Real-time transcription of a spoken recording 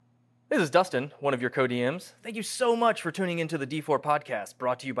This is Dustin, one of your co-DMs. Thank you so much for tuning into the D4 podcast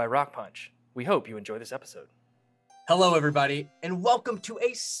brought to you by Rock Punch. We hope you enjoy this episode. Hello, everybody, and welcome to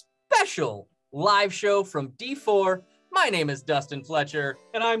a special live show from D4. My name is Dustin Fletcher.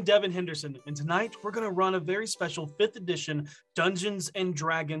 And I'm Devin Henderson, and tonight we're going to run a very special 5th edition Dungeons &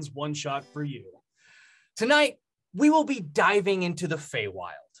 Dragons one-shot for you. Tonight, we will be diving into the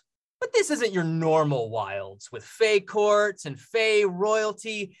Feywild. But this isn't your normal wilds with Fey courts and Fey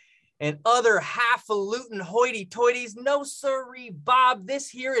royalty and other highfalutin hoity-toities. No sirree, Bob. This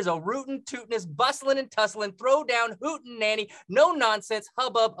here is a rootin', tootin', bustlin' and tusslin', throw down, hootin' nanny, no nonsense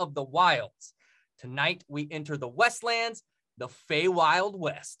hubbub of the wilds. Tonight, we enter the Westlands, the Feywild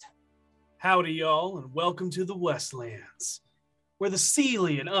West. Howdy, y'all, and welcome to the Westlands, where the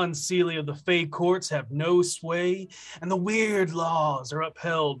Seelie and Unseelie of the Fey courts have no sway, and the weird laws are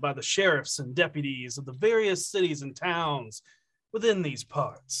upheld by the sheriffs and deputies of the various cities and towns within these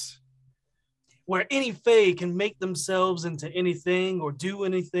parts. Where any Fey can make themselves into anything or do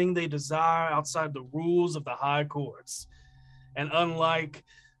anything they desire outside the rules of the high courts. And unlike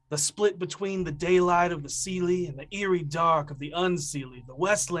the split between the daylight of the Seelie and the eerie dark of the Unseelie, the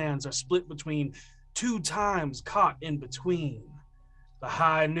Westlands are split between two times caught in between. The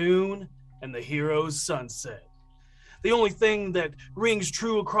high noon and the hero's sunset. The only thing that rings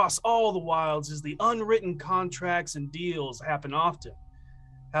true across all the wilds is the unwritten contracts and deals happen often.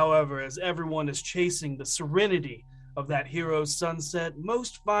 However, as everyone is chasing the serenity of that hero's sunset,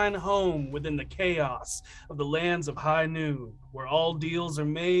 most find home within the chaos of the lands of high noon, where all deals are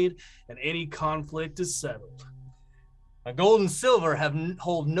made and any conflict is settled. Now, gold and silver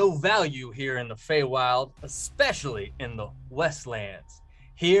hold no value here in the Feywild, especially in the Westlands.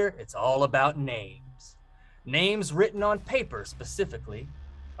 Here, it's all about names. Names written on paper, specifically,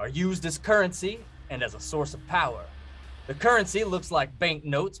 are used as currency and as a source of power. The currency looks like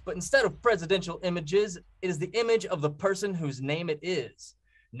banknotes, but instead of presidential images, it is the image of the person whose name it is.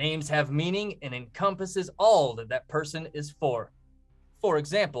 Names have meaning and encompasses all that that person is for. For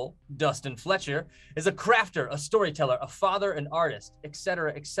example, Dustin Fletcher is a crafter, a storyteller, a father, an artist,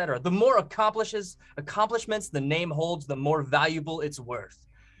 etc., etc. The more accomplishments the name holds, the more valuable it's worth.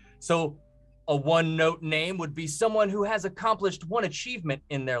 So a one-note name would be someone who has accomplished one achievement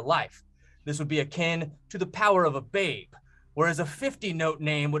in their life. This would be akin to the power of a babe, whereas a 50-note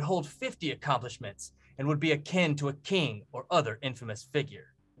name would hold 50 accomplishments and would be akin to a king or other infamous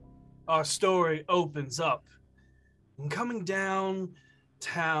figure. Our story opens up and coming down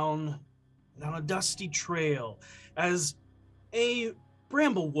town and on a dusty trail as a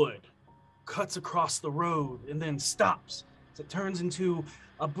bramblewood cuts across the road and then stops as it turns into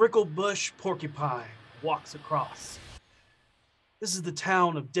a bricklebush porcupine walks across. This is the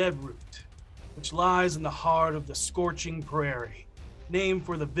town of Deadroot, which lies in the heart of the scorching prairie, named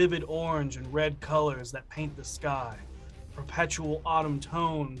for the vivid orange and red colors that paint the sky, perpetual autumn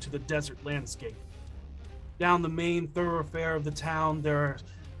tone to the desert landscape. Down the main thoroughfare of the town,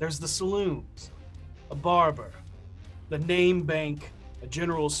 there's the saloons, a barber, the name bank, a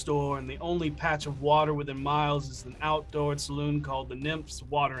general store, and the only patch of water within miles is an outdoor saloon called the Nymph's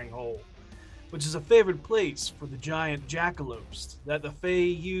Watering Hole, which is a favorite place for the giant jackalopes that the Fey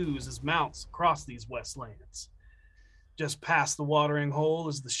use as mounts across these Westlands. Just past the watering hole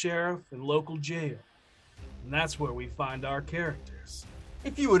is the sheriff and local jail, and that's where we find our characters.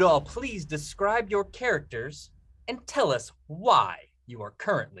 If you would all please describe your characters and tell us why you are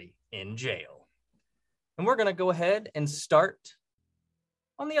currently in jail. And we're going to go ahead and start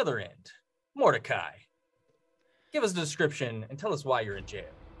on the other end. Mordecai, give us a description and tell us why you're in jail.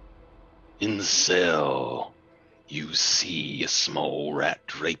 In the cell, you see a small rat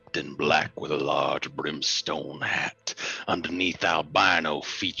draped in black with a large brimstone hat underneath albino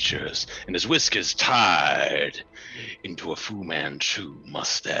features and his whiskers tied into a Fu Manchu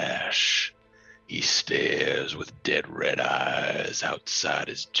mustache. He stares with dead red eyes outside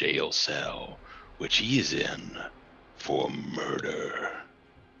his jail cell, which he is in for murder.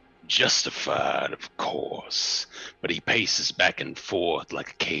 Justified, of course, but he paces back and forth like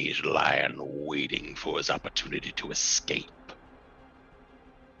a caged lion waiting for his opportunity to escape.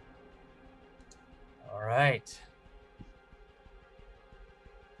 All right.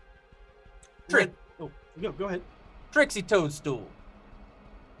 No, go ahead. Trixie Toadstool,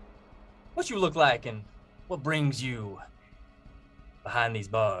 what you look like and what brings you behind these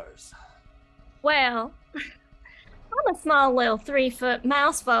bars? Well, I'm a small little 3-foot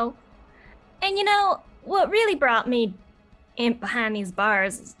mouse folk. And you know, what really brought me in behind these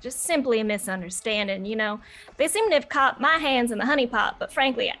bars is just simply a misunderstanding. You know, they seem to have caught my hands in the honeypot, but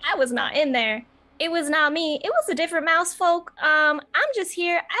frankly, I was not in there. it was not me. It was a different mouse folk. I'm just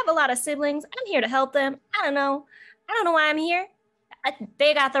here. I have a lot of siblings. I'm here to help them. I don't know. I don't know why I'm here.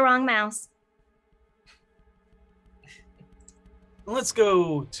 They got the wrong mouse. Let's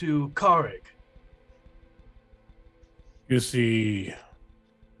go to Karig. You see,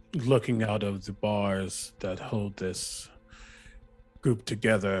 looking out of the bars that hold this group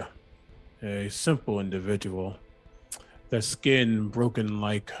together, a simple individual, their skin broken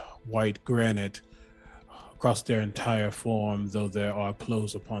like white granite across their entire form, though there are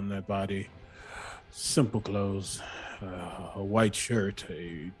clothes upon their body. Simple clothes, a white shirt,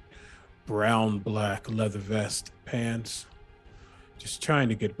 a brown-black leather vest, pants, just trying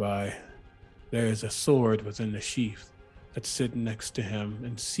to get by. There is a sword within the sheath that's sitting next to him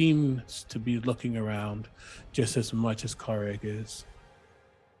and seems to be looking around just as much as Kareg is.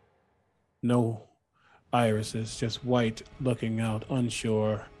 No irises, just white looking out,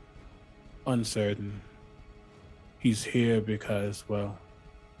 unsure, uncertain. He's here because, well,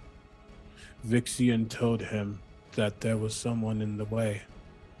 Vixian told him that there was someone in the way,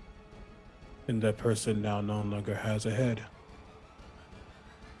 and that person now no longer has a head.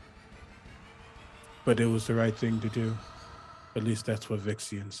 But it was the right thing to do. At least that's what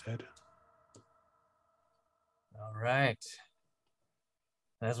Vixian said. All right.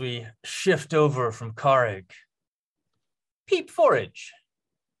 As we shift over from Karig, Peep Forage.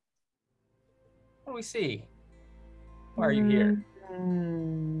 What do we see? Why are you here?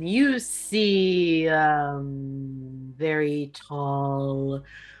 You see very tall,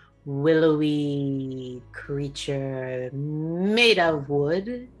 willowy creature made of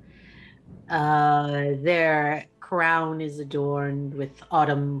wood. Their crown is adorned with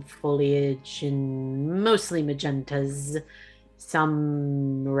autumn foliage and mostly magentas,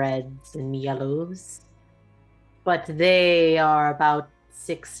 some reds and yellows. But they are about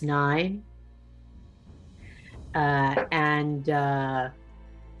 6'9", and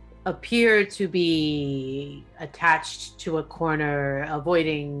appear to be attached to a corner,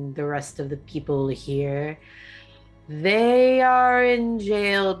 avoiding the rest of the people here. They are in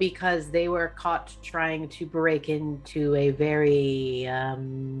jail because they were caught trying to break into a very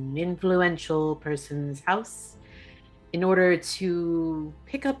influential person's house in order to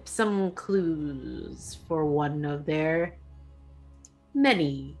pick up some clues for one of their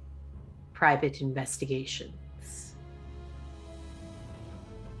many private investigations.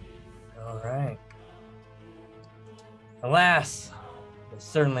 All right. Alas, but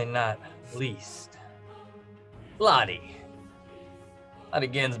certainly not least, Lottie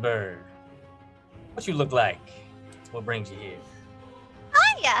Ginsburg. What you look like? What brings you here?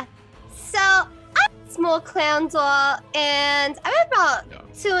 Yeah. So I'm a small clown doll, and I'm about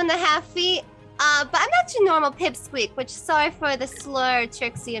 2.5 feet. But I'm not your normal pipsqueak, which sorry for the slur,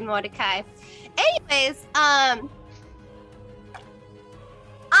 Trixie and Mordecai. Anyways,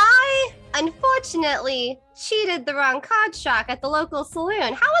 I unfortunately cheated the wrong card shark at the local saloon. How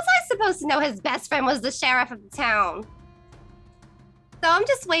was I supposed to know his best friend was the sheriff of the town? So I'm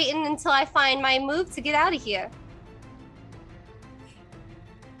just waiting until I find my move to get out of here.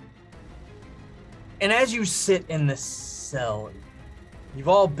 And as you sit in this cell, you've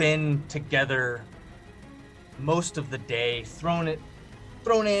all been together most of the day, thrown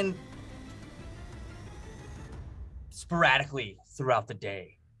in sporadically throughout the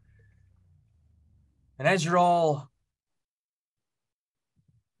day. And as you're all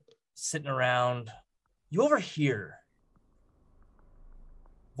sitting around, you overhear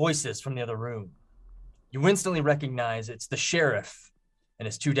voices from the other room. You instantly recognize it's the sheriff and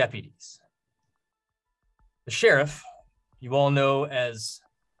his 2 deputies. The sheriff, you all know as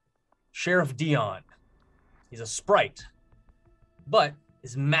Sheriff Dion. He's a sprite, but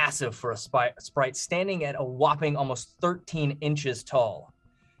is massive for a sprite, standing at a whopping almost 13 inches tall.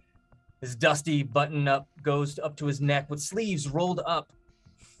 His dusty button-up goes up to his neck with sleeves rolled up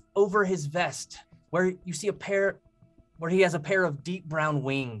over his vest, where you see where he has a pair of deep brown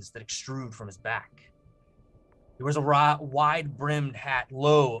wings that extrude from his back. He wears a wide-brimmed hat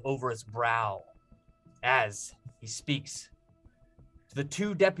low over his brow as he speaks to the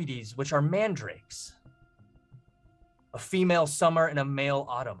 2 deputies, which are mandrakes, a female Summer and a male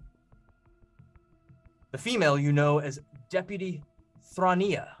Autumn. The female you know as Deputy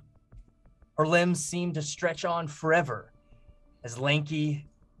Thrania. Her limbs seem to stretch on forever, as lanky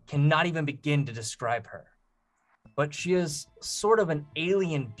cannot even begin to describe her. But she is sort of an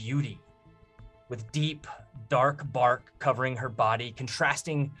alien beauty, with deep, dark bark covering her body,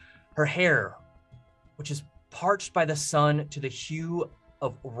 contrasting her hair, which is parched by the sun to the hue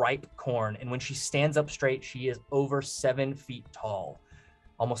of ripe corn. And when she stands up straight, she is over 7 feet tall,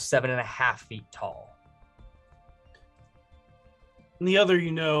 almost 7.5 feet tall. And the other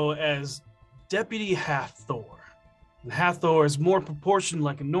you know as Deputy Hathor. And Hathor is more proportioned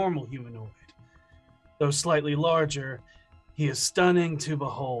like a normal humanoid. Though slightly larger, he is stunning to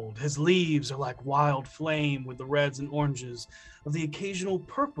behold. His leaves are like wild flame with the reds and oranges of the occasional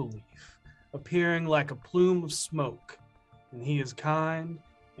purple leaf, appearing like a plume of smoke. And he is kind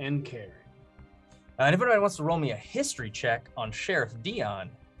and caring. And if anybody wants to roll me a history check on Sheriff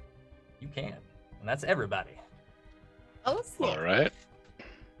Dion, you can. And that's everybody. Oh, snap. All right.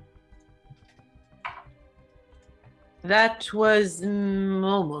 That was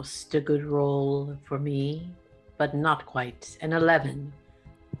almost a good roll for me, but not quite. An 11.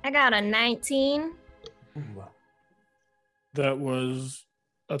 I got a 19. That was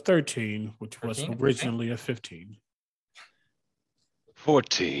a 13, which was 13, okay. originally a 15.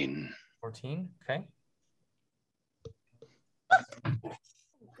 14. 14, okay.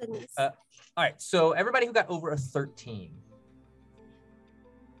 Goodness. All right, so everybody who got over a 13,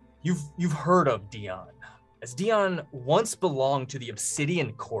 you've heard of Dion, as Dion once belonged to the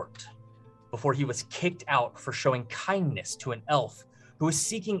Obsidian Court before he was kicked out for showing kindness to an elf who was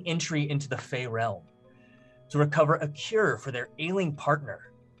seeking entry into the Fey realm to recover a cure for their ailing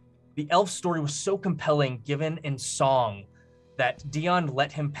partner. The elf's story was so compelling, given in song, that Dion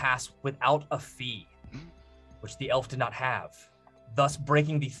let him pass without a fee, which the elf did not have, thus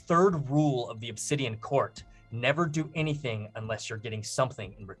breaking the third rule of the Obsidian Court: never do anything unless you're getting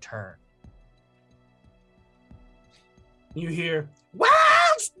something in return. You hear, "Well,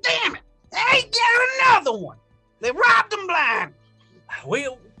 damn it! They got another one! They robbed him blind!"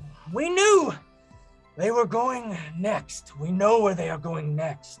 We knew they were going next. We know where they are going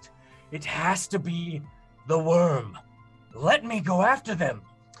next. It has to be the worm. Let me go after them.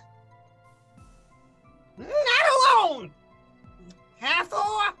 Not alone!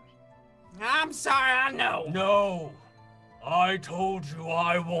 Hathor? I'm sorry, I know. No, I told you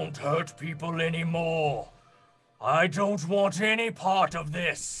I won't hurt people anymore. I don't want any part of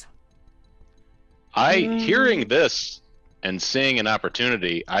this. Hearing this and seeing an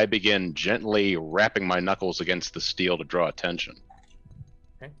opportunity, I begin gently rapping my knuckles against the steel to draw attention.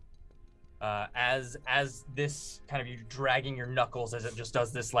 Okay. As this kind of you dragging your knuckles as it just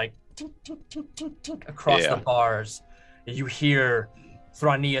does this like tink, tink, tink, tink, tink across the bars, you hear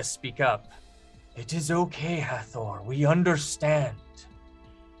Thrania speak up. It is okay, Hathor. We understand.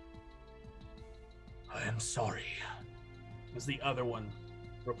 I am sorry. As the other one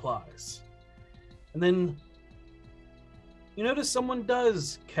replies. And then you notice someone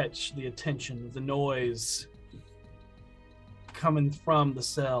does catch the attention of the noise coming from the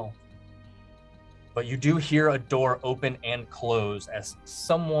cell. But you do hear a door open and close as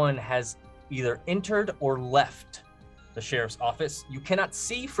someone has either entered or left the sheriff's office. You cannot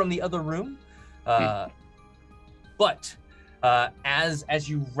see from the other room, but as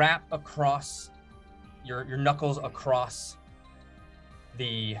you wrap across your knuckles across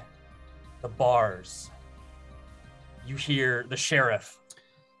the bars, you hear the sheriff.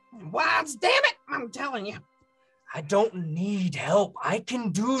 Wilds, damn it! I'm telling you. I don't need help. I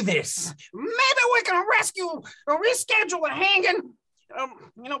can do this. Maybe we can rescue or reschedule a hanging.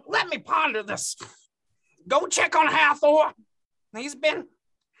 Let me ponder this. Go check on Hathor. He's been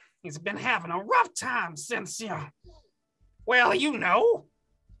having a rough time since, well, you know.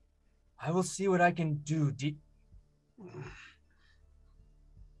 I will see what I can do.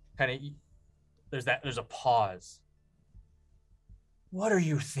 There's a pause. What are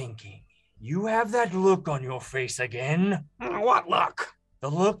you thinking? You have that look on your face again. What look? The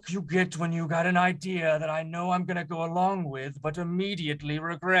look you get when you got an idea that I know I'm gonna go along with, but immediately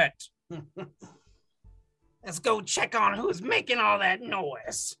regret. Let's go check on who's making all that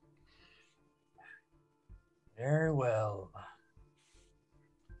noise. Very well.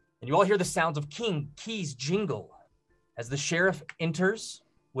 And you all hear the sounds of keys jingle as the sheriff enters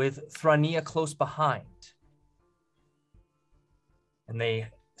with Thrania close behind. And they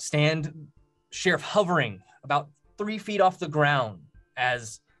stand, sheriff hovering about 3 feet off the ground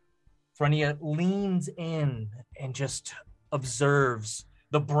as Thrania leans in and just observes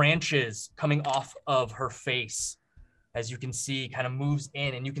the branches coming off of her face. As you can see, kind of moves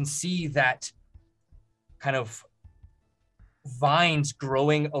in, and you can see that kind of vines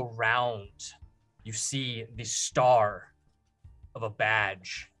growing around. You see the star of a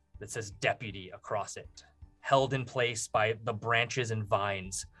badge that says deputy across it, held in place by the branches and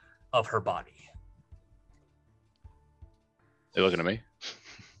vines of her body. They looking at me?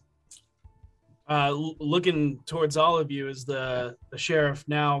 Looking towards all of you is the sheriff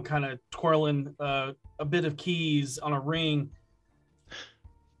now kind of twirling a bit of keys on a ring.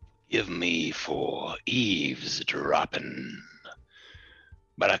 Forgive me for eavesdropping,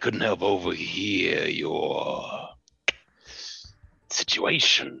 but I couldn't help overhear your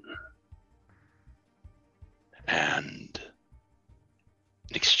situation. And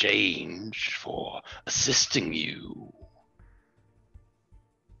in exchange for assisting you,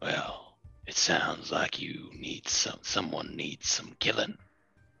 well, it sounds like you need someone needs some killing.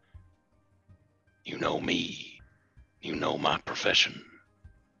 You know me. You know my profession.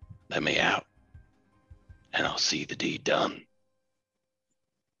 Let me out, and I'll see the deed done.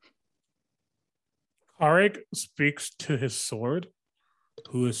 Karik speaks to his sword.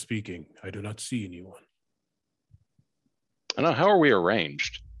 Who is speaking? I do not see anyone. I know. How are we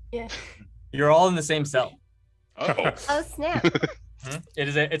arranged? Yeah. You're all in the same cell. Oh. Oh snap.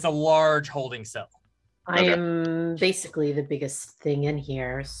 It's a large holding cell. I Okay. am basically the biggest thing in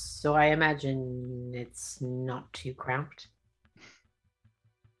here, so I imagine it's not too cramped.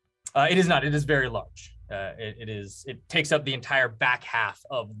 It is not. It is very large. It takes up the entire back half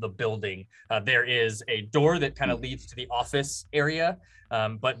of the building. There is a door that kind of leads to the office area,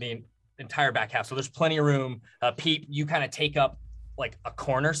 but the entire back half. So there's plenty of room. Peep, you kind of take up like a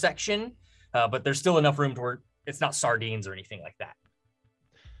corner section, but there's still enough room to where it's not sardines or anything like that.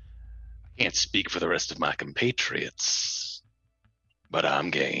 I can't speak for the rest of my compatriots, but I'm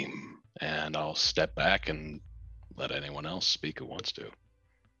game, and I'll step back and let anyone else speak who wants to.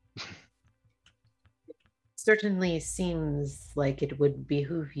 Certainly seems like it would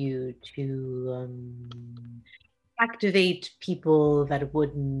behoove you to activate people that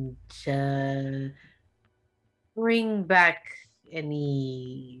wouldn't bring back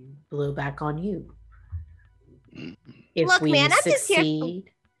any blowback on you. Mm. If Look, we man, I'm just here-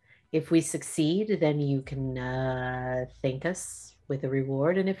 succeed, if we succeed, then you can thank us with a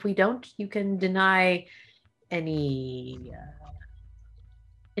reward, and if we don't, you can deny any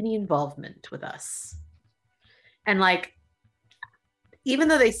involvement with us. And like, even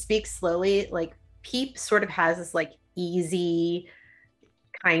though they speak slowly, like Peep sort of has this like easy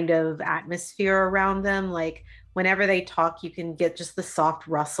kind of atmosphere around them. Like whenever they talk, you can get just the soft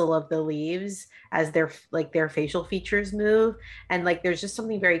rustle of the leaves as their facial features move. And like, there's just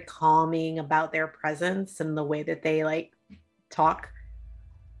something very calming about their presence and the way that they like talk.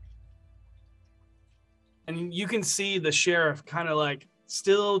 And you can see the sheriff kind of like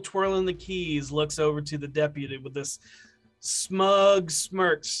still twirling the keys, looks over to the deputy with this smug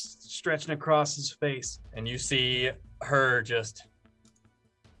smirk stretching across his face. And you see her just,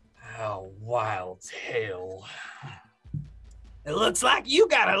 oh, wild tale. It looks like you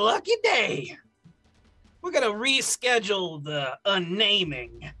got a lucky day. We're gonna reschedule the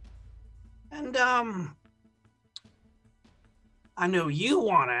unnaming. And I know you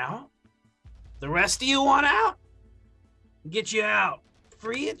want out. The rest of you want out? Get you out.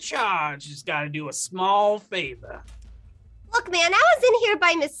 Free of charge. Just gotta do a small favor. Look, man, I was in here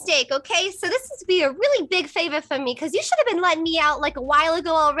by mistake, okay? So this is to be a really big favor for me, because you should have been letting me out like a while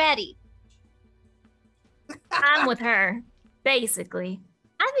ago already. I'm with her, basically.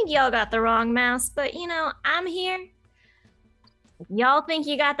 I think y'all got the wrong mouse, but you know, I'm here. If y'all think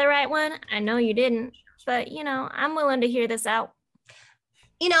you got the right one, I know you didn't, but you know, I'm willing to hear this out.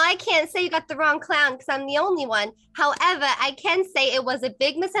 You know, I can't say you got the wrong clown because I'm the only one. However, I can say it was a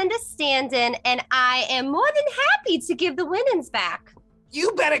big misunderstanding, and I am more than happy to give the winnings back.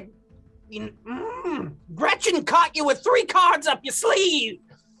 You better... Gretchen caught you with 3 cards up your sleeve.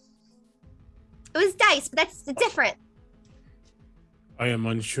 It was dice, but that's different. I am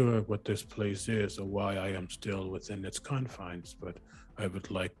unsure what this place is or why I am still within its confines, but I would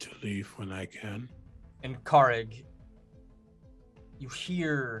like to leave when I can. And Karig, you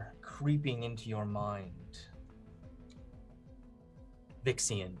hear creeping into your mind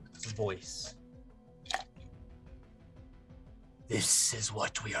Vixian's voice. This is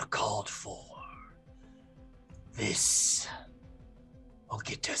what we are called for. This will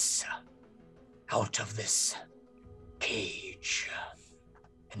get us out of this cage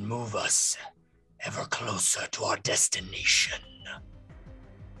and move us ever closer to our destination.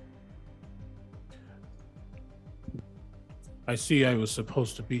 I see I was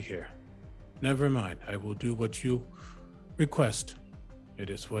supposed to be here. Never mind. I will do what you request. It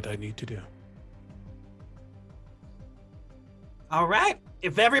is what I need to do. All right,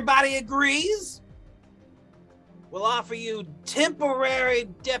 if everybody agrees, we'll offer you temporary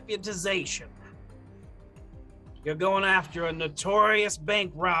deputization. You're going after a notorious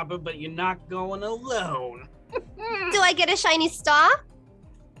bank robber, but you're not going alone. Do I get a shiny star?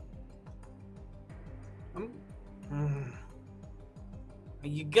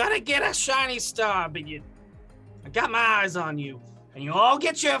 You gotta get a shiny star, but I got my eyes on you. and you all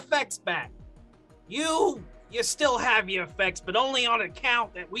get your effects back. You still have your effects, but only on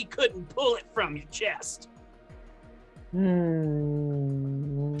account that we couldn't pull it from your chest. Nor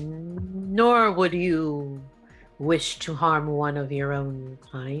would you wish to harm one of your own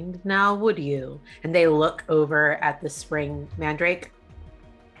kind, now would you? And they look over at the spring mandrake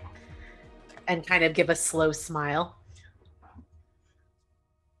and kind of give a slow smile.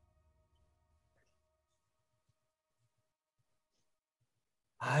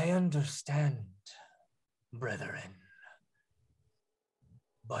 I understand, brethren,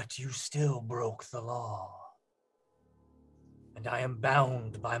 but you still broke the law. And I am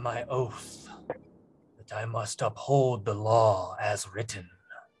bound by my oath that I must uphold the law as written.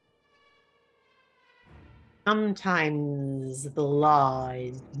 Sometimes the law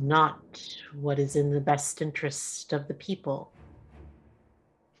is not what is in the best interest of the people.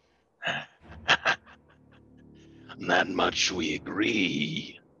 That much we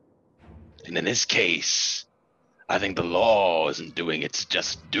agree. And in this case, I think the law isn't doing its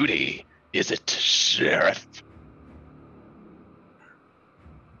just duty, is it, Sheriff?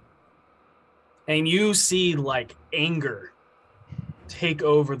 And you see, like, anger take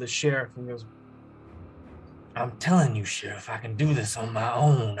over the sheriff and goes, I'm telling you, Sheriff, I can do this on my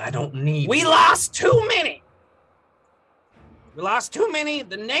own. I don't need... We lost too many! We lost too many.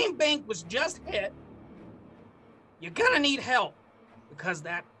 The name bank was just hit. You're gonna need help because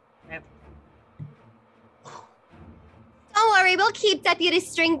that... Don't worry, we'll keep Deputy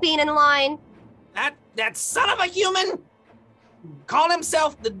Stringbean in line. That son of a human called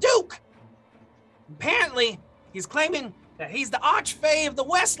himself the Duke. Apparently, he's claiming that he's the Archfey of the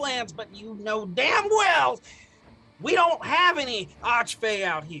Westlands, but you know damn well we don't have any Archfey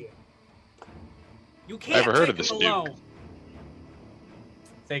out here. You can't Ever heard of take this him Duke? alone.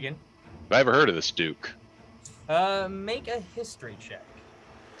 Say again. Have I ever heard of this Duke? Make a history check.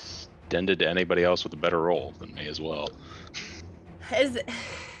 Extended to anybody else with a better roll than me as well. Is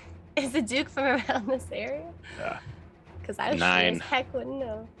the Duke from around this area? Yeah. Because I sure 9. as heck wouldn't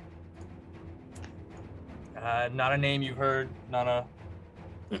know. Not a name you've heard. Not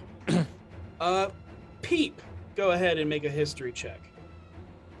a... Peep, go ahead and make a history check.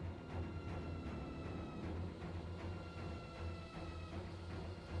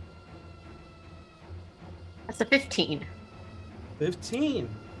 That's a 15. 15.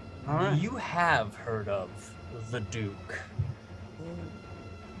 All right. You have heard of the Duke.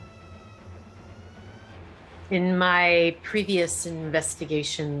 In my previous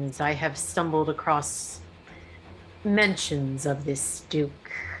investigations, I have stumbled across mentions of this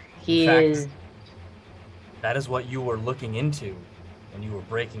Duke. He In fact, is... That is what you were looking into when you were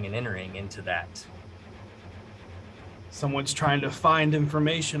breaking and entering into that. Someone's trying to find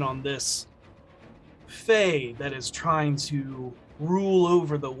information on this Fae that is trying to rule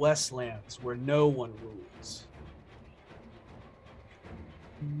over the Westlands where no one rules.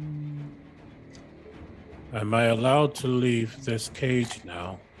 Am I allowed to leave this cage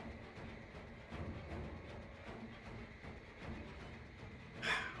now?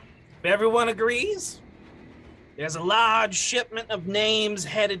 If everyone agrees, there's a large shipment of names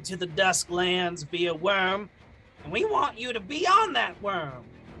headed to the Dusklands via Worm, and we want you to be on that Worm.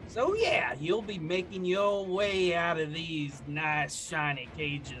 So yeah, you'll be making your way out of these nice shiny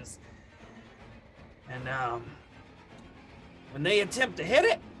cages. And when they attempt to hit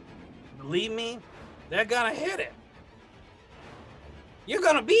it, believe me, they're gonna hit it. You're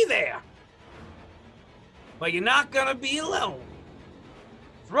gonna be there, but you're not gonna be alone.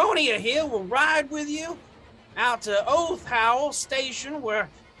 Thronia here will ride with you out to Oath Howl Station where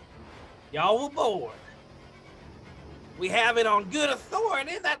y'all were bored. We have it on good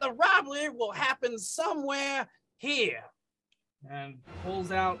authority that the robbery will happen somewhere here. And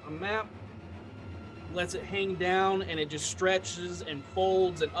pulls out a map, lets it hang down, and it just stretches and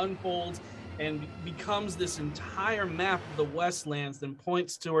folds and unfolds and becomes this entire map of the Westlands, then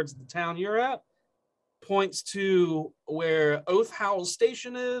points towards the town you're at, points to where Oath Howl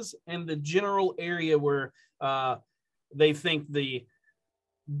Station is, and the general area where they think the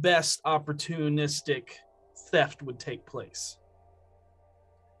best opportunistic theft would take place.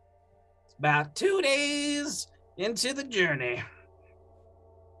 It's about 2 days into the journey.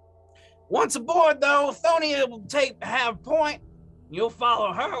 Once aboard, though, Thonia will have point. You'll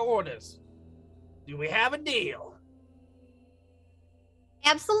follow her orders. Do we have a deal?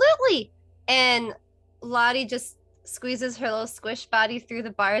 Absolutely. And Lottie just squeezes her little squish body through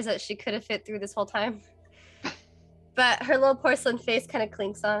the bars that she could have fit through this whole time. But her little porcelain face kind of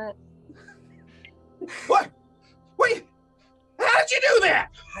clinks on it. What? Wait! How did you do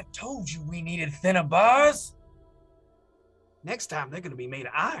that? I told you we needed thinner bars. Next time, they're going to be made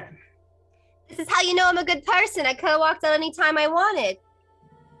of iron. This is how you know I'm a good person. I could have walked out any time I wanted.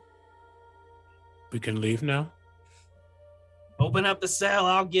 We can leave now? Open up the cell.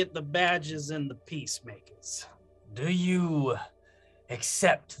 I'll get the badges and the peacemakers. Do you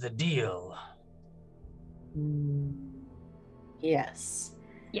accept the deal? Yes.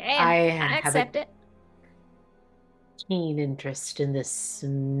 Yeah, I I have accept it. Keen interest in this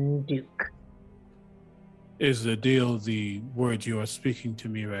Duke. Is the deal the word you are speaking to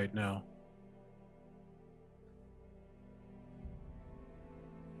me right now?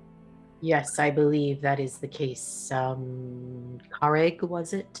 Yes, I believe that is the case. Kareg,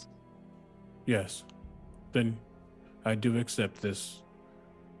 was it? Yes. Then I do accept this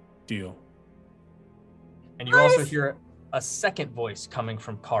deal. And you also hear a second voice coming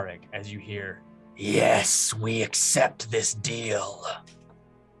from Kareg as you hear, "Yes, we accept this deal."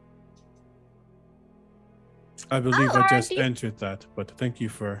 I believe I Alright, just do you- answered that, but thank you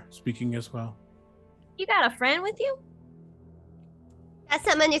for speaking as well. You got a friend with you? Got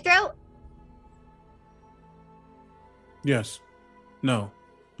something in your throat? Yes. No,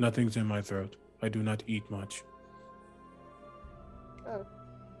 nothing's in my throat. I do not eat much.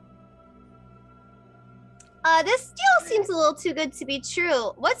 This deal seems a little too good to be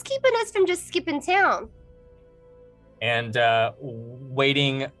true. What's keeping us from just skipping town? And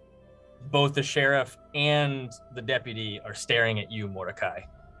waiting, both the sheriff and the deputy are staring at you, Mordecai.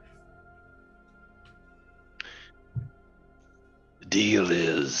 The deal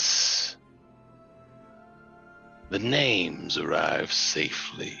is the names arrive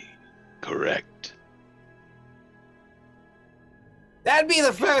safely, correct? That'd be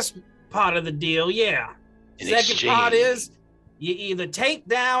the first part of the deal, yeah. In Second part exchange- is you either take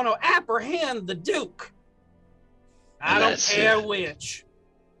down or apprehend the Duke. I And don't that's care it. which.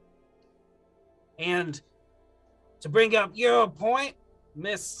 And to bring up your point,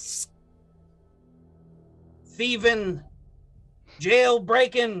 Miss thieving,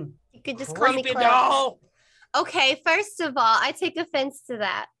 jailbreaking, You could just call me creepy Clem. doll. Okay, first of all, I take offense to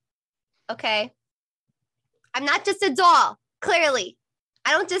that. Okay? I'm not just a doll, clearly.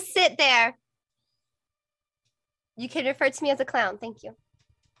 I don't just sit there. You can refer to me as a clown, thank you.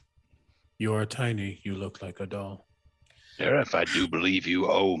 You are tiny. You look like a doll. Sheriff, I do believe you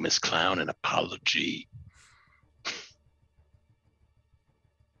owe Miss Clown an apology.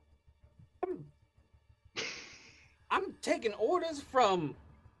 I'm taking orders from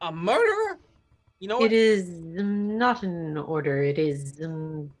a murderer? You know what? It is not an order. It is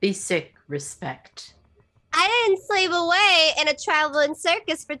basic respect. I didn't slave away in a traveling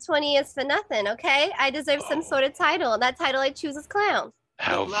circus for 20 years for nothing, okay? I deserve some sort of title, and that title I choose is clown.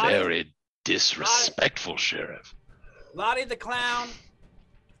 How Lottie- very disrespectful, Sheriff. Lottie the Clown.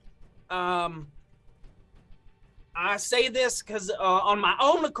 I say this because on my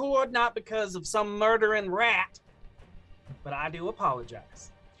own accord, not because of some murdering rat, but I do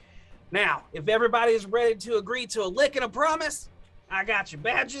apologize. Now, if everybody is ready to agree to a lick and a promise, I got your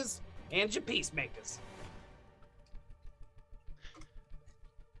badges and your peacemakers.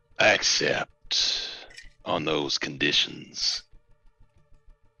 I accept on those conditions.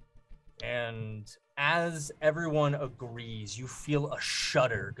 And as everyone agrees, you feel a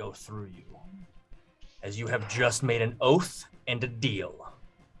shudder go through you as you have just made an oath and a deal.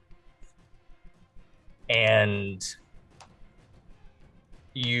 And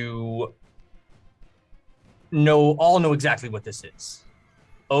you all know exactly what this is.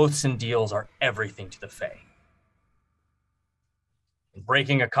 Oaths and deals are everything to the Fae.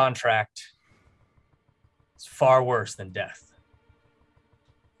 Breaking a contract is far worse than death.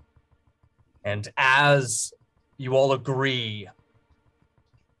 And as you all agree,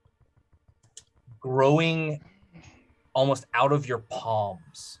 growing almost out of your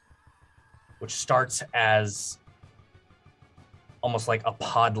palms, which starts as almost like a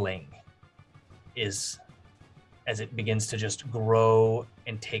podling, is as it begins to just grow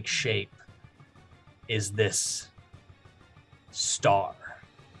and take shape, is this star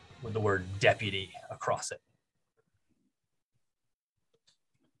with the word deputy across it.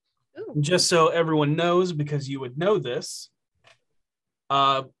 Just so everyone knows, because you would know this,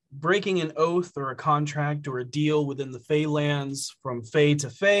 breaking an oath or a contract or a deal within the Fey lands from Fey to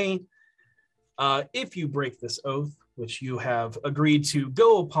Fey, if you break this oath, which you have agreed to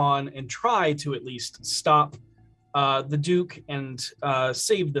go upon and try to at least stop the Duke and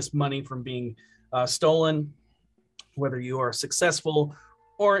save this money from being stolen, whether you are successful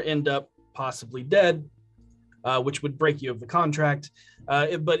or end up possibly dead, which would break you of the contract.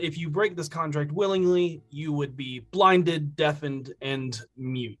 But if you break this contract willingly, you would be blinded, deafened, and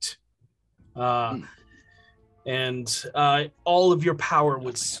mute. and all of your power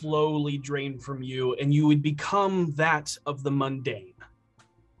would slowly drain from you, and you would become that of the mundane,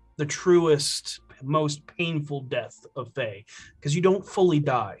 the truest, most painful death of Fae, because you don't fully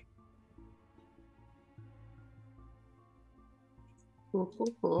die.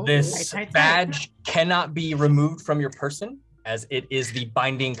 This Tight. badge cannot be removed from your person, as it is the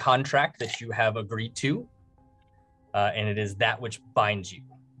binding contract that you have agreed to, and it is that which binds you.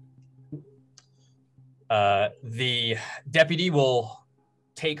 The deputy will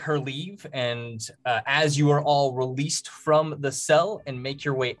take her leave, and as you are all released from the cell and make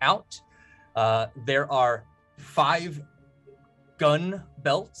your way out, there are 5 gun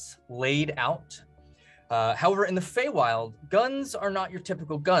belts laid out. However, in the Feywild, guns are not your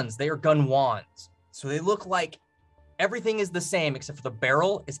typical guns. They are gun wands. So they look like everything is the same except for the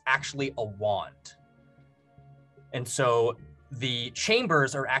barrel is actually a wand. And so the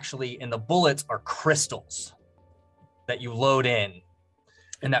chambers are actually, and the bullets are crystals that you load in,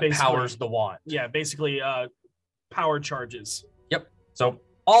 and that powers the wand. Yeah, basically power charges. Yep. So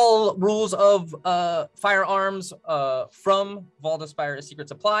all rules of firearms from Vault of Spire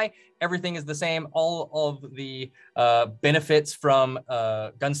Secrets apply. Everything is the same. All of the benefits from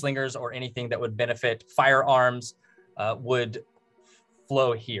gunslingers or anything that would benefit firearms would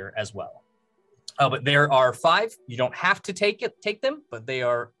flow here as well. But there are 5. You don't have to take them, but they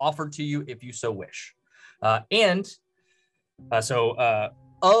are offered to you if you so wish. Of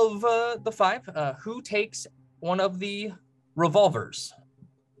the 5, who takes one of the revolvers?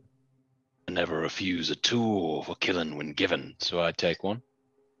 I never refuse a tool for killing when given, so I take one.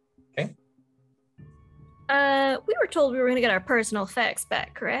 Okay. We were told we were going to get our personal effects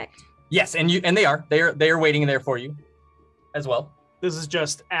back, correct? Yes, and they are waiting there for you as well. This is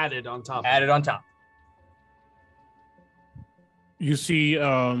just added on top. Added on top. You see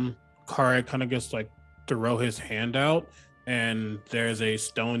Kara kind of gets like throw his hand out, and there's a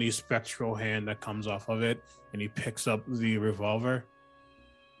stony spectral hand that comes off of it, and he picks up the revolver.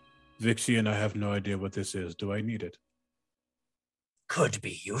 Vixie and I have no idea what this is. Do I need it? Could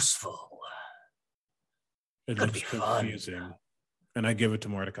be useful. It Could looks be fun. confusing. And I give it to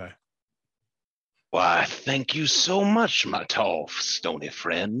Mordecai. Why, thank you so much, my tall, stony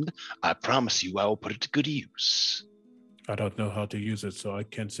friend. I promise you I will put it to good use. I don't know how to use it, so I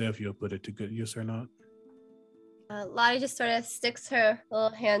can't say if you'll put it to good use or not. Lottie just sort of sticks her little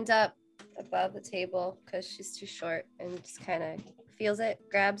hand up above the table because she's too short and just kind of feels it,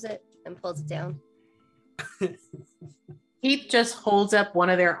 grabs it, and pulls it down. Heath just holds up one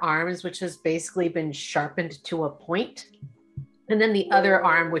of their arms, which has basically been sharpened to a point. And then the other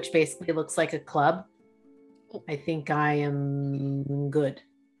arm, which basically looks like a club. I think I am good.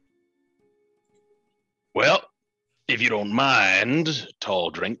 Well, if you don't mind, tall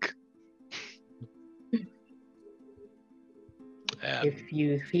drink. If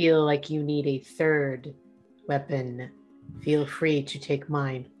you feel like you need a third weapon, feel free to take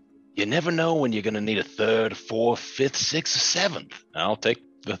mine. You never know when you're going to need a third, fourth, fifth, sixth, or seventh. I'll take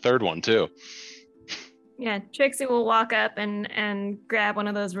the third one too. Yeah, Trixie will walk up and grab one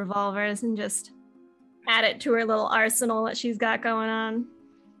of those revolvers and just add it to her little arsenal that she's got going on.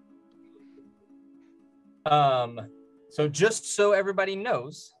 So just so everybody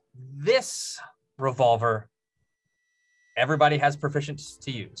knows, this revolver, everybody has proficiency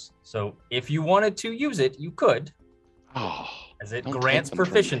to use. So if you wanted to use it, you could. Oh, as it don't grants take them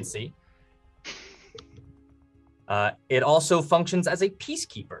from me. proficiency. It also functions as a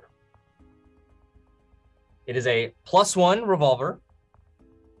peacekeeper. It is a +1 revolver.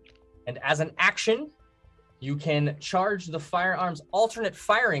 And as an action, you can charge the firearm's alternate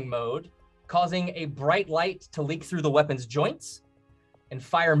firing mode, causing a bright light to leak through the weapon's joints, and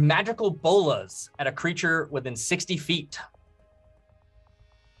fire magical bolas at a creature within 60 feet.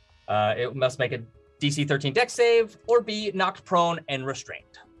 It must make a DC 13 dex save or be knocked prone and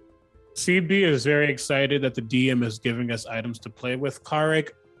restrained. CB is very excited that the DM is giving us items to play with. Karek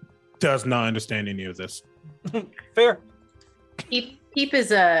does not understand any of this. Fair. Peep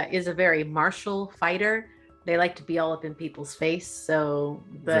is a very martial fighter. They like to be all up in people's face. So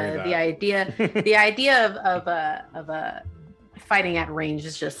the idea of fighting at range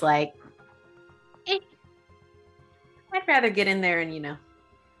is just like, I'd rather get in there and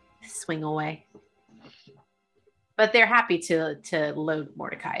swing away. But they're happy to load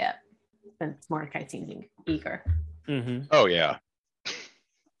Mordecai up, since Mordecai seems eager. Mm-hmm. Oh yeah.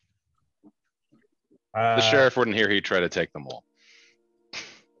 The sheriff wouldn't hear he'd try to take them all.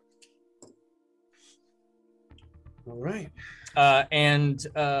 All right.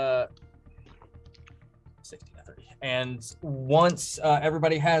 60, And once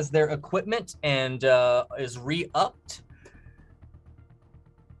everybody has their equipment and is re-upped,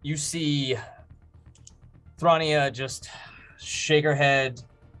 you see Thronia just shake her head,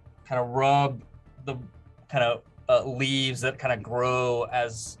 kind of rub the kind of leaves that kind of grow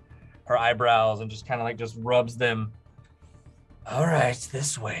as her eyebrows, and just kind of like just rubs them. All right,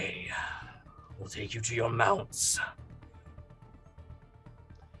 this way. We'll take you to your mounts.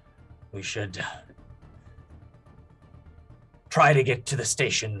 We should try to get to the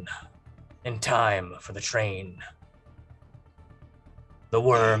station in time for the train. The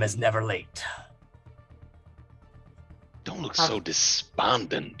worm is never late. Don't look so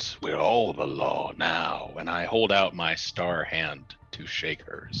despondent. We're all the law now. And I hold out my star hand to shake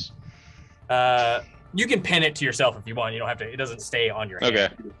hers. You can pin it to yourself if you want. You don't have to. It doesn't stay on your hand. Okay,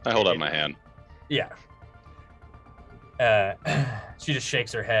 I hold out my hand. Yeah. She just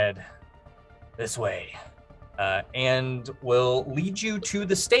shakes her head this way, and will lead you to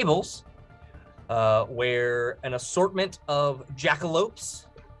the stables, where an assortment of jackalopes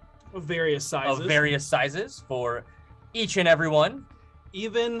Of various sizes. For each and every one.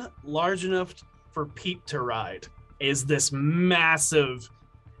 Even large enough for Peep to ride is this massive,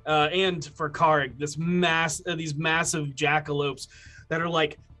 and for Karg, these massive jackalopes that are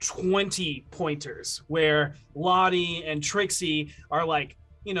like 20 pointers, where Lottie and Trixie are like,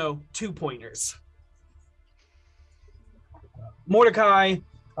 2 pointers. Mordecai,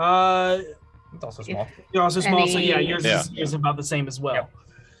 It's also small. you're also small, so yeah, yours Yeah. is about the same as well. Yep.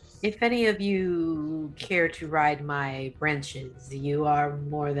 If any of you care to ride my branches, you are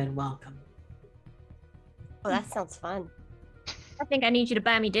more than welcome. Oh, that sounds fun. I think I need you to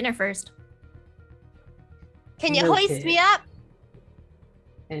buy me dinner first. Can you Noted. hoist me up?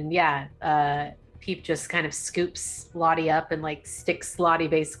 And yeah, Peep just kind of scoops Lottie up and like sticks Lottie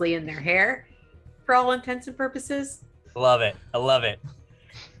basically in their hair for all intents and purposes. Love it. I love it.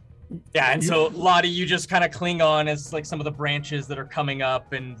 Yeah, and so Lottie, you just kind of cling on as like some of the branches that are coming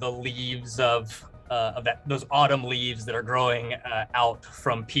up and the leaves of those autumn leaves that are growing out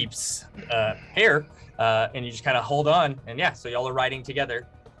from Peep's hair, and you just kind of hold on, and yeah, so y'all are riding together.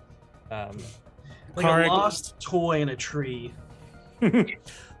 Like Karg- a lost toy in a tree.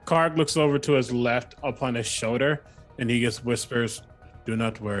 Karg looks over to his left upon his shoulder, and he just whispers, "Do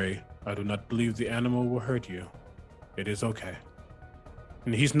not worry. I do not believe the animal will hurt you. It is okay."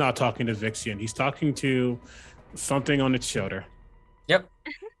 And he's not talking to Vixian. He's talking to something on its shoulder. Yep.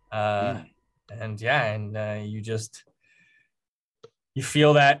 And yeah, and you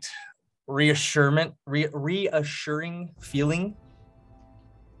feel that reassuring feeling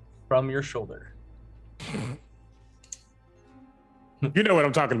from your shoulder. You know what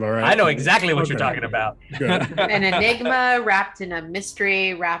I'm talking about, right? I know exactly what you're Okay. talking about. Good. An enigma wrapped in a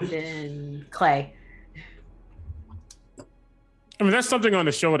mystery, wrapped in clay. I mean, that's something on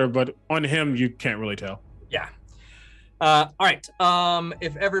the shoulder, but on him, you can't really tell. Yeah. All right.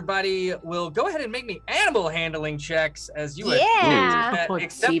 If everybody will go ahead and make me animal handling checks as you Yeah. that, Oh,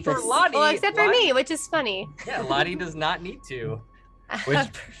 except for Jeebus. Lottie. Well, except for me, which is funny. Yeah, Lottie does not need to. I Which-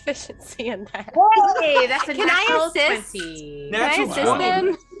 have proficiency in that. Hey, that's a Can I natural assist? 20. Now- Can I Natural assist 20.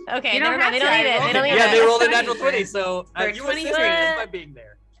 them? Okay, You never don't mind. They have don't to. need it. They don't need Yeah, it. they rolled a For- natural 20, so for you 20 assisted good. by being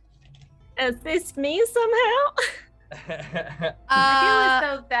there. Assist me somehow? I feel as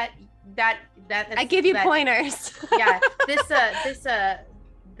though that I give you that- pointers. Yeah,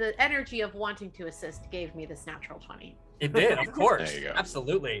 the energy of wanting to assist gave me this natural 20. It did, of course. There you go.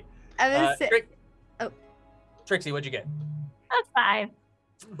 Absolutely. I'm gonna say- Oh. Trixie, what'd you get? A 5.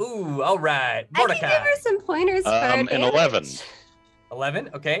 Ooh, all right. I can Mordecai. give her some pointers for An advantage. 11. 11,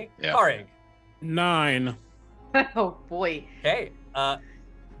 okay. Yeah. Karig. 9. Oh boy. Okay.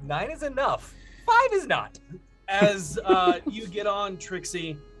 9 is enough. 5 is not. As you get on,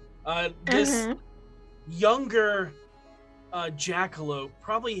 Trixie, this Mhm. younger jackalope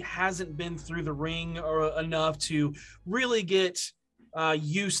probably hasn't been through the ring or enough to really get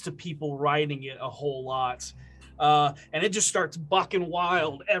used to people riding it a whole lot. And it just starts bucking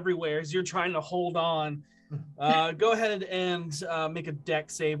wild everywhere as you're trying to hold on. Go ahead and make a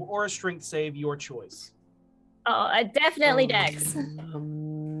dex save or a strength save, your choice. Oh, definitely Dex.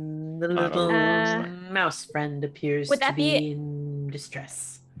 The little Uh, mouse friend appears would to that be be- in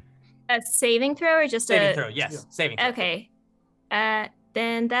distress. A saving throw or just Saving a throw, yes. Saving throw. Okay.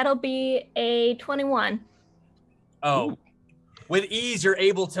 Then that'll be a 21. Oh, with ease, you're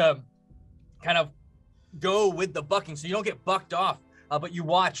able to kind of go with the bucking, so you don't get bucked off. But you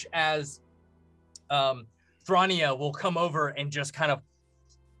watch as Thronia will come over and just kind of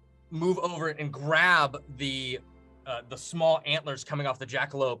move over and grab the small antlers coming off the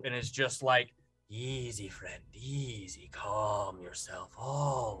jackalope, and is just like Easy, friend, easy. Calm yourself.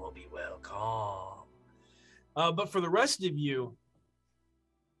 All will be well. Calm. But for the rest of you,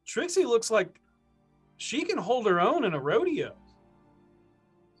 Trixie looks like she can hold her own in a rodeo.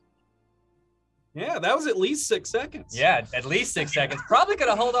 Yeah, that was at least 6 seconds. Yeah, at least 6 seconds. Probably could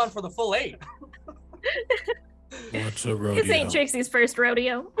have held on for the full 8. What's a rodeo? This ain't Trixie's first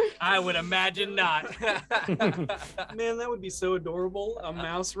rodeo. I would imagine not. Man, that would be so adorable. A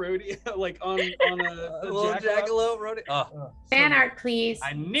mouse rodeo, like on a little jackalope. jackalope rodeo. Oh, Fan art, please.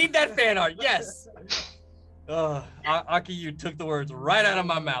 I need that fan art. Yes. Aki, you took the words right out of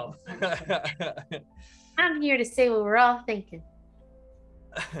my mouth. I'm here to say what we're all thinking.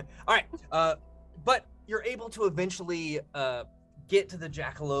 All right. But you're able to eventually get to the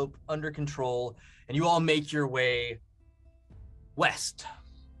jackalope under control, and you all make your way west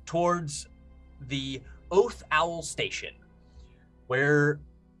towards the Oath Owl Station, where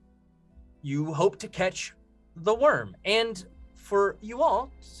you hope to catch the worm. And for you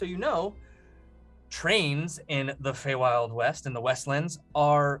all, so you know, trains in the Feywild West and the Westlands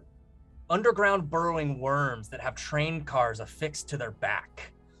are underground burrowing worms that have train cars affixed to their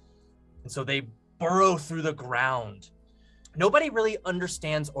back. And so they burrow through the ground. Nobody really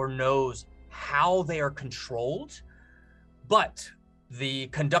understands or knows how they are controlled, but the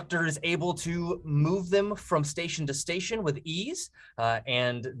conductor is able to move them from station to station with ease,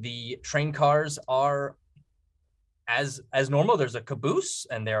 and the train cars are as normal. There's a caboose,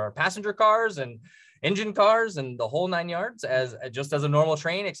 and there are passenger cars and engine cars and the whole 9 yards, as just as a normal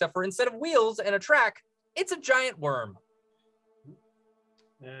train, except for instead of wheels and a track, it's a giant worm.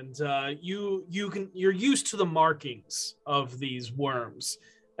 And you're used to the markings of these worms,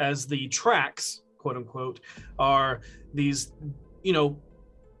 as the tracks, quote unquote, are these,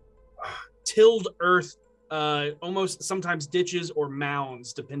 tilled earth, almost sometimes ditches or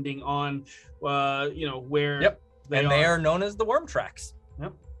mounds, depending on, where. Yep. They are known as the worm tracks.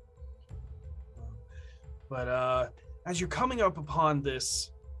 Yep. But as you're coming up upon this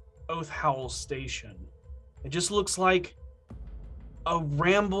Oath Howl Station, it just looks like a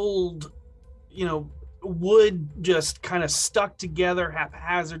rambled, wood just kind of stuck together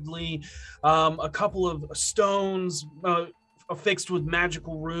haphazardly. A couple of stones affixed with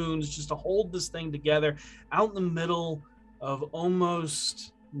magical runes just to hold this thing together out in the middle of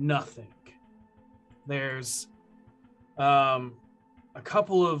almost nothing. There's a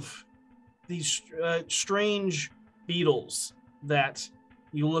couple of these strange beetles that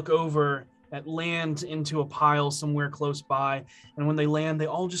you look over that land into a pile somewhere close by, and when they land, they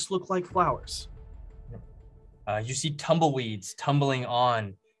all just look like flowers. You see tumbleweeds tumbling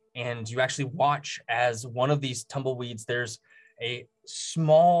on, and you actually watch as one of these tumbleweeds, there's a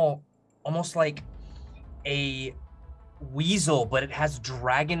small, almost like a weasel, but it has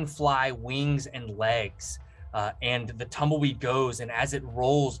dragonfly wings and legs. And the tumbleweed goes, and as it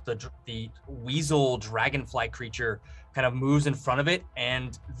rolls, the weasel dragonfly creature kind of moves in front of it,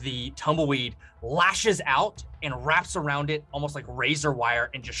 and the tumbleweed lashes out and wraps around it almost like razor wire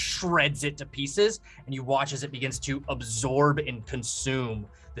and just shreds it to pieces. And you watch as it begins to absorb and consume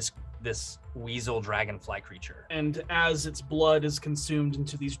this weasel dragonfly creature. And as its blood is consumed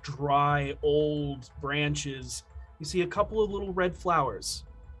into these dry, old branches, you see a couple of little red flowers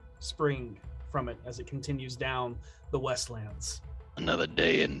spring from it as it continues down the Westlands. Another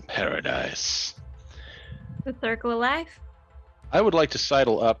day in paradise. The circle of life. I would like to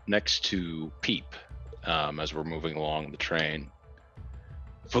sidle up next to Peep as we're moving along the train.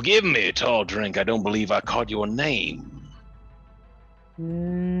 Forgive me, Tall Drink. I don't believe I caught your name.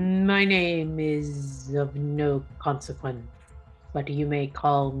 My name is of no consequence, but you may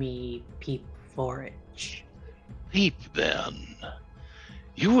call me Peep Forage. Peep, then.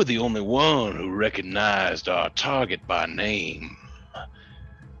 You were the only one who recognized our target by name.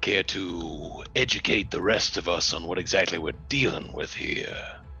 Care to educate the rest of us on what exactly we're dealing with here?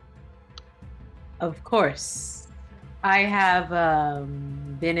 Of course. I have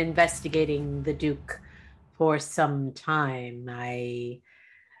been investigating the Duke for some time. I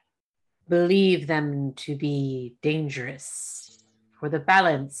believe them to be dangerous for the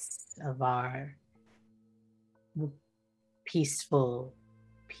balance of our peaceful.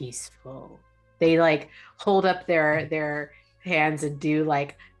 They like hold up their hands and do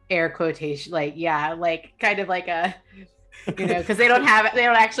like air quotation, like kind of like a, because they don't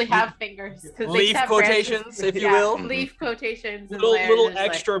actually have fingers. Leaf quotations, if you will. Leaf quotations. Little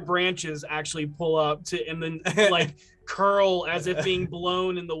extra branches actually pull up to and then like curl as if being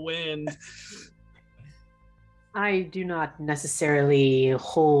blown in the wind. I do not necessarily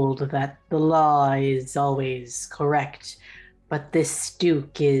hold that the law is always correct, But this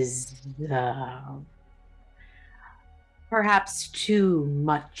Duke is perhaps too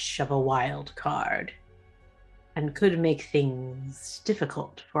much of a wild card and could make things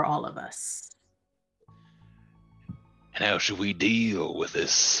difficult for all of us. And how should we deal with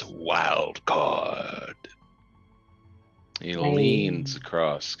this wild card? He leans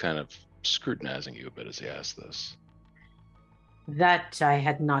across, kind of scrutinizing you a bit as he asks this. That I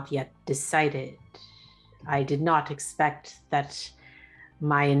had not yet decided. I did not expect that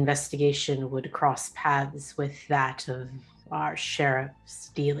my investigation would cross paths with that of our sheriff's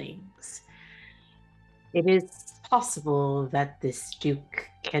dealings. It is possible that this Duke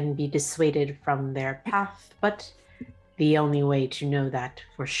can be dissuaded from their path, but the only way to know that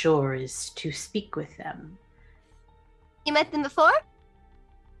for sure is to speak with them. You met them before?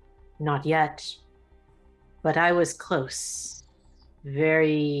 Not yet, but I was close,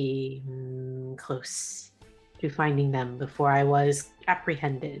 very close to finding them before I was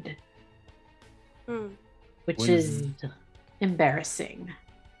apprehended, which is embarrassing.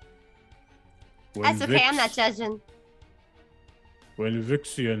 That's okay, I'm not judging. When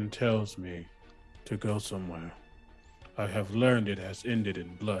Vixian tells me to go somewhere, I have learned it has ended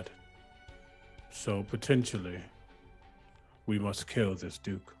in blood. So potentially, we must kill this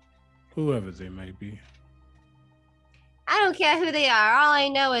Duke, whoever they may be. I don't care who they are. All I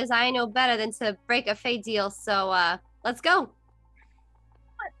know is I know better than to break a fate deal. So let's go.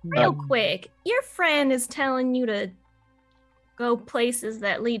 Real quick, your friend is telling you to go places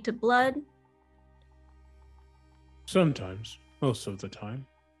that lead to blood? Sometimes, most of the time.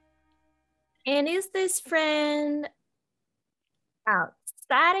 And is this friend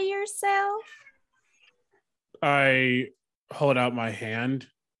outside of yourself? I hold out my hand,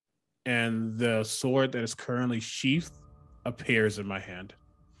 and the sword that is currently sheathed appears in my hand.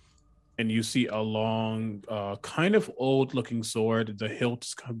 And you see a long, kind of old-looking sword. The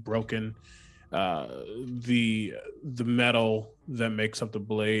hilt's kind of broken. The metal that makes up the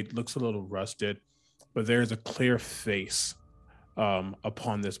blade looks a little rusted, but there's a clear face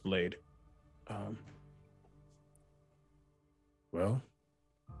upon this blade. Well,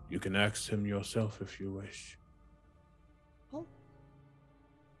 you can ask him yourself if you wish.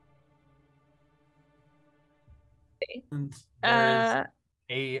 And there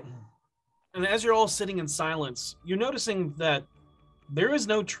is and as you're all sitting in silence, you're noticing that there is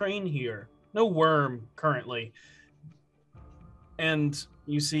no train here, no worm currently. And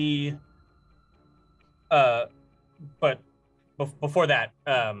you see, but before that,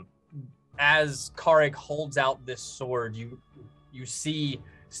 as Karek holds out this sword, you see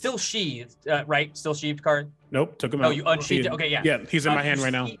still sheathed, right? Still sheathed, Karek? Nope, took him out. Oh, you unsheathed it. Okay, yeah. Yeah, he's in my hand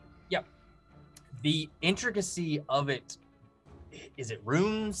right now. Yep. The intricacy of it, is it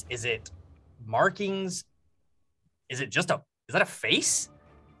runes? Is it markings? Is that a face?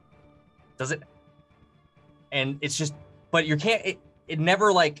 Does it? And it's just, but you can't, it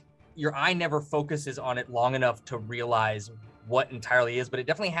never, like, your eye never focuses on it long enough to realize what entirely is, but it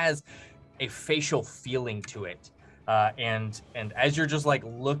definitely has a facial feeling to it. And as you're just like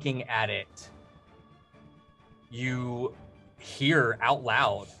looking at it, you hear out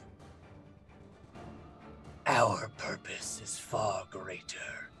loud, "Our purpose is far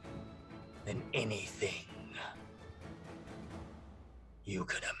greater than anything you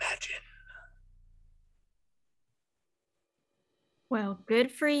could imagine." Well,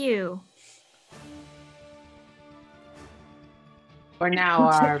 good for you. For now,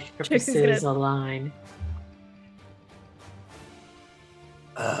 our purposes align.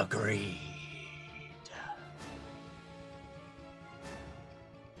 Agreed.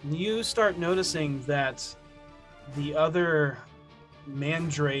 you start noticing that the other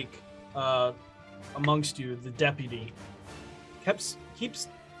mandrake amongst you, the deputy, keeps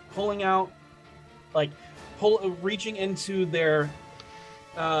pulling out, reaching into their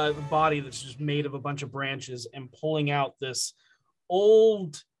body that's just made of a bunch of branches and pulling out this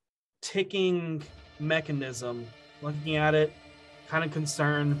old ticking mechanism, looking at it, kind of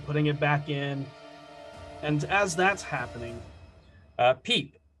concerned, putting it back in. And as that's happening,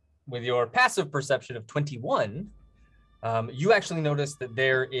 Peep, with your passive perception of 21, you actually notice that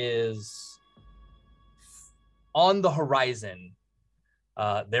there is, on the horizon,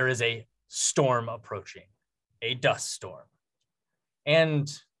 there is a storm approaching, a dust storm. And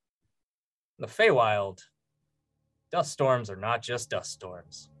in the Feywild, dust storms are not just dust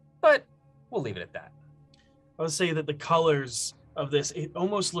storms, but we'll leave it at that. I would say that the colors of this, it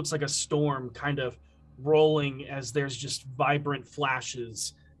almost looks like a storm kind of rolling as there's just vibrant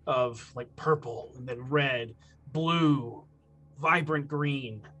flashes of like purple and then red, blue, vibrant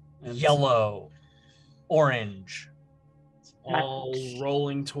green, and yellow, orange. all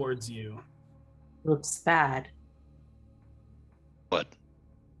rolling towards you. Looks bad. What?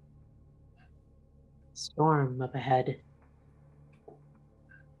 Storm up ahead.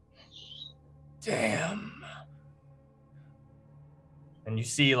 Damn. And you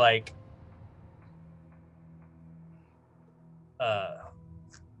see like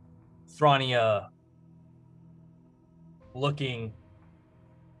Thronia looking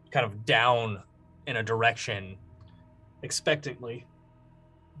kind of down in a direction. Expectantly,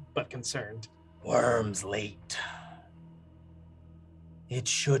 but concerned. Worm's late. It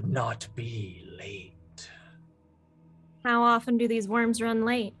should not be late. How often do these worms run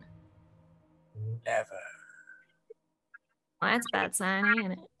late? Never. Well, that's a bad sign,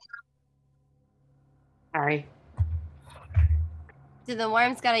 ain't it? Sorry. Do the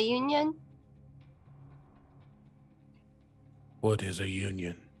worms got a union? What is a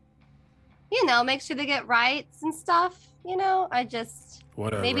union? You know, make sure they get rights and stuff. You know,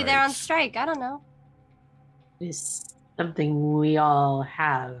 What are maybe they're on rights? strike. I don't know. It's something we all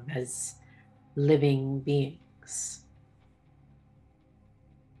have as living beings.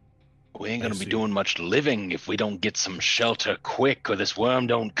 We ain't I gonna be see. doing much living if we don't get some shelter quick or this worm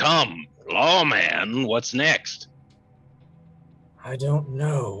don't come. Lawman, what's next? I don't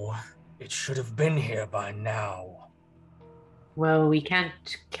know. It should have been here by now. Well, we can't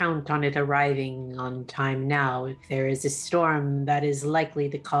count on it arriving on time now if there is a storm that is likely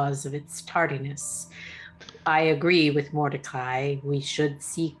the cause of its tardiness. I agree with Mordecai. We should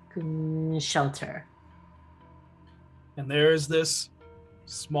seek shelter. And there's this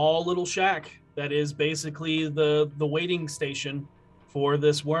small little shack that is basically the waiting station for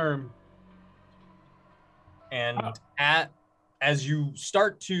this worm. And as you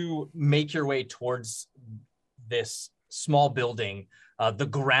start to make your way towards this small building, the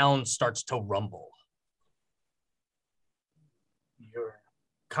ground starts to rumble. You're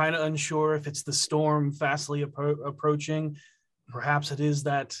kind of unsure if it's the storm fastly approaching. Perhaps it is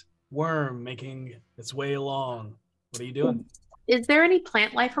that worm making its way along. What are you doing? Is there any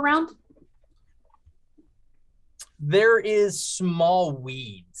plant life around? There is small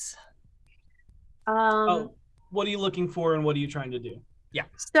weeds. Oh, what are you looking for and what are you trying to do?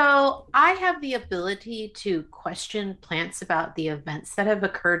 So I have the ability to question plants about the events that have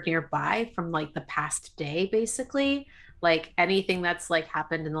occurred nearby from like the past day, basically. Like anything that's like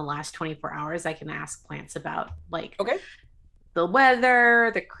happened in the last 24 hours, I can ask plants about like Okay. the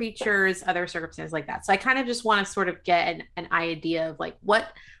weather, the creatures, other circumstances like that. So I kind of just want to sort of get an idea of like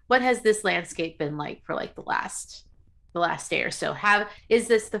what has this landscape been like for like the last day or so. Is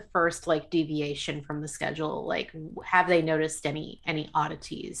this the first like deviation from the schedule? Like have they noticed any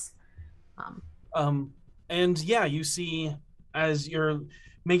oddities? And yeah, you see as you're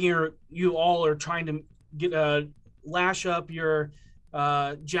making you all are trying to get lash up your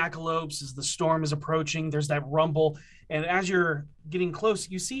jackalopes as the storm is approaching. There's that rumble, and as you're getting close,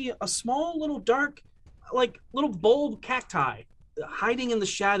 you see a small little dark, like little bulb cacti hiding in the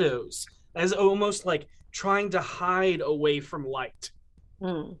shadows, as almost like trying to hide away from light.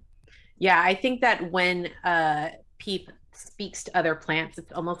 Yeah, I think that when Peep speaks to other plants,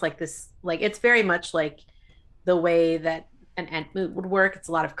 it's almost like this, like it's very much like the way that an Entmoot would work. It's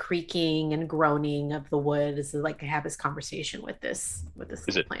a lot of creaking and groaning of the wood. This is like I have this conversation with this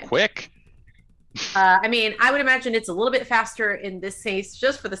Is it plant. quick? I mean, I would imagine it's a little bit faster in this case,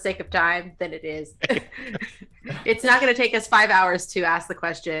 just for the sake of time, than it is. It's not going to take us 5 hours to ask the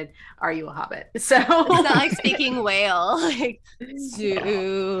question, "Are you a hobbit?" So It's not like speaking whale. Like,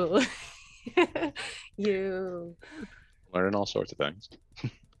 you. You. Learning all sorts of things.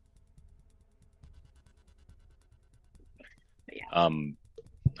 Yeah.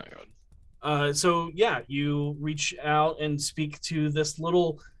 So yeah, you reach out and speak to this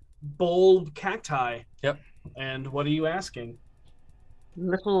little bulb cacti. Yep. And what are you asking?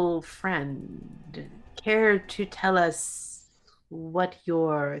 Little friend, care to tell us what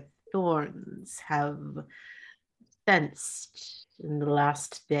your thorns have sensed in the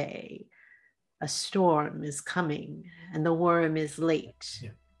last day? A storm is coming, and the worm is late.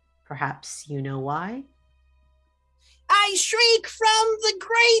 Yeah. Perhaps you know why? I shriek from the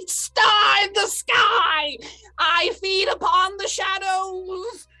great star in the sky. I feed upon the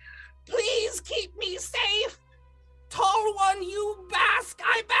shadows. Please keep me safe. Tall one,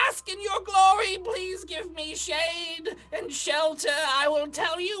 I bask in your glory. Please give me shade and shelter. I will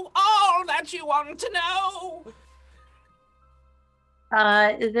tell you all that you want to know.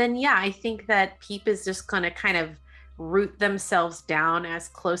 Then yeah, I think that Peep is just gonna kind of root themselves down as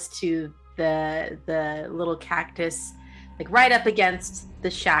close to the little cactus, like right up against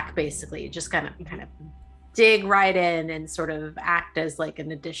the shack, basically, just kind of dig right in and sort of act as like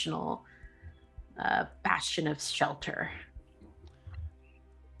an additional bastion of shelter.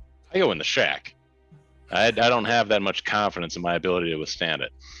 I go in the shack. I don't have that much confidence in my ability to withstand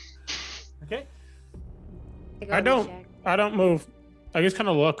it. Okay. I don't move. I just kind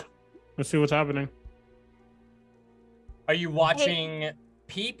of look and see what's happening. Are you watching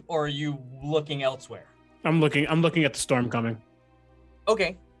Peep or are you looking elsewhere? I'm looking at the storm coming.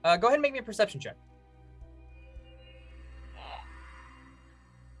 Okay. Go ahead and make me a perception check.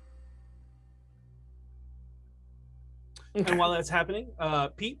 Okay. And while that's happening,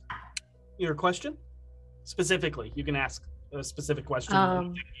 Pete, your question specifically, you can ask a specific question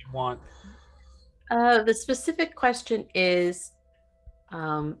if you want. The specific question is,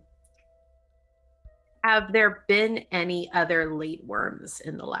 have there been any other late worms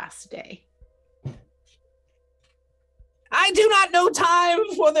in the last day? I do not know time,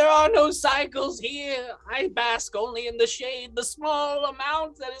 for there are no cycles here. I bask only in the shade, the small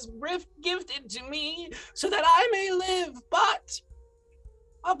amount that is gifted to me, so that I may live. But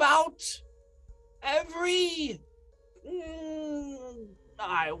about every,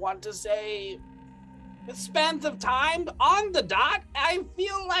 I want to say, span of time on the dot, I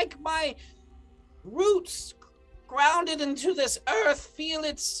feel like my roots grounded into this earth feel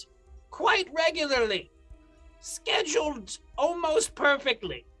it's quite regularly. Scheduled almost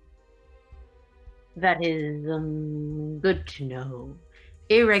perfectly. That is good to know.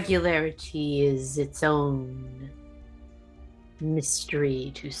 Irregularity is its own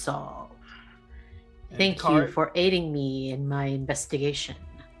mystery to solve. Thank you for aiding me in my investigation.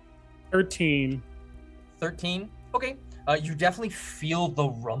 13. 13? Okay. You definitely feel the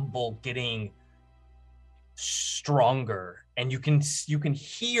rumble getting stronger, and you can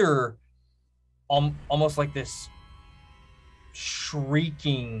hear almost like this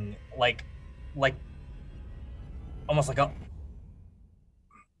shrieking, like almost like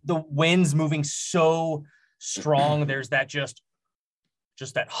the wind's moving so strong. There's that just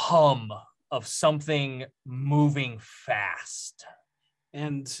that hum of something moving fast.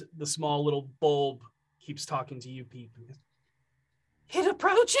 And the small little bulb keeps talking to you, Peep. It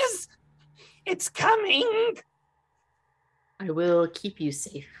approaches. It's coming. I will keep you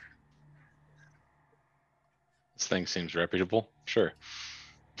safe. This thing seems reputable. Sure.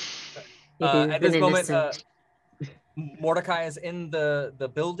 At this moment, Mordecai is in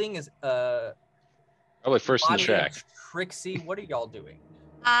the building. Is probably first in the shack. Trixie, what are y'all doing?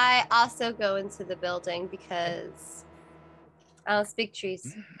 I also go into the building because I don't speak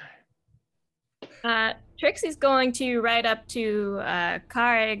trees. Trixie's going to ride up to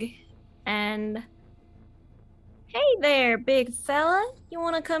Karg and, hey there, big fella. You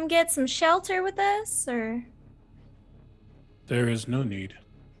want to come get some shelter with us, or? There is no need.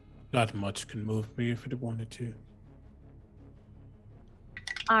 Not much can move me if it wanted to.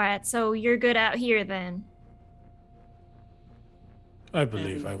 All right, so you're good out here then. I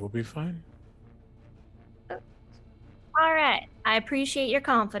believe I will be fine. All right, I appreciate your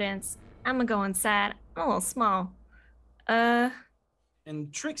confidence. I'm gonna go inside. I'm a little small.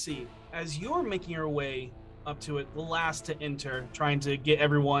 And Trixie, as you're making your way up to it, the last to enter, trying to get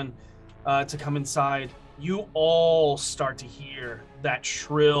everyone to come inside, you all start to hear that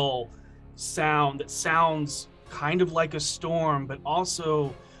shrill sound that sounds kind of like a storm, but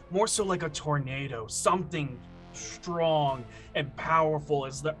also more so like a tornado, something strong and powerful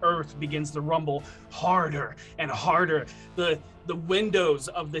as the earth begins to rumble harder and harder. The windows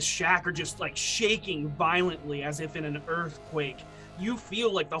of the shack are just like shaking violently as if in an earthquake. You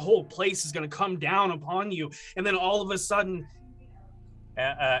feel like the whole place is going to come down upon you, and then all of a sudden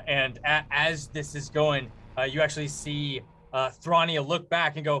as this is going, you actually see Thronia look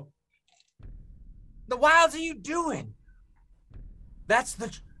back and go, "The wilds are you doing? That's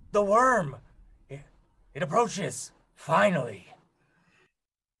the worm. It approaches, finally."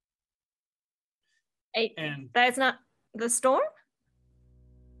 Hey, And that's not the storm?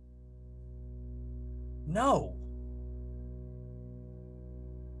 No.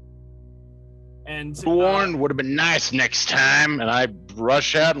 And Warned would have been nice next time, and I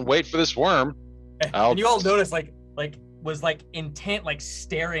rush out and wait for this worm. And you all notice was intent,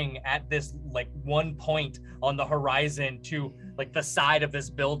 staring at this one point on the horizon to the side of this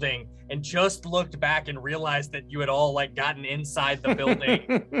building, and just looked back and realized that you had all gotten inside the building.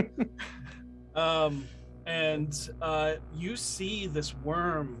 You see this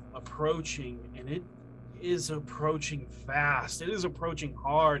worm approaching, and it is approaching fast. It is approaching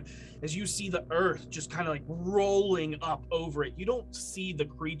hard as you see the earth just kind of rolling up over it. You don't see the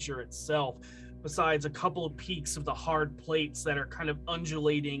creature itself, besides a couple of peaks of the hard plates that are kind of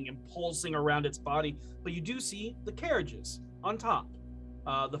undulating and pulsing around its body. But you do see the carriages on top.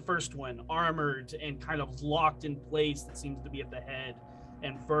 The first one, armored and kind of locked in place, that seems to be at the head.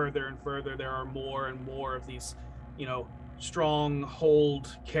 And further, there are more and more of these,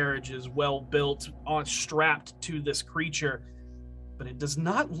 stronghold carriages, well built, strapped to this creature. But it does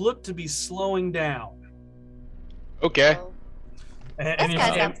not look to be slowing down. Okay. Oh. This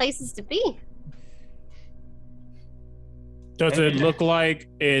guy's got places to be. Does it look like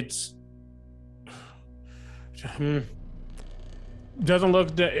it's? Doesn't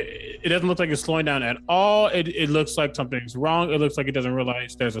look that it doesn't look like it's slowing down at all. It looks like something's wrong. It looks like it doesn't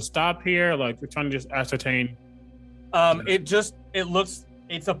realize there's a stop here. Like we're trying to just ascertain.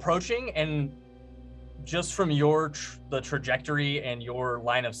 It's approaching, and just from the trajectory and your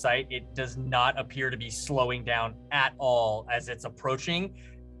line of sight, it does not appear to be slowing down at all as it's approaching,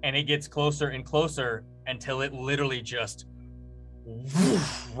 and it gets closer and closer until it literally just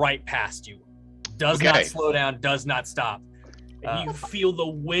right past you. Does not slow down, does not stop. And you feel the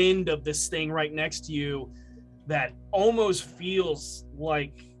wind of this thing right next to you that almost feels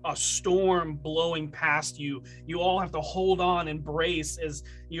like a storm blowing past you. You all have to hold on and brace as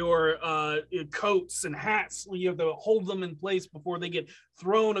your coats and hats, you have to hold them in place before they get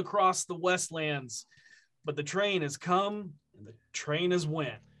thrown across the Westlands. But the train has come and the train has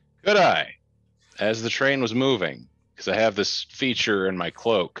went. Could I, as the train was moving, because I have this feature in my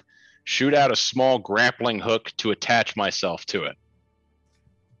cloak, shoot out a small grappling hook to attach myself to it?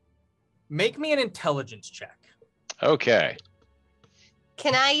 Make me an intelligence check. Okay.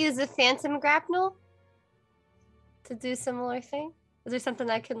 Can I use a phantom grapnel to do similar thing? Is there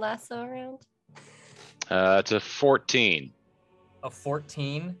something I can lasso around? It's a 14. A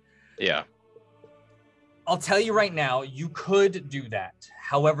 14? Yeah. I'll tell you right now, you could do that.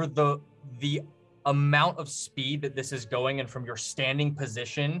 However, the amount of speed that this is going, and from your standing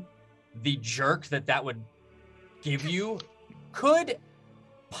position, the jerk that would give you could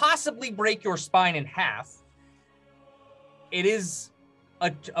possibly break your spine in half. It is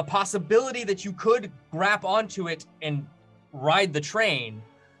a possibility that you could grab onto it and ride the train,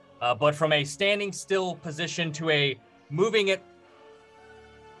 but from a standing still position to a moving it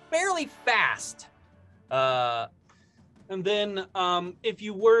fairly fast. And then if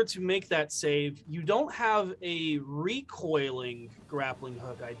you were to make that save, you don't have a recoiling grappling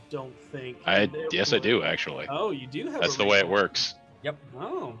hook, I don't think. Yes, I do, actually. Oh, you do have That's the way it works. Yep.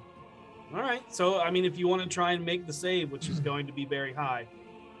 Oh. All right. So, I mean, if you want to try and make the save, which is going to be very high.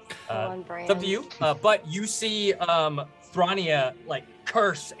 It's up to you. But you see Thrania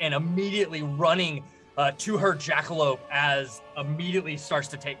curse and immediately running to her jackalope as immediately starts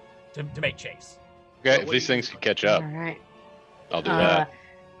to make chase. Okay, if these things can catch up, all right. I'll do that.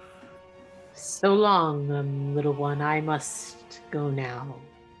 So long, little one. I must go now.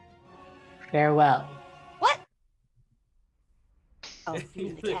 Farewell. What? Oh,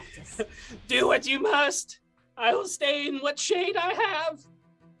 the cactus. Do what you must. I will stay in what shade I have.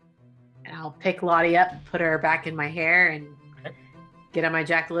 And I'll pick Lottie up, put her back in my hair, and get on my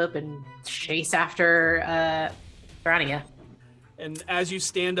jackalope and chase after Thrania. And as you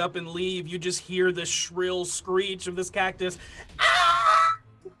stand up and leave, you just hear the shrill screech of this cactus.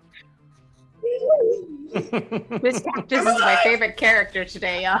 This cactus is my favorite character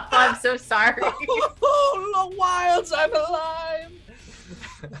today. Oh, I'm so sorry. Oh, the wilds, I'm alive.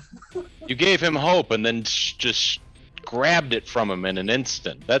 You gave him hope and then just grabbed it from him in an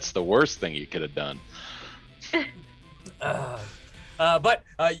instant. That's the worst thing you could have done. But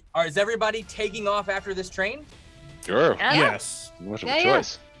is everybody taking off after this train? Sure. Yeah. Yes. Much of a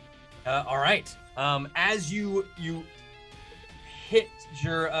choice. All right. As you hit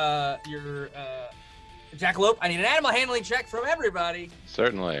your jackalope, I need an animal handling check from everybody.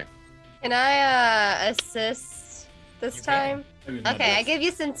 Certainly. Can I assist this time? Okay, I give you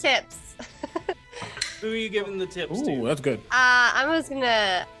some tips. Who are you giving the tips Ooh, to? that's good. I was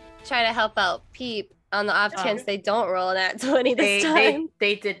gonna try to help out Peep on the off chance they don't roll an at 20 this time.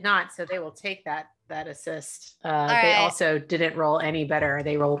 They did not, so they will take that assist. They right. also didn't roll any better.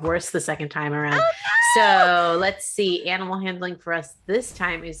 They rolled worse the second time around. Oh, So let's see. Animal handling for us this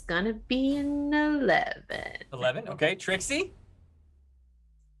time is gonna be an 11. 11. Okay, Trixie.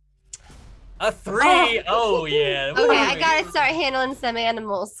 A 3. Oh yeah. Okay, I gotta start handling some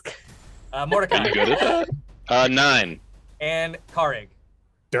animals. Mordecai. You good at that? 9. And Karig.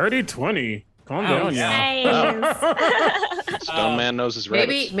 Dirty 20. Calm down, y'all. Nice. Stone Man knows his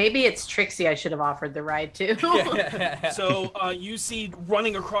rabbits. Maybe it's Trixie I should have offered the ride to. So you see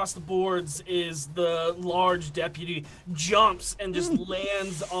running across the boards is the large deputy, jumps and just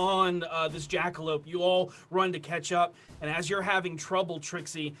lands on this jackalope. You all run to catch up, and as you're having trouble,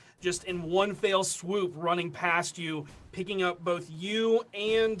 Trixie, just in one fell swoop, running past you, picking up both you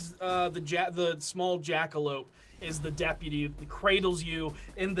and the small jackalope, is the deputy that cradles you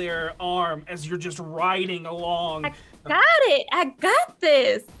in their arm as you're just riding along. I got it. I got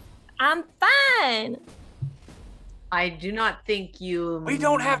this. I'm fine. I do not think you. We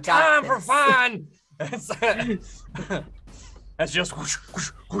don't have got time for this. fun. That's just whoosh,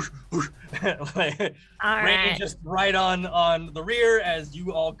 whoosh, whoosh, whoosh. Like, All Randy right. just right on the rear as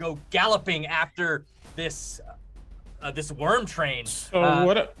you all go galloping after this this worm train. So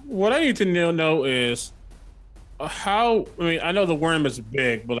what I need to know is how. I mean, I know the worm is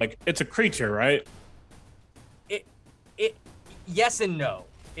big, but like it's a creature, right? It yes and no.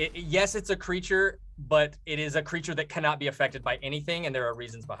 Yes, it's a creature, but it is a creature that cannot be affected by anything, and there are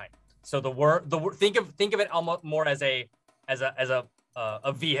reasons behind it. So the worm, think of it almost more as a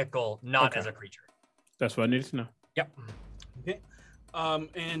vehicle, not as a creature. That's what I needed to know. Yep. Okay.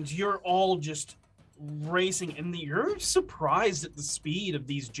 And you're all just racing, and you're surprised at the speed of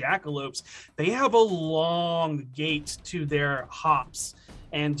these jackalopes. They have a long gait to their hops,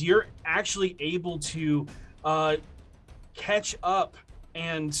 and you're actually able to catch up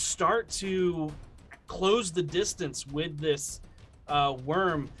and start to close the distance with this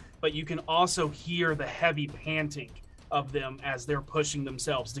worm, but you can also hear the heavy panting of them as they're pushing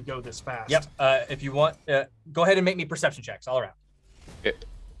themselves to go this fast. Yep. If you want, go ahead and make me perception checks all around.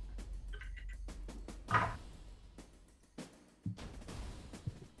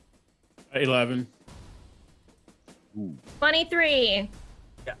 11. 23.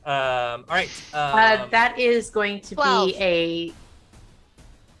 All right. That is going to 12. be a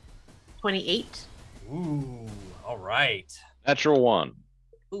 28. Ooh. All right. Natural 1.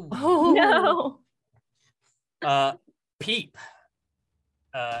 Oh no. Peep.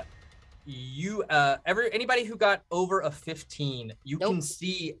 Anybody who got over a 15, you can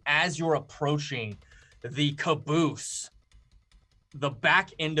see as you're approaching the caboose, the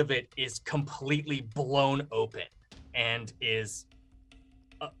back end of it is completely blown open and is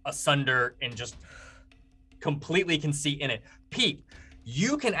asunder and just completely can see in it. Peep,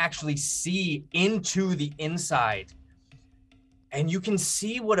 you can actually see into the inside, and you can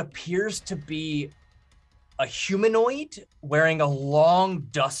see what appears to be a humanoid wearing a long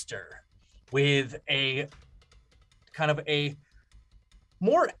duster with a kind of a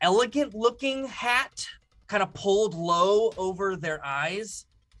more elegant looking hat kind of pulled low over their eyes,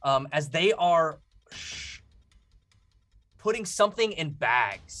 as they are putting something in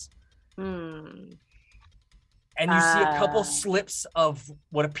bags. And you see a couple slips of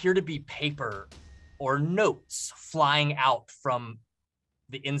what appear to be paper or notes flying out from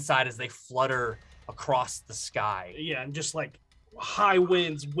the inside as they flutter across the sky. Yeah, and just like high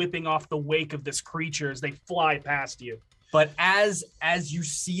winds whipping off the wake of this creature as they fly past you. But as you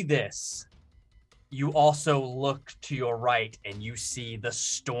see this, you also look to your right and you see the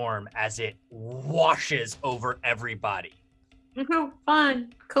storm as it washes over everybody.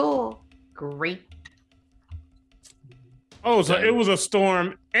 Fun. Cool. Great. Oh, so it was a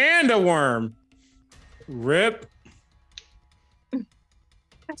storm and a worm. Rip.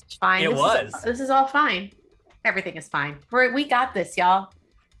 That's fine. This is all fine. Everything is fine. We got this, y'all.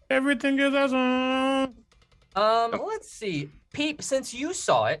 Everything is awesome. Let's see. Peep, since you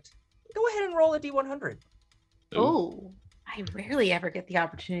saw it, go ahead and roll a D100. Oh, I rarely ever get the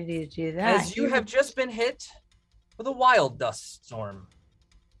opportunity to do that. As you have just been hit with a wild dust storm.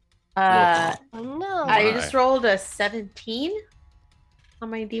 No. I just rolled a 17 on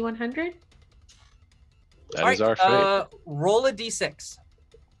my D100. That is our fate. Roll a D6.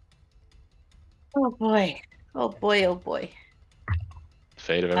 Oh boy. Oh boy. Oh boy.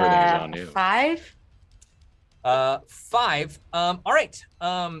 Fate of everything is on you. 5. 5. All right.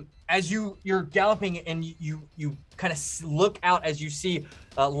 As you're galloping and you kind of look out as you see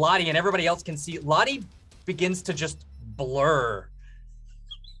Lottie, and everybody else can see Lottie begins to just blur.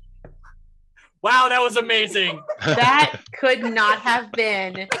 Wow, that was amazing. That could not have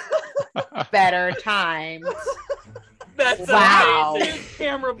been better timed. That's wow. amazing.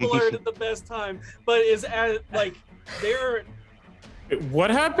 Camera blurred at the best time, but is at like they're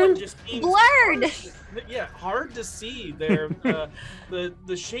what happened? Just blurred. Yeah, hard to see. Their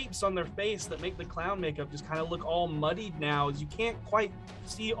the shapes on their face that make the clown makeup just kind of look all muddied now, as you can't quite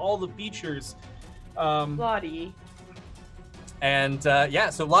see all the features. Lottie. And yeah,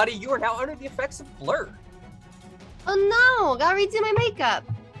 so Lottie, you are now under the effects of blur. Oh no, gotta redo my makeup.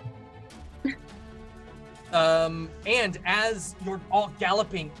 And as you're all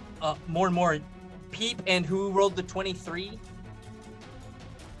galloping more and more, Peep and who rolled the 23?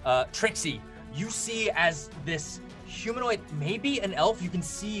 Trixie, you see as this humanoid, maybe an elf, you can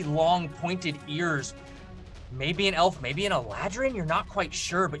see long pointed ears, maybe an elf, maybe an Eladrin, you're not quite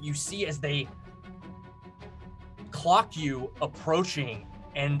sure, but you see as they clock you approaching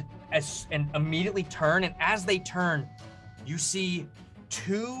and immediately turn, and as they turn, you see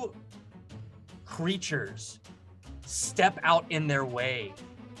two creatures step out in their way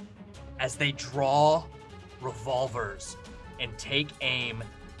as they draw revolvers and take aim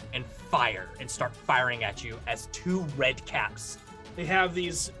and fire and start firing at you as two red caps. They have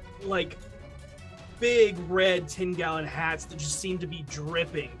these like big red 10-gallon hats that just seem to be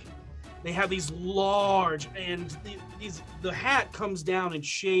dripping. They have these large, and the hat comes down and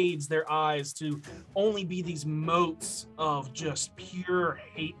shades their eyes to only be these motes of just pure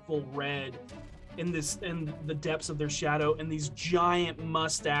hateful red in the depths of their shadow, and these giant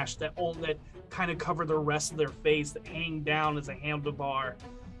mustache that kind of cover the rest of their face that hang down as a handlebar.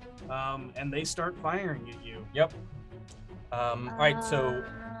 And they start firing at you. Yep. All right, so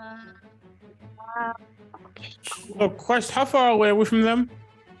question: how far away are we from them?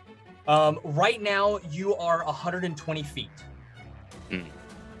 Right now you are 120 feet.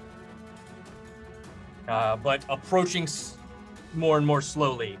 But approaching more and more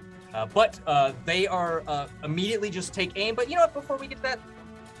slowly. But they are immediately just take aim. But you know what? Before we get to that,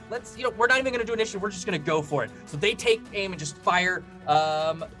 we're not even going to do initiative. We're just going to go for it. So they take aim and just fire.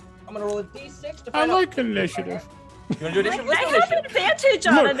 I'm going to roll a d6 to find out. I like initiative. You want to do initiative? Let's do I have initiative. advantage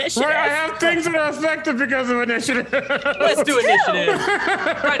on initiative. Right, I have things that are effective because of initiative. Let's do initiative.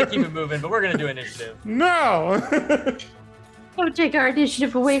 Try to keep it moving, but we're going to do initiative. No. Don't take our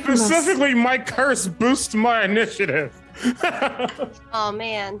initiative away from us. Specifically, my curse boosts my initiative. Oh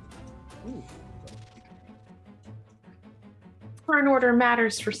man. Turn order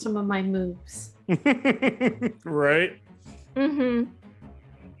matters for some of my moves. Right? Mm-hmm.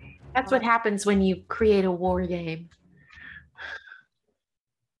 That's what happens when you create a war game.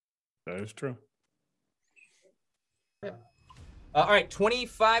 That is true. All right,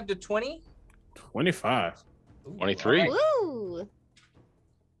 25 to 20. 25. 23. Woo!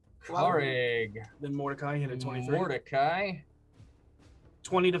 Karig. Then Mordecai hit a 23. Mordecai.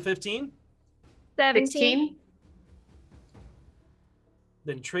 20 to 15. 17.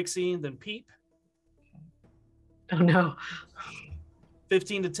 Then Trixie, then Peep. Oh no.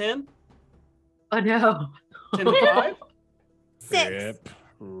 15 to 10. Oh no. 10 to 5. 6.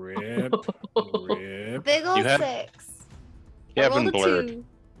 Rip. Big old You have- 6. You I have been rolled a blurred. 2.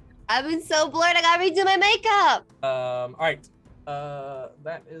 I've been so blurred, I gotta redo my makeup. All right.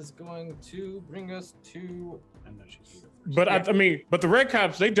 That is going to bring us to. I know she's here. But I mean, but the Red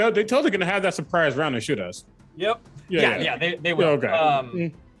Cops, they totally gonna have that surprise round and shoot us. Yep. Yeah, they will.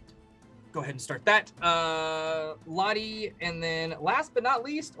 Okay. Go ahead and start that. Lottie, and then last but not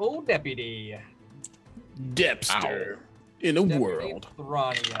least, old deputy. Depster in a Deputy world.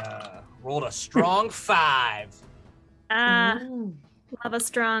 Thronia rolled a strong 5. Love a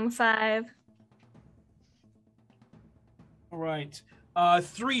strong 5. All right.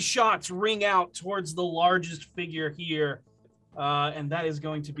 3 shots ring out towards the largest figure here, and that is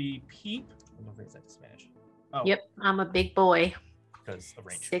going to be Peep. Don't forget that disadvantage. Oh, Yep, I'm a big boy. Because of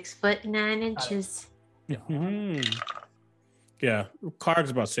range. 6'9" Yeah, Karg's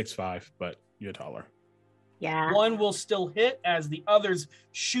about 6'5", but you're taller. Yeah. One will still hit as the others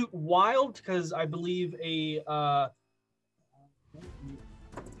shoot wild, because I believe have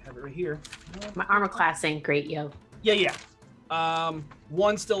it right here. My armor class ain't great, yo. Yeah.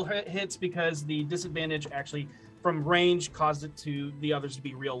 One still hits because the disadvantage actually from range caused it to the others to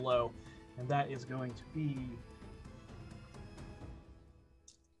be real low, and that is going to be.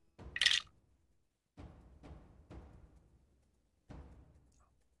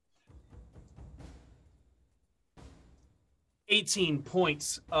 $18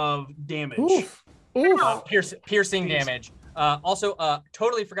 points of damage. Oof. Piercing damage. Also,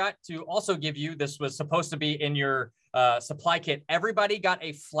 totally forgot to also give you, this was supposed to be in your supply kit. Everybody got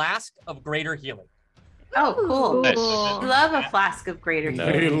a flask of greater healing. Oh, cool. Nice. Love a flask of greater No.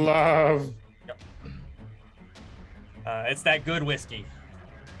 They healing. love. It's that good whiskey.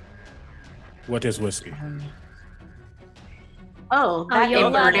 What is whiskey? Oh, that you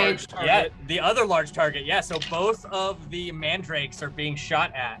love inverted. it. Yeah, the other large target. Yeah, so both of the mandrakes are being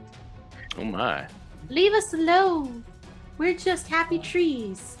shot at. Oh my. Leave us alone. We're just happy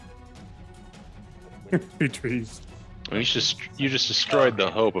trees. Trees. I mean, you just destroyed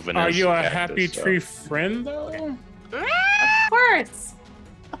the hope of an. Are you a cactus, happy so. tree friend, though?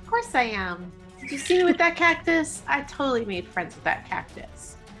 Of course I am. Did you see me with that cactus? I totally made friends with that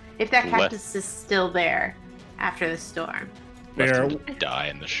cactus. If that cactus is still there after the storm. They're die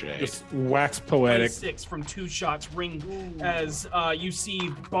in the shade. just wax poetic. 26 from 2 shots ring as you see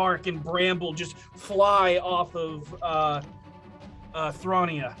bark and bramble just fly off of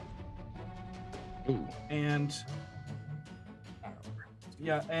Thronia. Ooh. And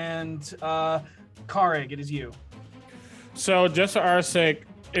Kareg, it is you. So, just for our sake,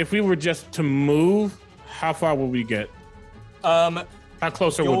 if we were just to move, how far would we get? How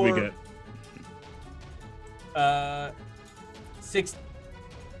closer would we get?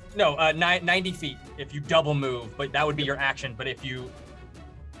 90 feet if you double move, but that would be your action. But if you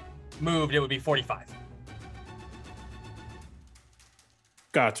moved, it would be 45.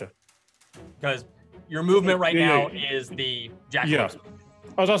 Gotcha. Because your movement right now is the jackalope. Yeah.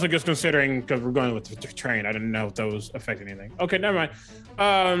 I was also just considering, because we're going with the train, I didn't know if those affect anything. Okay, never mind.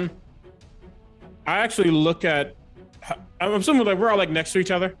 I actually look at, I'm assuming like we're all like next to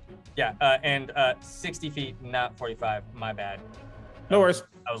each other. Yeah, and 60 feet, not 45. My bad. No worries.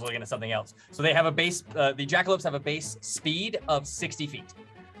 I was looking at something else. So they have a base, the jackalopes have a base speed of 60 feet.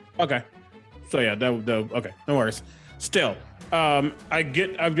 Okay. So yeah, okay, no worries. Still, as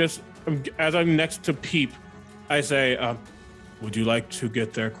I'm next to Peep, I say, would you like to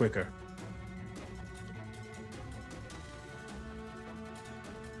get there quicker?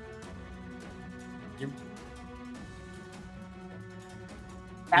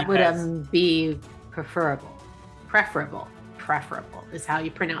 That would be preferable is how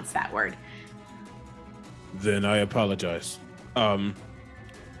you pronounce that word. Then I apologize.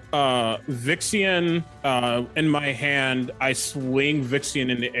 Vixian, in my hand, I swing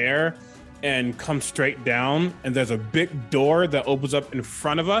Vixian in the air and come straight down, and there's a big door that opens up in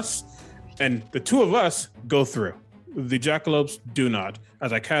front of us, and the two of us go through. The jackalopes do not,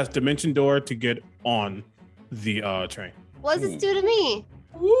 as I cast Dimension Door to get on the train. What does this do to me?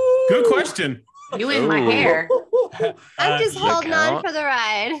 Good question. You in my hair. I'm just holding on for the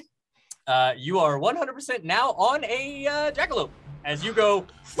ride. You are 100% now on a jackalope as you go.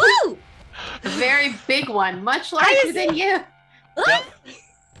 Woo! A very big one, much larger than you. Yep.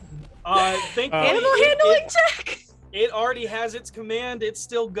 Animal handling check. It already has its command. It's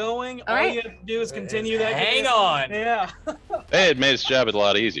still going. All right. you have to do is continue that. Hang on. Yeah. Hey, it made its job a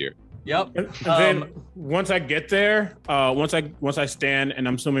lot easier. Yep. And then once I get there, once I stand, and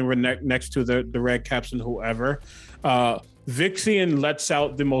I'm assuming we're next to the red caps and whoever, Vixian lets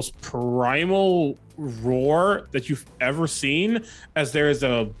out the most primal roar that you've ever seen, as there is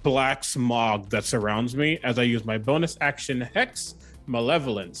a black smog that surrounds me. As I use my bonus action Hex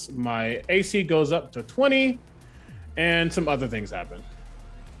Malevolence, my AC goes up to 20, and some other things happen.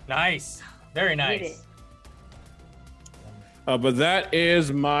 Nice. Very nice. But that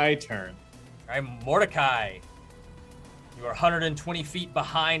is my turn. All right, Mordecai. You are 120 feet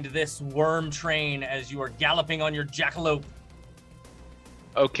behind this worm train as you are galloping on your jackalope.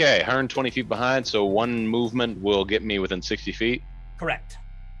 Okay, 120 feet behind, so one movement will get me within 60 feet. Correct.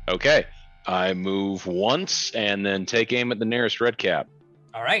 Okay, I move once and then take aim at the nearest red cap.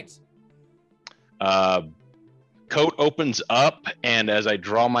 All right. Coat opens up, and as I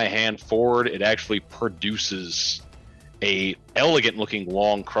draw my hand forward, it actually produces a elegant-looking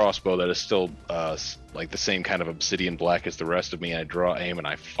long crossbow that is still like the same kind of obsidian black as the rest of me. I draw aim and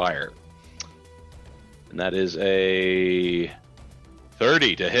I fire, and that is a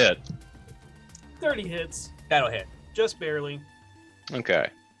 30 to hit. 30 hits. That'll hit. Just barely. Okay.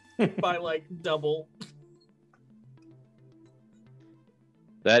 By like double.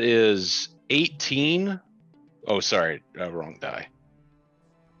 That is 18. Oh, sorry. Wrong die.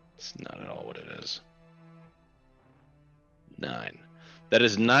 It's not at all what it is. 9. That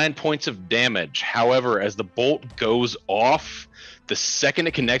is 9 points of damage. However, as the bolt goes off, the second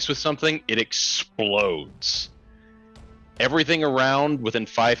it connects with something, it explodes. Everything around within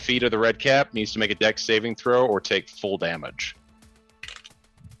 5 feet of the red cap needs to make a dex saving throw or take full damage.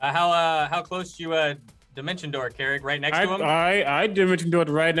 How close to you Dimension Door, Carrick? Right next to him? I Dimension Door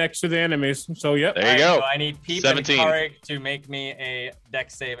right next to the enemies. So yep. There you go. So I need Peep 17. and Carrick to make me a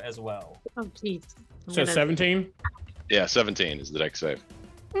dex save as well. Oh, jeez. So 17? Yeah, 17 is the dex save.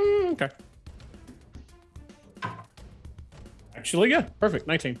 Okay. Actually, yeah, perfect.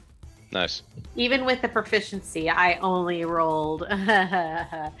 19. Nice. Even with the proficiency, I only rolled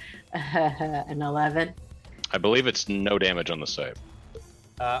an 11. I believe it's no damage on the save.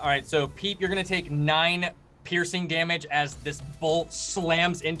 All right, so Peep, you're going to take 9 piercing damage as this bolt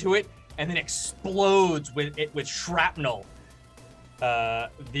slams into it, and then explodes with shrapnel.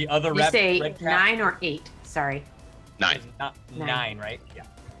 The other You red say cap, 9 or 8? Sorry. 9. is not Nine. 9, right? Yeah.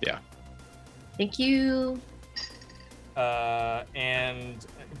 Yeah. Thank you. And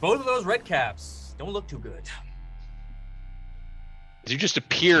both of those red caps don't look too good. You just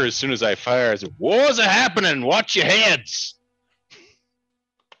appear as soon as I fire. I say, "What's happening? Watch your heads."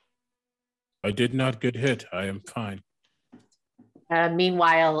 I did not get hit. I am fine.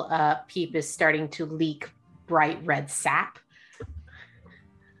 Meanwhile, Peep is starting to leak bright red sap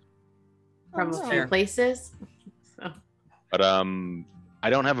from a few Fair. places. So. But I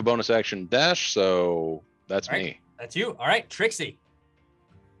don't have a bonus action dash, so that's All right. me. That's you. All right, Trixie.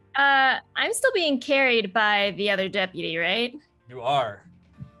 I'm still being carried by the other deputy, right? You are.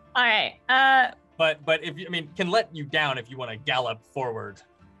 All right. But if you, I mean, can let you down if you want to gallop forward.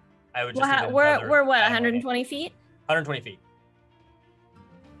 I would just. Well, need another we're what, animal. 120 feet? 120 feet.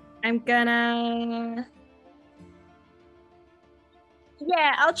 I'm gonna.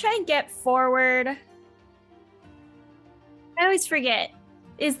 Yeah, I'll try and get forward. I always forget.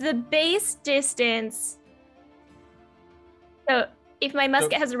 Is the base distance. So if my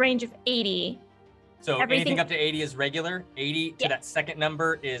musket has a range of 80. So Everything- anything up to 80 is regular. 80 to Yeah. that second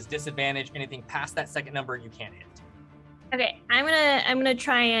number is disadvantage. Anything past that second number you can't hit. Okay, I'm gonna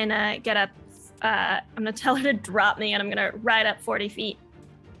try and get up. I'm gonna tell her to drop me, and I'm gonna ride up 40 feet.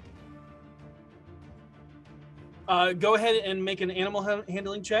 Go ahead and make an animal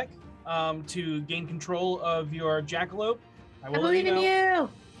handling check to gain control of your jackalope. I will let believe in know. you.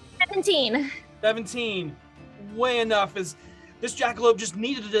 17. 17. Way enough. Is this jackalope just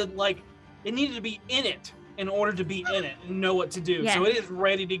needed to it needed to be in it in order to be in it and know what to do. Yeah. So it is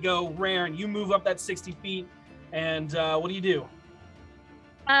ready to go. Raren, you move up that 60 feet, and what do?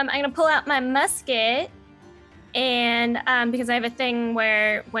 I'm gonna pull out my musket, and because I have a thing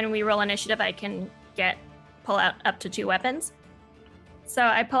where when we roll initiative, I can pull out up to 2 weapons. So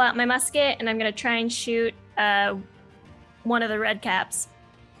I pull out my musket, and I'm gonna try and shoot one of the red caps.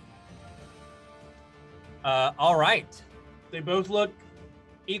 All right. They both look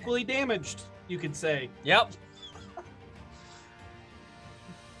equally damaged, you could say. Yep.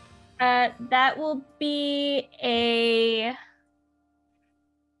 That will be a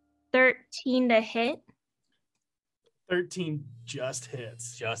 13 to hit. 13 just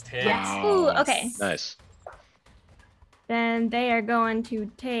hits. Just hits. Yes. Ooh, okay. Nice. Then they are going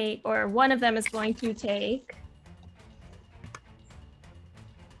to take, or one of them is going to take.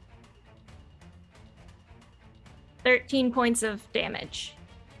 $13 points of damage.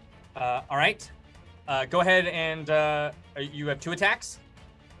 All right. Go ahead and you have 2 attacks.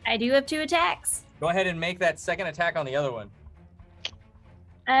 I do have 2 attacks. Go ahead and make that second attack on the other one.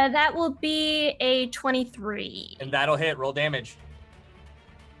 That will be a 23. And that'll hit. Roll damage.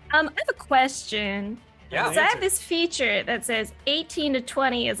 I have a question. Yeah. So I have this feature that says 18 to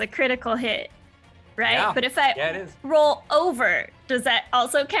 20 is a critical hit, right? Yeah. But if I Yeah, it is. roll over, does that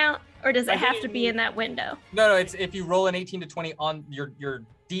also count? Or does it I have think to be in that window? No, it's if you roll an 18 to 20 on your Your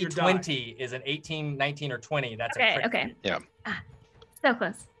D20 is an 18, 19, or 20. That's Okay, a crit. okay. Yeah. So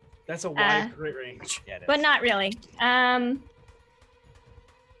close. That's a wide crit range. Yeah, it is. But not really.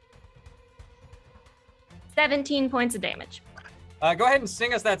 17 points of damage. Go ahead and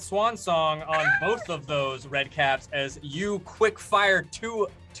sing us that swan song on both of those red caps as you quick fire two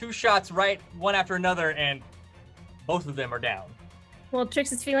shots right one after another, and both of them are down. Well,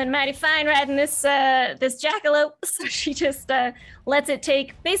 Trix is feeling mighty fine riding this jackalope, so she just lets it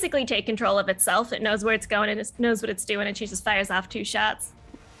basically take control of itself. It knows where it's going and it knows what it's doing, and she just fires off 2 shots.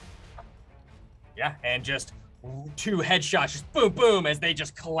 Yeah, and just 2 headshots, just boom, boom, as they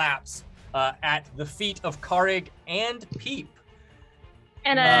just collapse at the feet of Karig and Peep.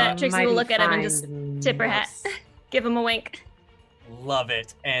 And Trixie will look at him and just Mighty tip her hat, fine give him a wink. Love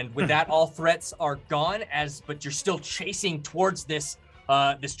it. And with that, all threats are gone. But you're still chasing towards this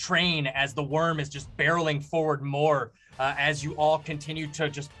train as the worm is just barreling forward more. As you all continue to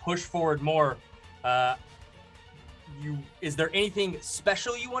just push forward more. Is there anything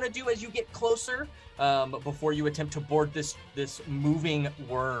special you want to do as you get closer before you attempt to board this moving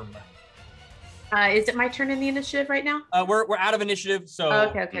worm? Is it my turn in the initiative right now? We're out of initiative,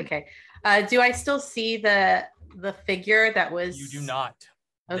 so Okay. Do I still see the figure that was? you do not.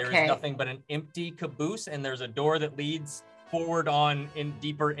 There Okay. is nothing but an empty caboose, and there's a door that leads forward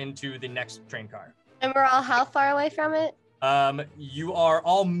deeper into the next train car. And we're all how far away from it? You are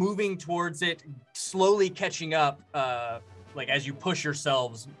all moving towards it, slowly catching up, like as you push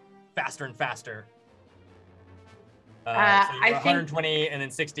yourselves faster and faster. So I you're think- 120 and then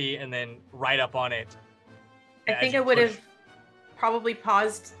 60 and then right up on it. I as think you I would push. have probably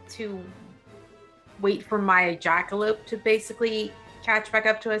paused to wait for my jackalope to basically catch back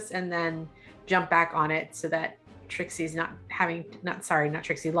up to us and then jump back on it so that Trixie's not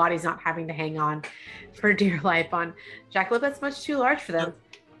Trixie, Lottie's not having to hang on for dear life on jackalope that's much too large for them.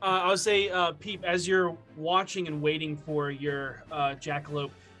 I would say, Peep, as you're watching and waiting for your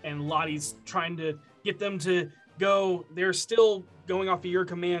jackalope, and Lottie's trying to get them to go, they're still going off of your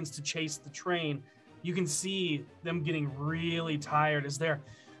commands to chase the train. You can see them getting really tired as they're,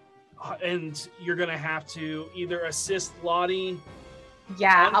 and you're gonna have to either assist Lottie.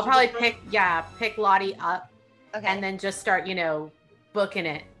 Yeah, I'll probably pick Lottie up, Okay. and then just start, booking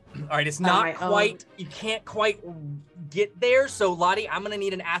it. All right, it's On not my quite, you can't quite get there. So Lottie, I'm gonna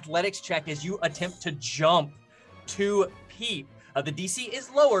need an athletics check as you attempt to jump to Peep. The DC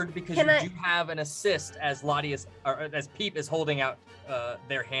is lowered because Can you I- do have an assist as Lottie is, or as Peep is holding out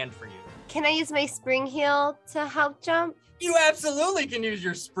their hand for you. Can I use my spring heel to help jump? You absolutely can use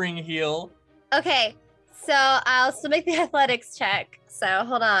your spring heel. Okay, so I'll still make the athletics check. So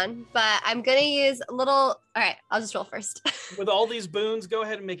hold on, but I'm gonna use a little. All right, I'll just roll first. With all these boons, go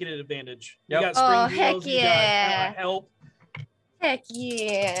ahead and make it an advantage. Yep. You got spring Oh, heels, heck you yeah. got help. Heck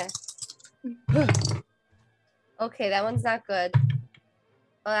yeah. Okay, that one's not good.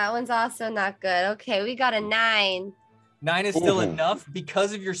 Oh, that one's also not good. Okay, we got a 9. 9 is still Ooh. enough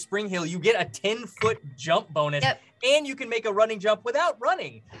because of your spring heel. You get a 10-foot jump bonus, Yep. and you can make a running jump without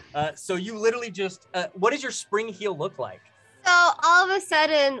running. So you literally just, what does your spring heel look like? So all of a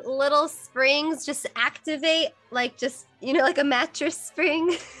sudden, little springs just activate, like just like a mattress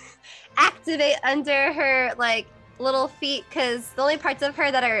spring, activate under her like little feet. Because the only parts of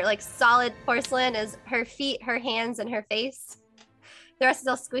her that are like solid porcelain is her feet, her hands, and her face. The rest is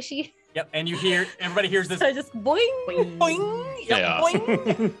all squishy. Yep, and everybody hears this. So I just boing. Boing, yep, Yeah.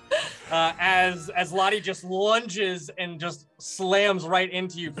 boing. As Lottie just lunges and just slams right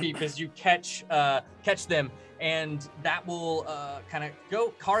into you, Peep, as you catch them, and that will kind of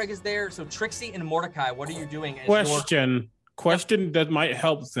go. Karg is there, so Trixie and Mordecai, what are you doing? As Question that might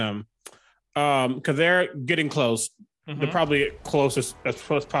help them, because they're getting close. Mhm. They're probably closest as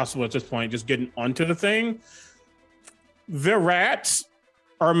possible at this point, just getting onto the thing. The rats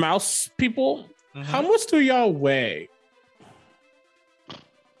are mouse people. Mhm. How much do y'all weigh?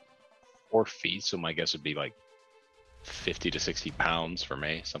 4 feet, so my guess would be like 50 to 60 pounds for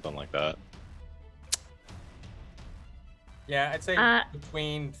me, something like that. Yeah, I'd say Uh,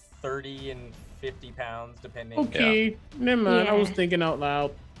 between 30 and 50 pounds, depending. Okay, never mind. I was Yeah. thinking out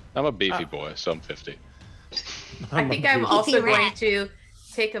loud. I'm a beefy boy, so I'm 50. I think I'm also Beefy going rat. to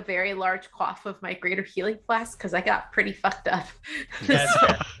take a very large quaff of my greater healing flask because I got pretty fucked up. That's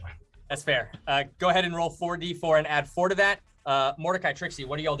fair. That's fair. Go ahead and roll 4d4 and add 4 to that. Mordecai, Trixie,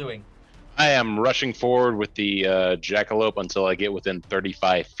 what are y'all doing? I am rushing forward with the jackalope until I get within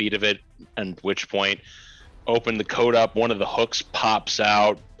 35 feet of it, at which point, open the coat up, one of the hooks pops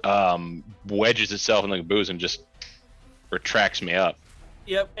out, wedges itself in the caboose, and just retracts me up.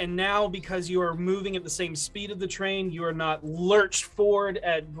 Yep, and now because you are moving at the same speed of the train, you are not lurched forward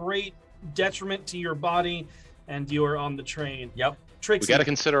at great detriment to your body, and you are on the train. Yep. We Trixie. got to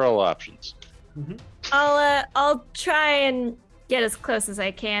consider all options. I'll try and get as close as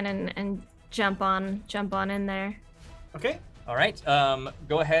I can and jump on in there. Okay. All right.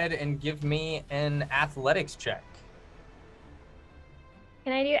 Go ahead and give me an athletics check.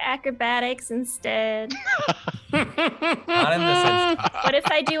 Can I do acrobatics instead? Not in the sense. What if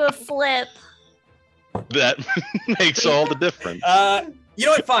I do a flip? That makes all the difference. You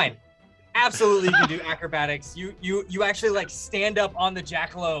know what? Fine. Absolutely, you can do acrobatics. You actually like stand up on the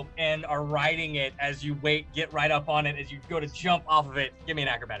jackalope and are riding it as you get right up on it as you go to jump off of it. Give me an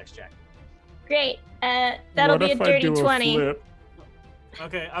acrobatics check. Great. That'll What be a if I dirty do a 20. flip?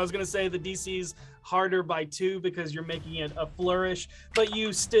 Okay, I was gonna say the DC's harder by 2 because you're making it a flourish, but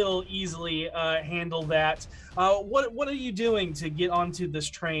you still easily handle that. What are you doing to get onto this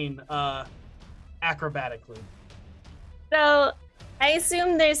train acrobatically? So I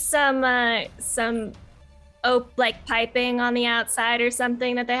assume there's some like piping on the outside or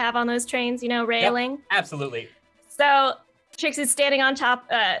something that they have on those trains, railing. Absolutely. So Trixie's standing on top,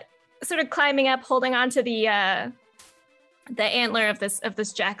 sort of climbing up, holding onto the antler of this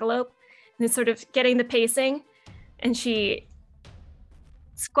jackalope, and is sort of getting the pacing. And she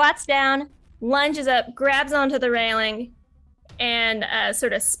squats down, lunges up, grabs onto the railing, and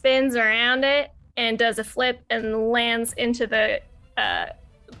sort of spins around it and does a flip and lands into the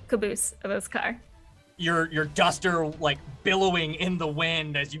caboose of this car. Your duster like billowing in the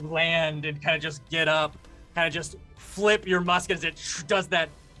wind as you land and kind of just get up, kind of just flip your musket as it does that,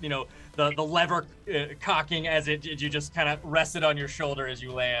 the lever cocking as you just kind of rested on your shoulder as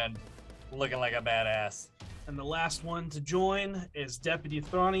you land, looking like a badass. And the last one to join is Deputy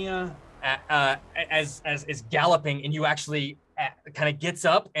Thronia. As is galloping, and you actually kind of gets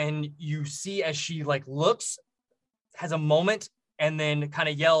up, and you see as she like looks, has a moment, and then kind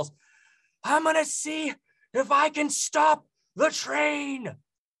of yells, "I'm gonna see if I can stop the train,"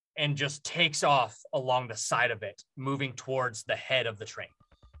 and just takes off along the side of it, moving towards the head of the train.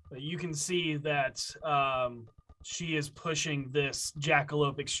 You can see that she is pushing this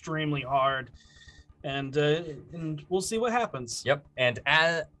jackalope extremely hard, and we'll see what happens. Yep. And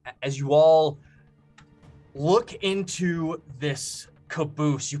as you all look into this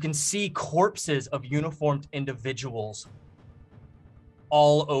caboose, you can see corpses of uniformed individuals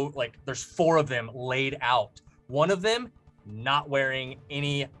all over. Like there's 4 of them laid out. One of them not wearing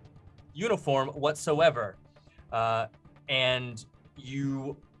any uniform whatsoever. And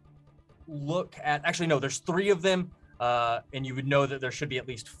you look at, actually no, there's 3 of them. And you would know that there should be at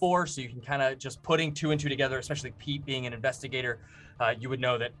least 4, so you can kind of just putting 2 and 2 together, especially Pete being an investigator, you would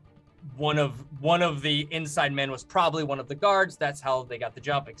know that one of the inside men was probably one of the guards. That's how they got the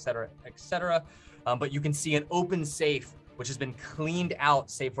jump, etc., etc. But you can see an open safe, which has been cleaned out,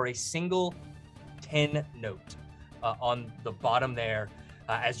 save for a single 10 note on the bottom there.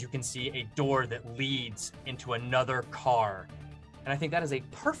 As you can see, a door that leads into another car. And I think that is a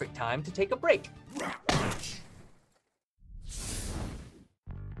perfect time to take a break.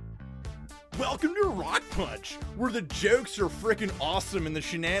 Welcome to Rock Punch, where the jokes are freaking awesome and the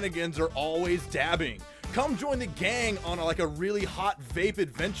shenanigans are always dabbing. Come join the gang on a really hot vape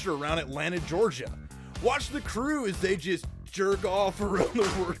adventure around Atlanta, Georgia. Watch the crew as they just jerk off around the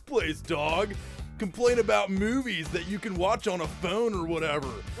workplace, dog. Complain about movies that you can watch on a phone or whatever.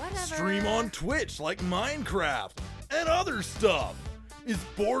 Stream on Twitch like Minecraft and other stuff. Is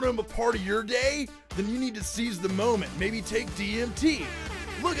boredom a part of your day? Then you need to seize the moment. Maybe take DMT.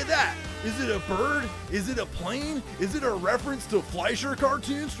 Look at that. Is it a bird? Is it a plane? Is it a reference to Fleischer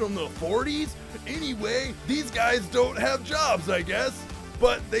cartoons from the 40s? Anyway, these guys don't have jobs, I guess.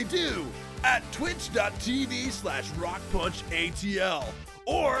 But they do at twitch.tv/rockpunchatl.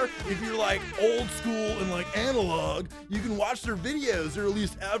 Or if you're old school and analog, you can watch their videos. They're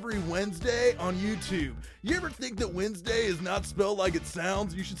released every Wednesday on YouTube. You ever think that Wednesday is not spelled like it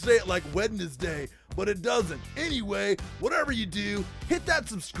sounds? You should say it like Wednesday, but it doesn't. Anyway, whatever you do, hit that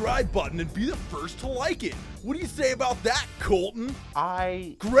subscribe button and be the first to like it. What do you say about that, Colton?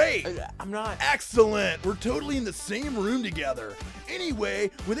 Great. I'm not. Excellent. We're totally in the same room together.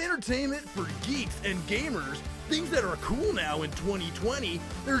 Anyway, with entertainment for geeks and gamers, things that are cool now in 2020,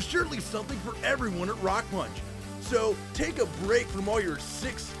 there's surely something for everyone at Rock Punch. So take a break from all your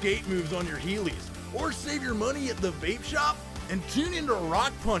sick skate moves on your Heelys, or save your money at the vape shop and tune into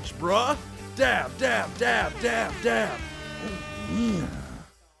Rock Punch, bruh. Dab, dab, dab, dab, dab.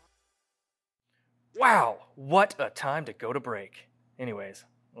 Wow, what a time to go to break. Anyways,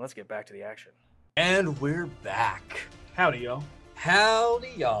 let's get back to the action. And we're back. Howdy, y'all.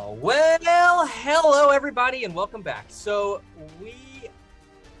 Howdy, y'all. Well, hello, everybody, and welcome back. So,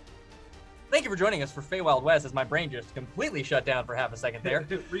 thank you for joining us for Feywild West, as my brain just completely shut down for half a second there.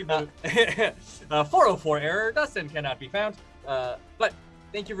 Reboot. 404 error. Dustin cannot be found. But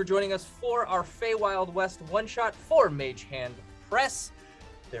thank you for joining us for our Feywild West one-shot for Mage Hand Press.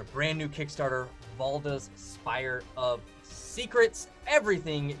 Their brand new Kickstarter, Valda's Spire of Secrets.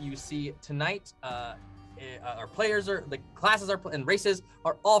 Everything you see tonight, our players the classes and races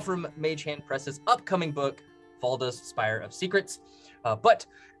are all from Mage Hand Press's upcoming book, Valda's Spire of Secrets. But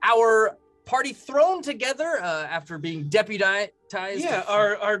our party thrown together after being deputized. Yeah,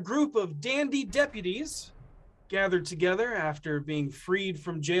 our group of dandy deputies gathered together after being freed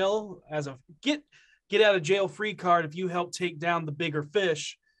from jail as a get out of jail free card if you help take down the bigger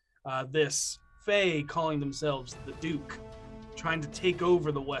fish. This Fae calling themselves the Duke, trying to take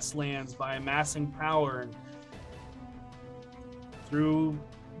over the Westlands by amassing power and through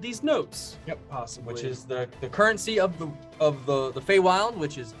these notes. Yep, possibly. Which is the currency of the Feywild,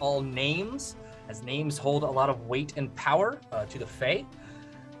 which is all names, as names hold a lot of weight and power to the Fae.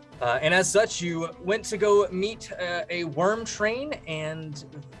 And as such, you went to go meet a worm train, and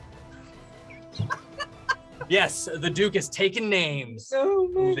yes, the Duke has taken names,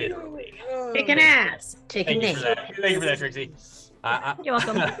 literally. Taking ass. Taking names. Thank you for that, Trixie. You're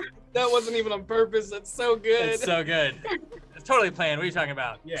welcome. That wasn't even on purpose. That's so good. It's so good. It's totally planned. What are you talking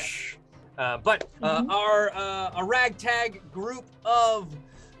about? Yeah. But our a ragtag group of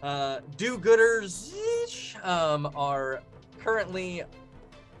do-gooders are currently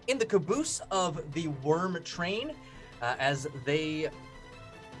in the caboose of the worm train as they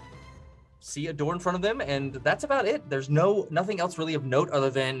see a door in front of them, and that's about it. There's nothing else really of note other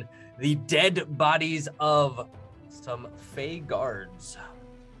than the dead bodies of some Fey guards.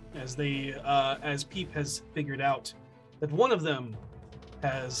 As as Peep has figured out that one of them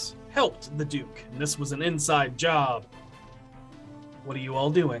has helped the Duke, and this was an inside job. What are you all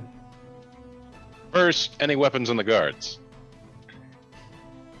doing? First, any weapons on the guards?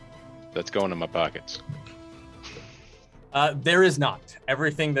 That's going in my pockets. There is not.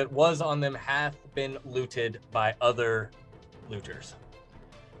 Everything that was on them hath been looted by other looters.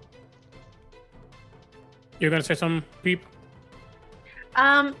 You're gonna say something, Peep?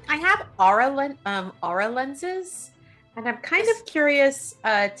 I have aura lenses, and I'm kind of curious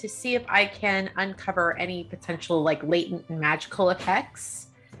to see if I can uncover any potential like latent magical effects.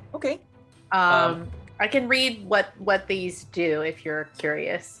 Okay. I can read what these do if you're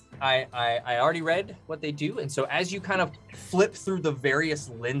curious. I already read what they do, and so as you kind of flip through the various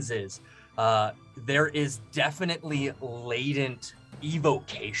lenses, there is definitely latent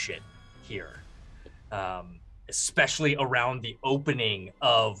evocation here, especially around the opening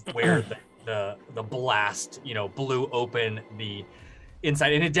of where the blast, blew open the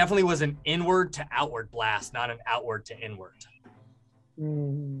inside, and it definitely was an inward to outward blast, not an outward to inward.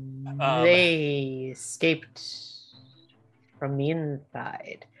 They escaped from the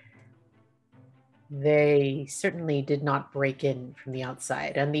inside. They certainly did not break in from the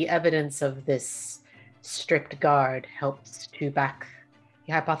outside, and the evidence of this strict guard helps to back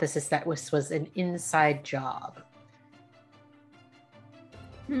the hypothesis that this was an inside job.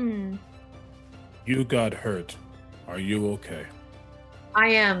 You got hurt. Are you okay? I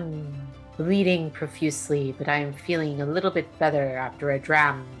am bleeding profusely, but I am feeling a little bit better after a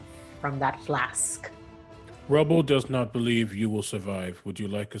dram from that flask. Rubble does not believe you will survive. Would you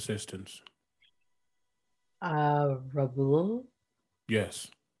like assistance? Rubble? Yes.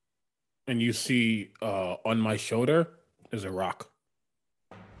 And you see on my shoulder is a rock.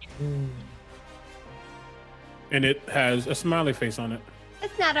 And it has a smiley face on it.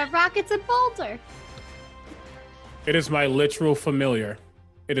 It's not a rock, it's a boulder. It is my literal familiar.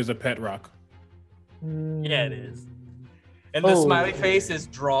 It is a pet rock. Yeah, it is. And the smiley face is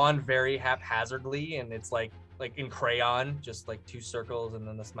drawn very haphazardly, and it's like in crayon, just like two circles and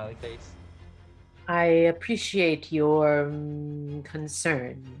then the smiley face. I appreciate your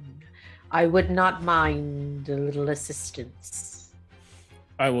concern. I would not mind a little assistance.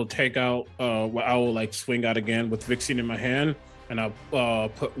 I will take out, I will like swing out again with Vixian in my hand, and I'll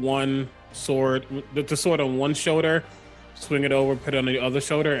put one sword, the sword on one shoulder, swing it over, put it on the other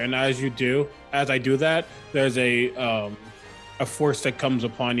shoulder, and as I do that, there's a force that comes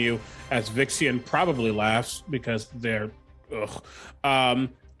upon you as Vixian probably laughs because they're, as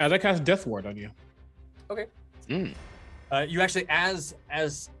I cast Death Ward on you. Okay. You actually, as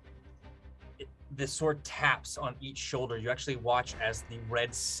the sword taps on each shoulder, you actually watch as the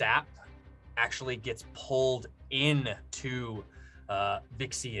red sap actually gets pulled into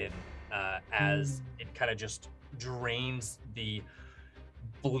Vixian as it kind of just drains the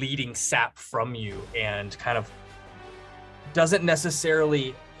bleeding sap from you and kind of doesn't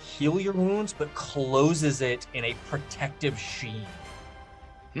necessarily heal your wounds, but closes it in a protective sheen.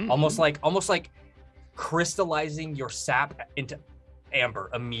 Almost like crystallizing your sap into amber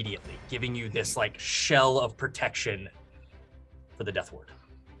immediately, giving you this like shell of protection for the Death Ward.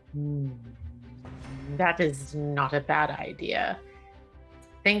 That is not a bad idea.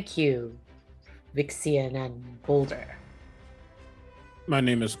 Thank you, Vixian and Boulder. My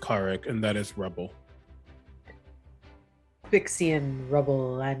name is Karek, and that is Rubble. Vixian,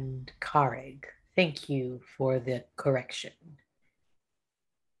 Rubble, and Kareg. Thank you for the correction.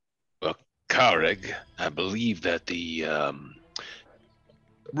 Well, Kareg, I believe that the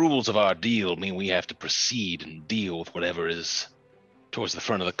rules of our deal mean we have to proceed and deal with whatever is towards the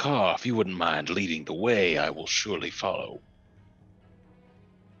front of the car. If you wouldn't mind leading the way, I will surely follow.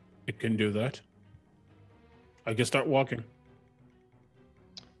 It can do that. I can start walking.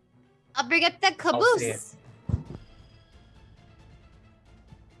 I'll bring up the caboose.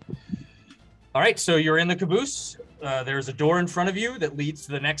 All right, so you're in the caboose. There's a door in front of you that leads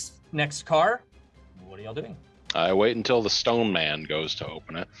to the next car. What are y'all doing? I wait until the stone man goes to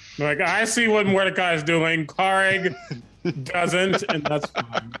open it. Like, I see what Mordecai is doing. Kareg doesn't, and that's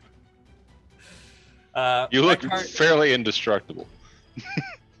fine. You look fairly indestructible.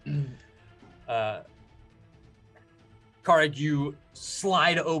 Kareg, you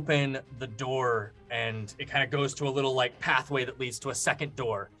slide open the door, and it kind of goes to a little like pathway that leads to a second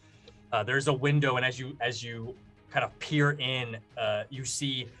door. There's a window, and as you kind of peer in, you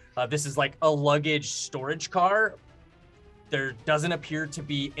see this is like a luggage storage car, There doesn't appear to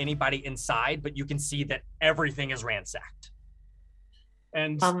be anybody inside, but you can see that everything is ransacked.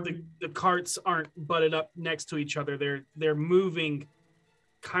 And the carts aren't butted up next to each other. They're moving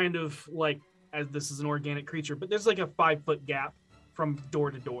kind of like as this is an organic creature, but there's like a 5-foot gap from door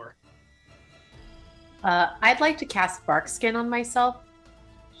to door. I'd like to cast Bark Skin on myself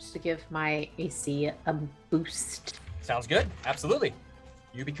just to give my AC a boost. Sounds good. Absolutely.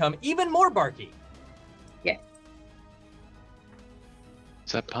 You become even more barky. Yes.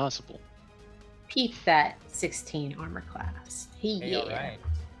 Is that possible? Peep that 16 armor class. Hey, all right.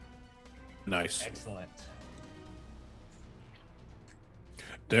 Nice. Excellent.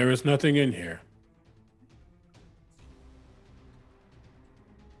 There is nothing in here.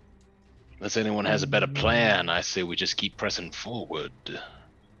 Unless anyone has a better plan, I say we just keep pressing forward.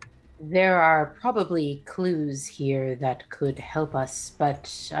 There are probably clues here that could help us,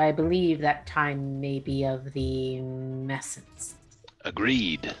 but I believe that time may be of the essence.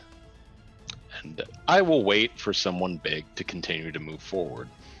 Agreed. And I will wait for someone big to continue to move forward.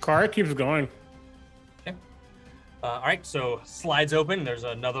 Car keeps going. Okay. All right, so slides open. There's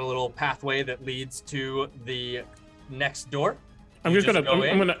another little pathway that leads to the next door. I'm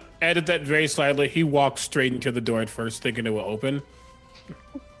gonna edit that very slightly. He walked straight into the door at first, thinking it will open.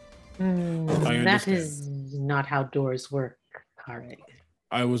 That is not how doors work, Kareg.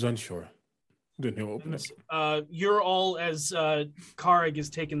 I was unsure. Then he'll open it. You're all, as Kareg is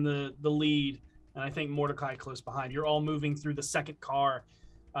taking the lead, and I think Mordecai close behind, you're all moving through the second car,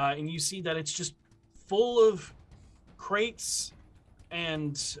 and you see that it's just full of crates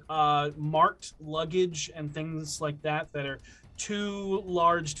and marked luggage and things like that are too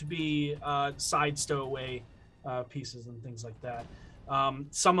large to be side stowaway pieces and things like that.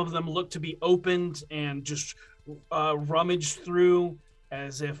 Some of them look to be opened and just rummaged through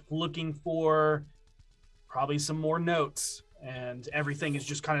as if looking for probably some more notes, and everything is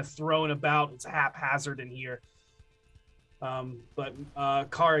just kind of thrown about. It's haphazard in here. But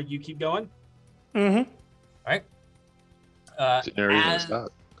Kara, you keep going? Mm-hmm. All right.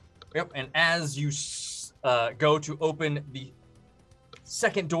 And as you go to open the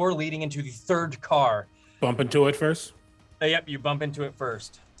second door leading into the third car. Bump into it first? Yep, you bump into it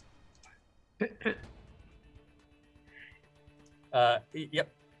first. Yep.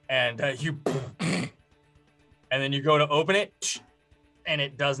 And you... And then you go to open it, and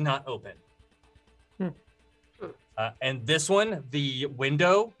it does not open. And this one, the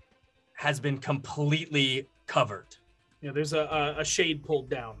window has been completely covered. Yeah, there's a shade pulled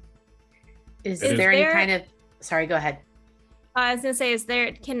down. Is there any kind of... Sorry, go ahead. I was gonna say, is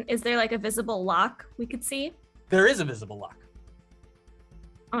there like a visible lock we could see? There is a visible lock.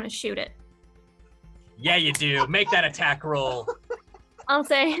 I want to shoot it. Yeah, you do. Make that attack roll. I'll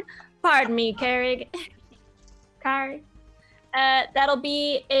say, pardon me, Kareg. Kareg. That'll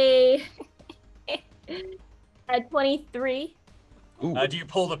be a 23. Do you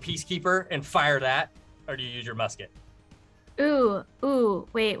pull the Peacekeeper and fire that, or do you use your musket? Ooh.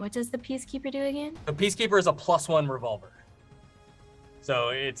 Wait, what does the Peacekeeper do again? The Peacekeeper is a +1 revolver. So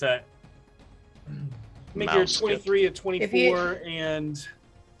it's a... Make your 23 a 24 and...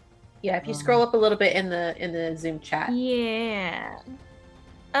 Yeah, if you scroll up a little bit in the Zoom chat. Yeah.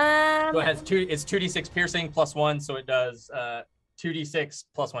 So it has it's 2d6 piercing +1, so it does 2d6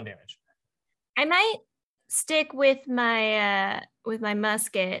 +1 damage. I might stick with my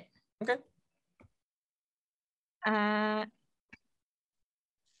musket. Okay.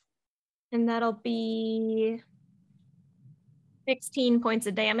 And that'll be 16 points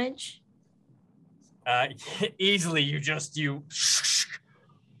of damage. Easily, you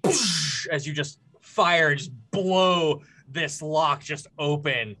as you just fire, just blow this lock just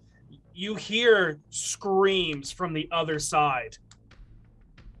open. You hear screams from the other side.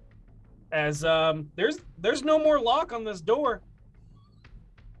 As there's no more lock on this door.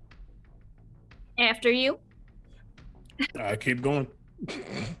 After you. I keep going. All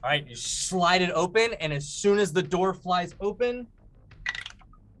right, you slide it open, and as soon as the door flies open,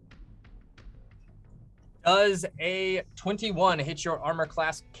 does a 21 hit your armor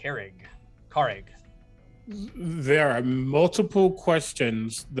class, Kareg? There are multiple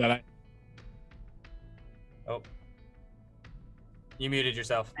questions that I... Oh. You muted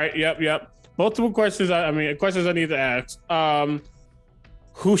yourself. Right, yep. Multiple questions, questions I need to ask.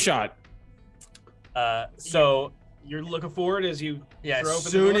 Who shot? So... You're looking forward as you as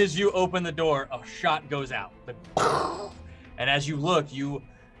soon as you open the door, a shot goes out. And as you look, you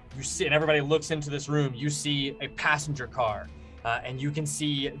see, and everybody looks into this room, you see a passenger car. And you can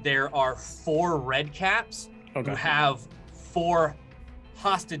see there are 4 red caps who have 4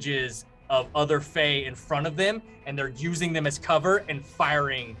 hostages of other Fae in front of them, and they're using them as cover and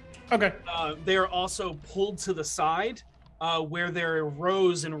firing. Okay. They are also pulled to the side, where there are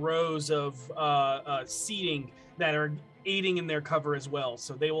rows and rows of seating that are aiding in their cover as well.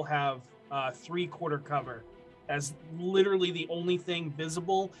 So they will have 3/4 cover, as literally the only thing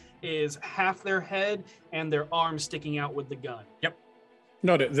visible is half their head and their arm sticking out with the gun. Yep.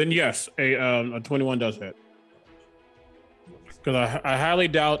 Noted. Then yes, a 21 does hit. Because I highly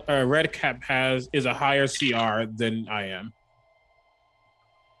doubt Red Cap is a higher CR than I am.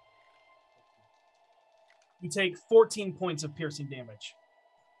 You take 14 points of piercing damage.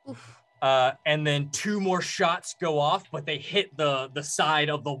 And then 2 more shots go off, but they hit the side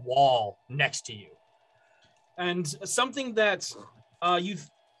of the wall next to you. And something that you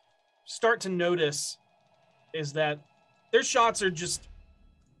start to notice is that their shots are just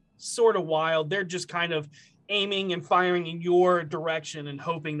sort of wild. They're just kind of aiming and firing in your direction and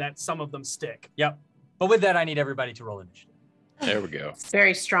hoping that some of them stick. Yep. But with that, I need everybody to roll initiative. There we go.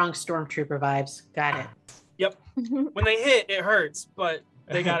 Very strong stormtrooper vibes. Got it. Yep. When they hit, it hurts, but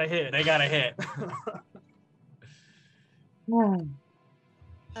they gotta hit. They gotta hit.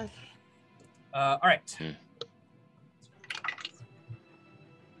 Okay. All right.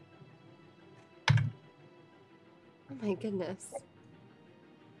 Oh my goodness.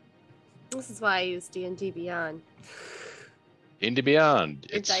 This is why I use D&D Beyond. Into Beyond.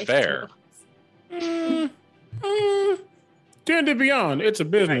 Your It's dice fair. tools. D&D Beyond. It's a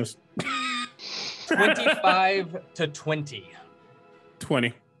business. 25 to 20. 20.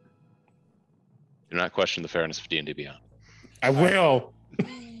 Do not question the fairness of D&D Beyond. I will.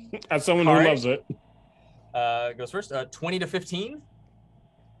 As someone who All right. loves it. Goes first. 20 to 15.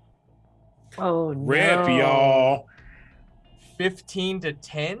 Oh, no. Rip, y'all. 15 to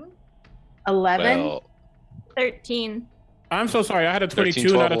 10. 11? Well, 13. I'm so sorry. I had a 13,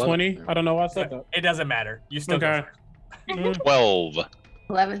 22, 12, not a 20. 11. I don't know why I said that. It doesn't matter. You still Okay. go first. 12.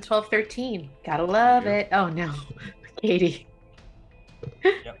 11, 12, 13. Gotta love it. Oh, no. Katie.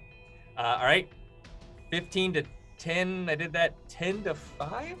 All right. 15 to 10. I did that. 10 to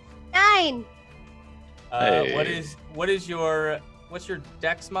 5. 9. Hey. What's your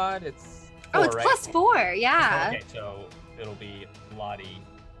dex mod? It's 4, Oh, it's right? +4. Yeah. Okay, so it'll be Lottie.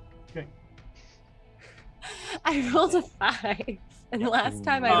 I rolled a 5. And last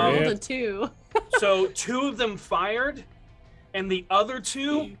time I Oh. rolled a 2. So 2 of them fired, and the other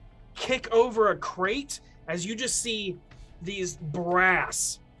 2 kick over a crate as you just see these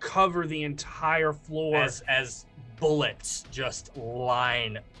brass cover the entire floor. As bullets just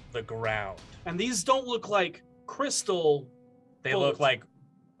line the ground. And these don't look like crystal. They bullets. look like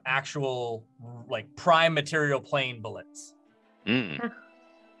actual, like, prime material plane bullets. Mm.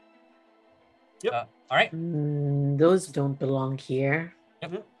 Yep. All right. Those don't belong here.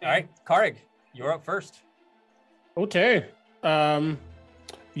 Yep. All right. Karig, you're up first. Okay.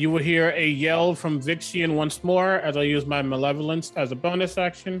 You will hear a yell from Vixian once more as I use my Malevolence as a bonus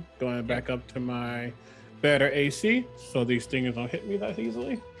action, going back up to my better AC, so these things don't hit me that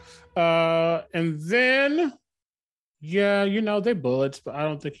easily. And then, yeah, they're bullets, but I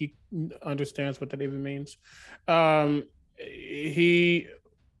don't think he understands what that even means.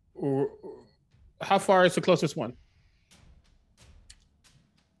 How far is the closest one?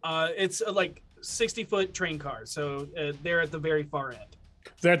 It's like 60-foot train car, so they're at the very far end.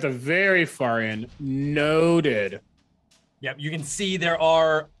 They're at the very far end. Noted. Yep. You can see there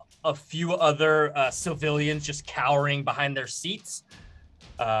are a few other civilians just cowering behind their seats.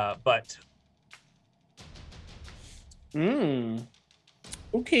 But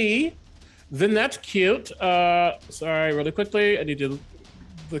okay. Then that's cute. Sorry, really quickly. I need to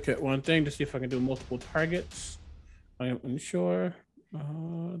look at one thing to see if I can do multiple targets. I am unsure.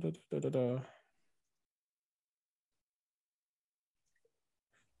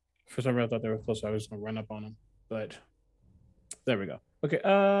 For some reason, I thought they were close. So I was going to run up on them. But there we go. Okay.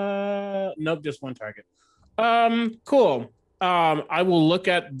 Nope, just one target. Cool. I will look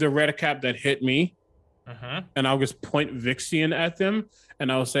at the red cap that hit me, and I'll just point Vixian at them,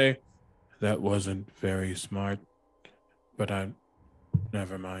 and I'll say, "That wasn't very smart, but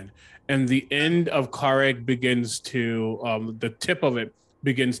never mind." And the end of Kareg begins to, the tip of it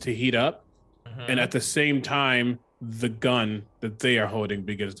begins to heat up, and at the same time, the gun that they are holding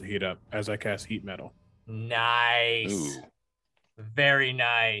begins to heat up as I cast heat metal. Nice. Ooh. Very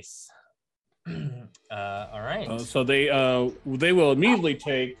nice. All right. So they will immediately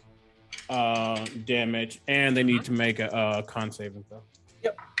take damage, and they need to make a con saving throw.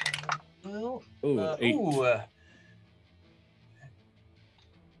 Yep. Well, Ooh, 8.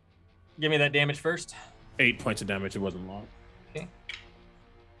 Give me that damage first. 8 points of damage. It wasn't long. Okay.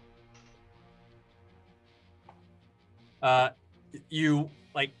 You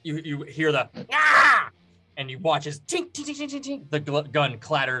hear the ah, and you watch as tink tink tink tink tink. The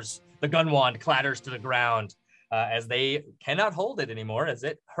gun wand clatters to the ground as they cannot hold it anymore as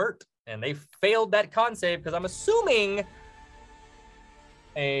it hurt, and they failed that con save because I'm assuming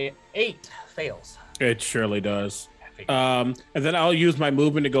a 8 fails. It surely does. And then I'll use my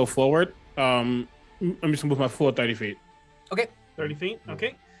movement to go forward. I'm just gonna move my full 30 feet. Okay. 30 feet.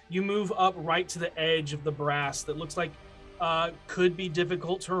 Okay. You move up right to the edge of the brass that looks like could be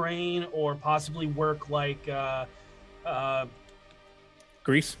difficult terrain or possibly work like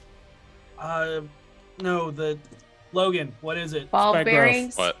Grease? No, the Logan, what is it? Ball Spike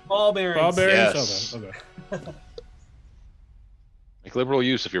bearings. What? Ball bearings. Ball bearings? Yes. Okay. Make liberal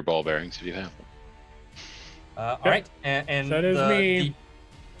use of your ball bearings if you have them. All right, and That is me.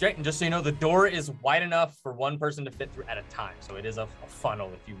 And just so you know, the door is wide enough for one person to fit through at a time, so it is a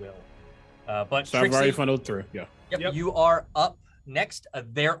funnel, if you will. But So I've Trixie, already funneled through. Yeah. Yep, you are up next.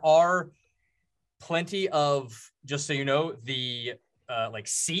 There are plenty of, just so you know, the like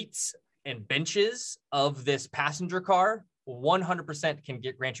seats and benches of this passenger car 100% can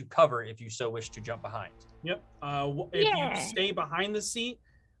grant you cover if you so wish to jump behind. Yep. If you stay behind the seat,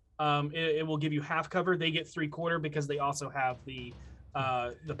 it will give you half cover. They get 3/4 because they also have the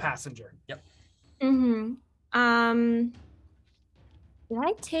passenger. Yep. Mm-hmm. Did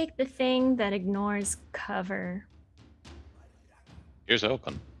I take the thing that ignores cover? Here's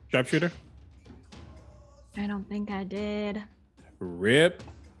open. Sharpshooter? I don't think I did. Rip.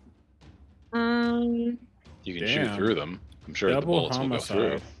 You can shoot Damn. through them. I'm sure the Double bullets will go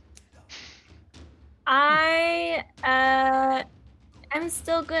through. homicide. I'm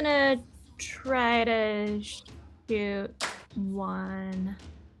still gonna try to shoot one.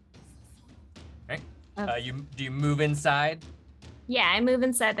 Okay. Do you move inside? Yeah, I move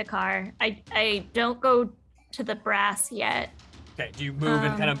inside the car. I don't go to the brass yet. Okay. Do you move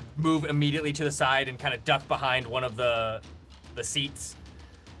and kind of move immediately to the side and kind of duck behind one of the seats?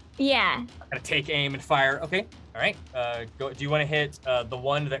 Yeah. Kind of take aim and fire. Okay. All right. Go. Do you want to hit the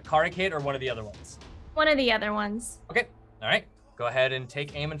one that Karik hit or one of the other ones? One of the other ones. Okay. All right. Go ahead and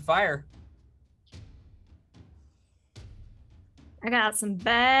take aim and fire. I got some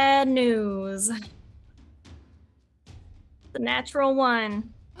bad news. The natural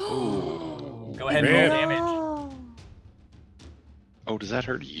one. Go ahead and roll damage. Oh, does that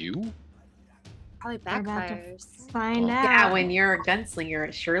hurt you? Probably We're about to backfires. find out. Yeah, when you're a gunslinger,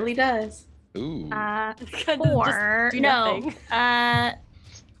 it surely does. Ooh. 4. do No. nothing.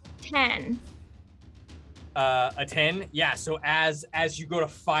 10. A 10. Yeah. So as you go to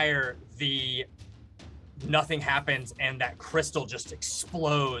fire, nothing happens, and that crystal just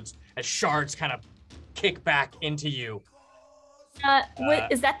explodes as shards kind of kick back into you.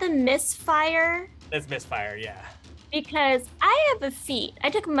 Is that the misfire? That's misfire. Yeah. Because I have a feat. I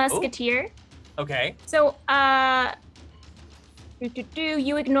took Musketeer. Okay. So,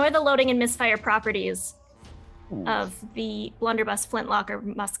 you ignore the loading and misfire properties of the blunderbuss flintlock or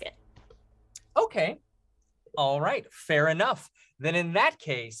musket. Okay. All right. Fair enough. Then in that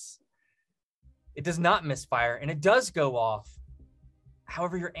case, it does not misfire and it does go off.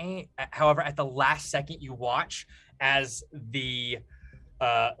 However, at the last second, you watch as the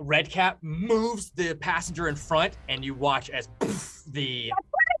red cap moves the passenger in front, and you watch as the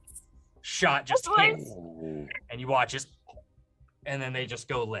shot just hits, and you watch as, and then they just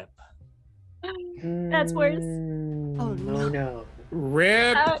go limp. That's worse. Oh no.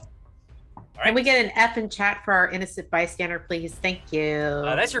 Rip. Can we get an F in chat for our innocent bystander, please? Thank you.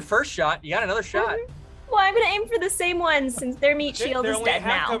 That's your first shot. You got another shot. Well, I'm gonna aim for the same one since their meat shield They're is only dead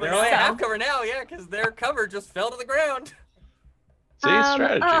half now. cover. They're only half cover now, yeah, because their cover just fell to the ground. See,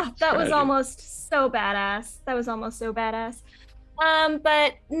 strategy. That was almost so badass.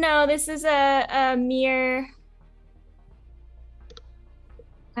 But no, this is a mere.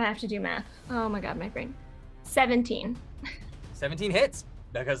 I have to do math. Oh my god, my brain. 17. 17 hits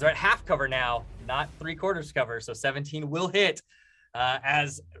because they're at half cover now, not 3/4 cover. So 17 will hit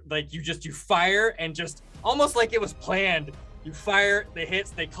as like you fire and just almost like it was planned. You fire, the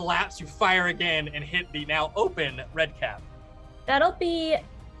hits, they collapse, you fire again and hit the now open red cap. That'll be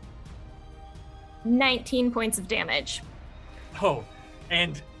 19 points of damage. Oh,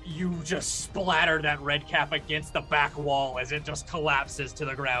 and you just splatter that red cap against the back wall as it just collapses to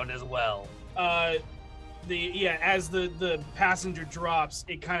the ground as well. As the passenger drops,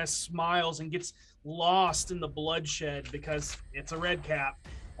 it kind of smiles and gets lost in the bloodshed because it's a red cap.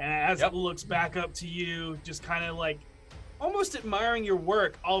 And as it looks back up to you, just kind of like almost admiring your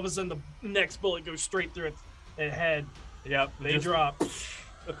work, all of a sudden the next bullet goes straight through its head. Yep, They drop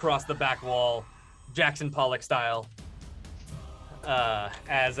across the back wall, Jackson Pollock style.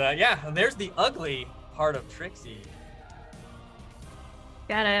 There's the ugly part of Trixie.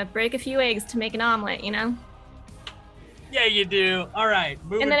 Gotta break a few eggs to make an omelet, you know? Yeah, you do. All right,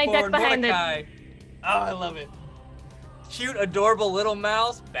 moving And then I duck forward, behind Mordecai. Oh, I love it. Cute, adorable little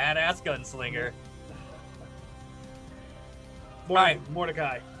mouse, badass gunslinger.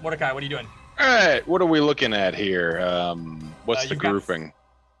 Mordecai. Mordecai, what are you doing? All right, what are we looking at here? What's the you've got grouping?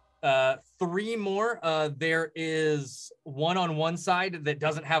 3 more. There is 1 on one side that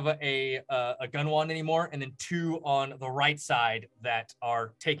doesn't have a gun wand anymore, and then 2 on the right side that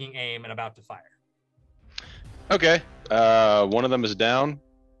are taking aim and about to fire. Okay, one of them is down.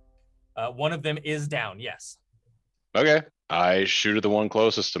 One of them is down, yes. Okay, I shoot at the one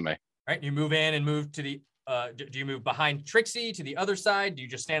closest to me. All right, you move in and move to the. Do you move behind Trixie to the other side? Do you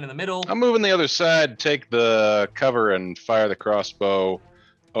just stand in the middle? I'm moving the other side, take the cover, and fire the crossbow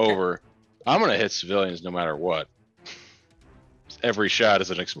over. I'm gonna hit civilians no matter what. Every shot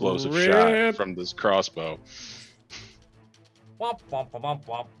is an explosive shot from this crossbow. Womp, womp, womp,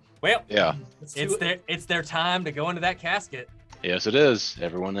 womp. Well, yeah, it's their time to go into that casket. Yes, it is.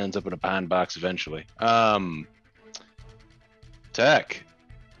 Everyone ends up in a pine box eventually. Tech.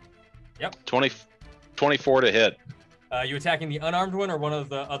 Yep. 24 to hit. You attacking the unarmed one or one of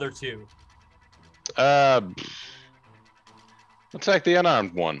the other 2? Attack the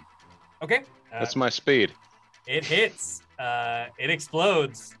unarmed one. Okay. That's my speed. It hits. It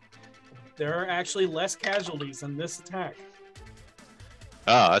explodes. There are actually less casualties in this attack.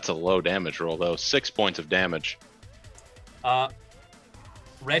 That's a low damage roll though. 6 points of damage.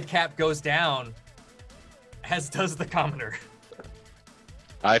 Red Cap goes down, as does the commoner.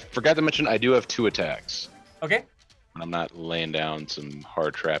 I forgot to mention I do have 2 attacks. Okay. I'm not laying down some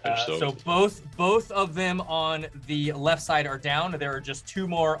hard trappage. So both of them on the left side are down. There are just 2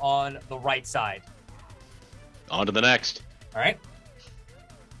 more on the right side. On to the next. All right.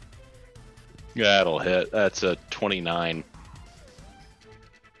 That'll hit. That's a 29.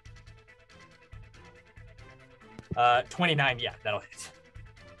 29, yeah, that'll hit.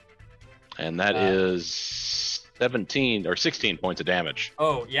 And that is 17 or 16 points of damage.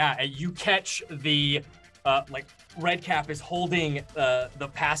 Oh, yeah, and you catch the, Red Cap is holding the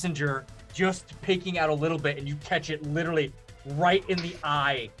passenger just peeking out a little bit, and you catch it literally right in the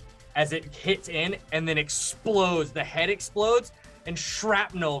eye as it hits in and then explodes. The head explodes, and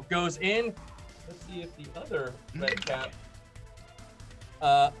shrapnel goes in. Let's see if the other Red Cap...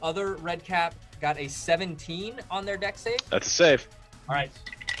 other Red Cap got a 17 on their dex save. That's a save. All right.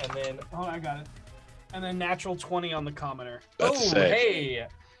 And then... Oh, I got it. And then natural 20 on the commoner. That's a save. Hey.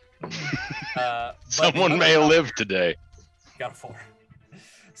 Someone may live today. Got a 4.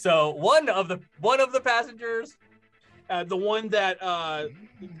 So one of the passengers... the one that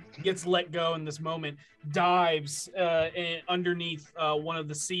gets let go in this moment dives underneath one of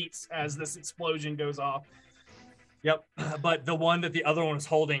the seats as this explosion goes off. Yep, but the one that the other one was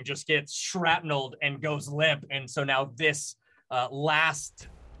holding just gets shrapneled and goes limp, and so now this last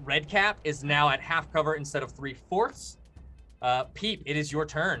Red Cap is now at half cover instead of 3/4. Peep, it is your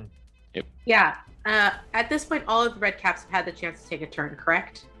turn. Yep. Yeah. At this point, all of the Red Caps have had the chance to take a turn,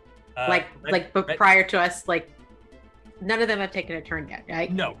 correct? Prior to us, none of them have taken a turn yet,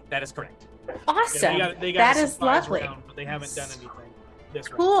 right? No, that is correct. Awesome. Yeah, they got that a is surprise lovely. round, but they haven't done anything this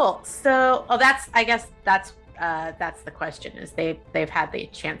round. Cool. So, I guess that's the question. Is they've had the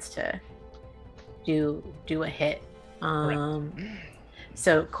chance to do a hit.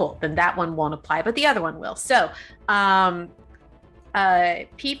 So cool. Then that one won't apply, but the other one will. So,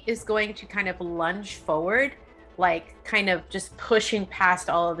 Peep is going to kind of lunge forward, kind of just pushing past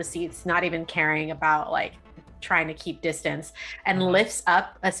all of the seats, not even caring about trying to keep distance, and lifts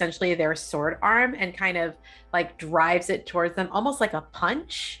up essentially their sword arm and kind of drives it towards them, almost like a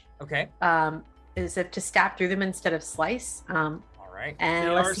punch. Okay. As if to stab through them instead of slice. All right. And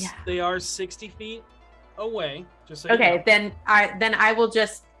they are 60 feet away. Just so okay. You know. Then I will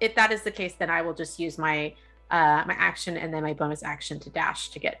just, if that is the case, then I will just use my my action and then my bonus action to dash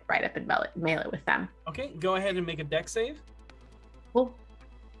to get right up and melee with them. Okay, go ahead and make a dex save. Cool.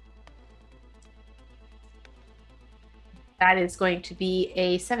 That is going to be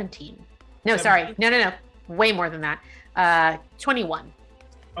a 17. No, 17? sorry. No. Way more than that. 21.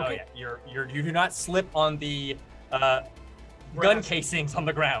 Okay. Oh yeah, you do not slip on the gun casings on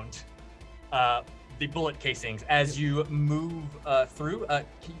the ground. The bullet casings as you move through.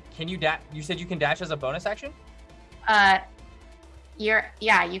 Can you dash? You said you can dash as a bonus action? You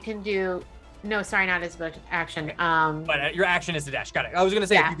can do. No, sorry, not as a bonus action. But your action is to dash. Got it. I was gonna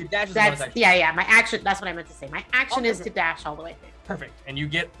say if you could dash as a bonus action. Yeah. My action. That's what I meant to say. My action is to dash all the way through. Perfect. And you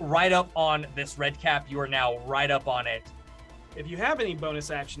get right up on this Red Cap. You are now right up on it. if you have any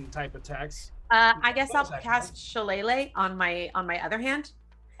bonus action type attacks. I guess I'll Bonus action. cast Shillelagh on my other hand.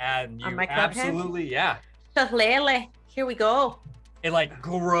 And you On my club hand? absolutely, yeah. Shillelagh. Here we go. It like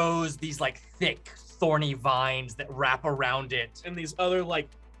grows these like thick, thorny vines that wrap around it. And these other like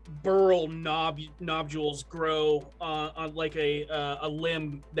burl nodules grow on like a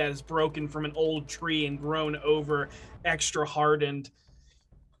limb that is broken from an old tree and grown over, extra hardened.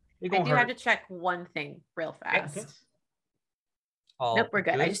 I do have to check one thing real fast. All Nope, we're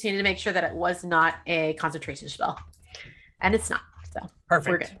good. I good? just needed to make sure that it was not a concentration spell, and it's not. So Perfect.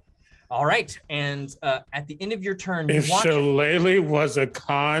 we're good. All right, and at the end of your turn, you If watch. Shillelagh was a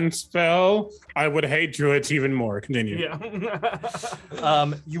con spell, I would hate druids even more. Continue.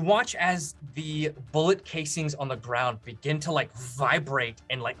 Yeah. You watch as the bullet casings on the ground begin to like vibrate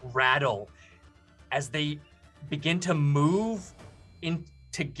and like rattle as they begin to move in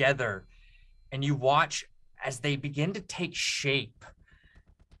together, and you watch as they begin to take shape,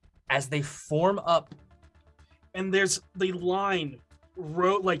 as they form up. And there's the line,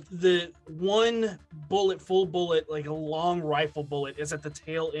 like the one bullet, full bullet, like a long rifle bullet is at the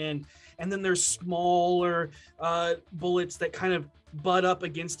tail end. And then there's smaller bullets that kind of butt up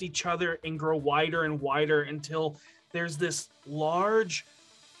against each other and grow wider and wider until there's this large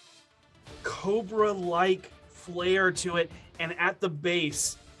cobra-like flare to it. And at the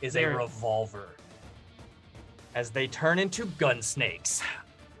base Is a revolver. As they turn into gun snakes.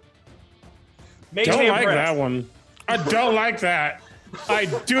 Don't like that one. I don't like that. I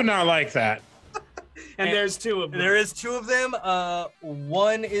do not like that. And there's two of them. There is two of them.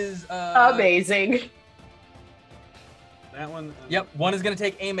 One is Amazing. That one. Yep, one is gonna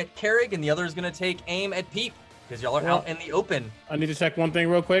take aim at Carrig, and the other is gonna take aim at Peep because y'all are out in the open. I need to check one thing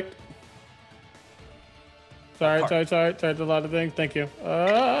real quick. Sorry. A lot of things. Thank you.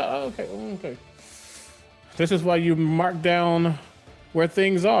 Okay. This is why you mark down where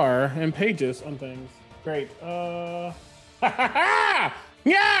things are and pages on things. Great.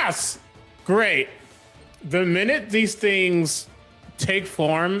 Yes! Great. The minute these things take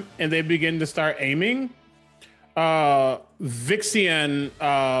form and they begin to start aiming, Vixian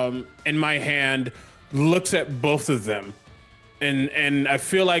in my hand looks at both of them. And I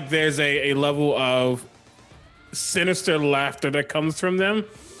feel like there's a level of sinister laughter that comes from them.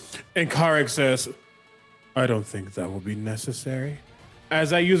 And Carrick says, I don't think that will be necessary.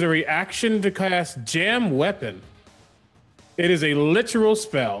 As I use a reaction to cast Jam Weapon. It is a literal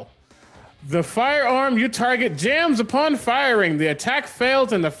spell. The firearm you target jams upon firing. The attack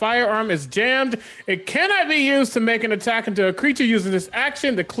fails and the firearm is jammed. It cannot be used to make an attack until a creature uses this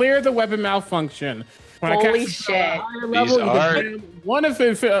action to clear the weapon malfunction. When Holy I cast it at a shit. higher level, you can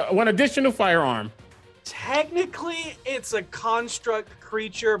jam one additional firearm. Technically, it's a construct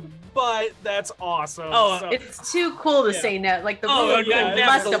creature, but that's awesome. Oh, So- It's too cool to say no. Like the Oh, rule yeah,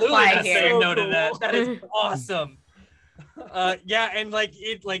 must absolutely apply not here. saying no to that. That is awesome. Yeah, and like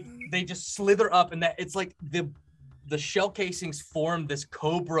they just slither up, and that it's like the shell casings form this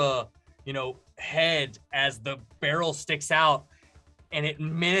cobra, head as the barrel sticks out, and it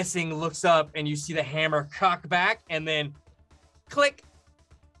menacing looks up, and you see the hammer cock back, and then click.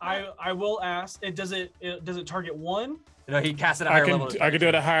 I will ask. Does it target one? No, he casts it at a higher level. I can do it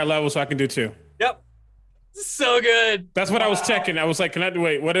at a higher level, so I can do two. Yep. So good. That's what I was checking. I was like, can I do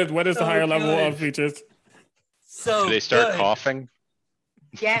wait? What is the So higher level good. of features? So Do they start good. coughing?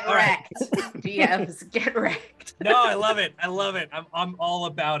 Get All right. wrecked. DMs, get wrecked. No, I love it. I'm all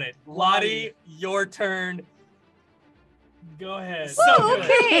about it. Lottie, your turn. Go ahead. So Ooh, good.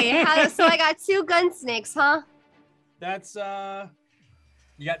 okay. So I got two gun snakes, huh? That's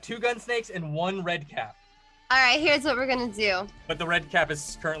You got two gun snakes and one red cap. All right, here's what we're gonna do. But the red cap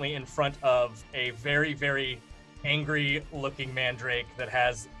is currently in front of a very, very angry looking mandrake that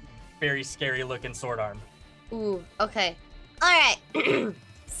has very scary looking sword arm. Ooh, okay. All right.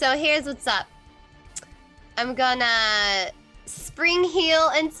 So here's what's up. I'm gonna spring heal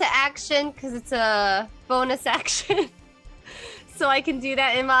into action because it's a bonus action. So I can do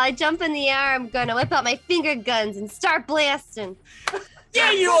that. And while I jump in the air, I'm gonna whip out my finger guns and start blasting.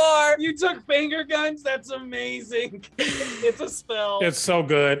 Yeah, you are. You took finger guns. That's amazing. It's a spell. It's so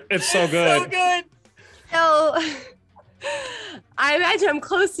good. It's so good. So good. So I imagine I'm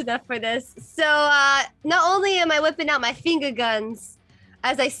close enough for this. So not only am I whipping out my finger guns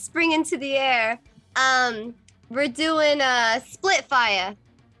as I spring into the air, we're doing a split fire.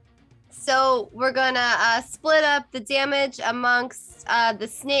 So we're gonna split up the damage amongst the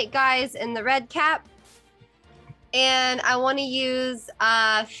snake guys and the red cap. And I want to use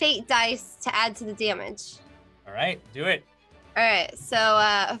fate dice to add to the damage. All right, do it. All right,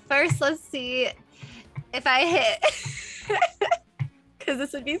 so first let's see. if I hit. Because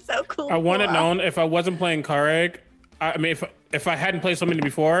this would be so cool. I want it known, if I wasn't playing Kareg, I mean, if I hadn't played so many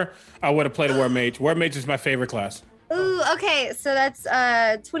before, I would have played a War Mage. War Mage is my favorite class. Ooh, okay, so that's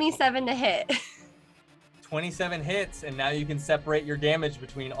 27 to hit. 27 hits, and now you can separate your damage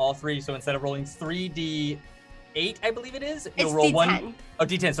between all three. So instead of rolling 3d8, I believe it is, you'll roll D10.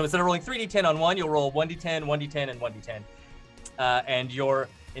 D10. So instead of rolling 3d10 on one, you'll roll 1d10, 1d10, and 1d10. And your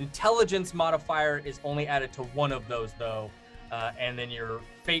intelligence modifier is only added to one of those, though. And then your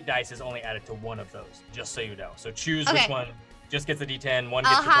fate dice is only added to one of those, just so you know. So choose which one just gets a d10, one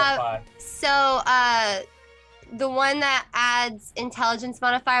gets your +5. So the one that adds intelligence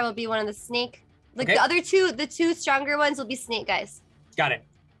modifier will be one of the snake. Like the other two, the two stronger ones will be snake guys. Got it.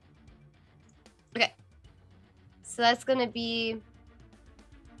 Okay. So that's gonna be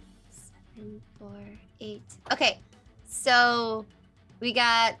 7, 4, 8. Okay. So we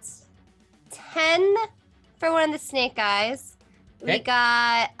got 10 for one of the snake guys. We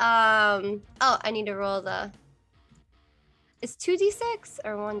got oh, I need to roll the. Is 2d6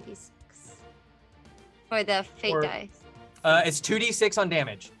 or 1d6 for the fate dice? It's 2d6 on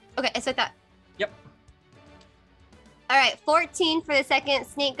damage. Okay, it's like that. Yep. All right, 14 for the second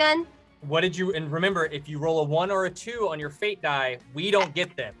snake gun. What did you? And remember, if you roll a 1 or a 2 on your fate die, we don't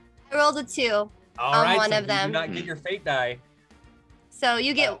get them. I rolled a 2 All right, one so of them. You do not get your fate die. So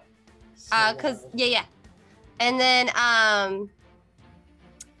you get, cause yeah, and then a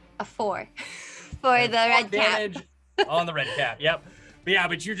 4 for and the red damage cap. On the red cap. Yep. But yeah,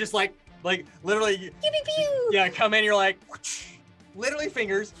 but you just like literally. Pew, pew, pew. Yeah, come in. You're like, literally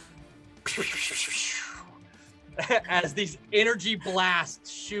fingers. As these energy blasts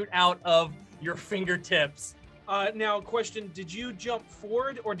shoot out of your fingertips. Now, question: did you jump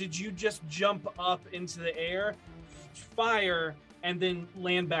forward, or did you just jump up into the air, fire, and then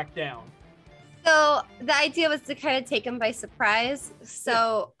land back down? So the idea was to kind of take him by surprise.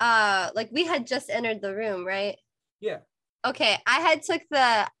 So, like we had just entered the room, right? Yeah. Okay, I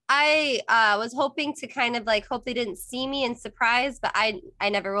was hoping to kind of like hope they didn't see me and surprise, but I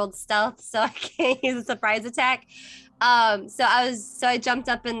never rolled stealth, so I can't use a surprise attack. So I jumped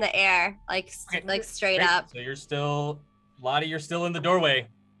up in the air, like straight Great. up. So you're still, Lottie, you're still in the doorway.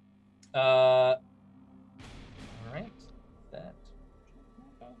 All right. That.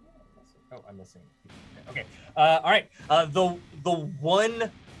 Oh, I'm missing. Okay. All right. The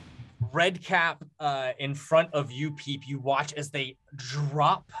one red cap in front of you, Peep, you watch as they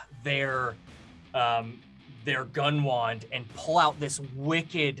drop their gun wand and pull out this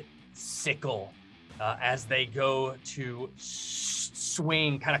wicked sickle as they go to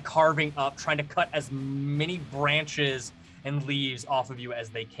swing, kind of carving up, trying to cut as many branches and leaves off of you as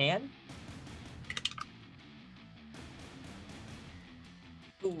they can.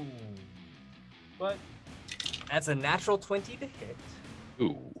 Ooh. But that's a natural 20 to hit.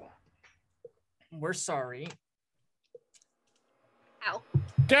 Ooh. We're sorry. Ow.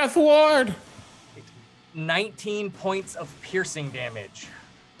 Death Ward! 19 points of piercing damage.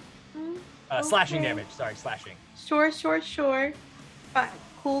 Slashing damage. Sorry, slashing. Sure.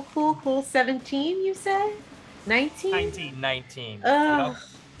 Cool. 17, you said? 19? 19. Oh, Yep.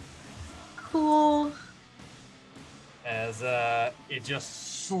 cool. As it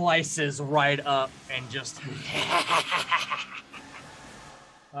just slices right up and just...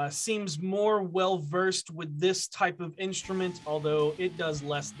 Seems more well-versed with this type of instrument, although it does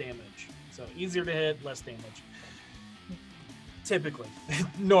less damage. So easier to hit, less damage. Typically.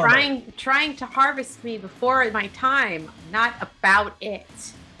 Normally. Trying to harvest me before my time, not about it.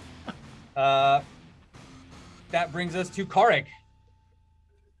 That brings us to Karek.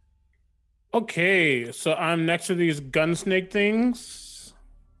 Okay, so I'm next to these gun snake things.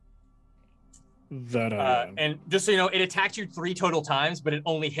 That and just so you know, it attacked you 3 total times, but it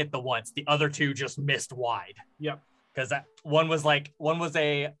only hit the once. The other 2 just missed wide. Yep. Because that one was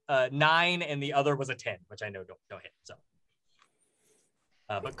a 9 and the other was a 10, which I know don't hit. So,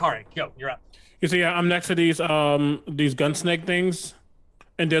 but Karek, go, you're up. You see, I'm next to these gun snake things,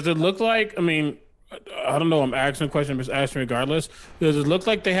 and does it look like? I mean, I don't know. I'm asking a question. I'm just asking regardless. Does it look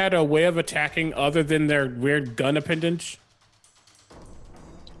like they had a way of attacking other than their weird gun appendage?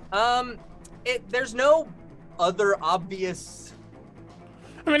 There's no other obvious.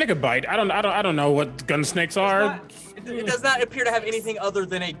 I mean, they could bite. I don't know what gun snakes are. It does not appear to have anything other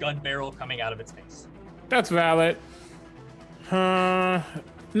than a gun barrel coming out of its face. That's valid. No.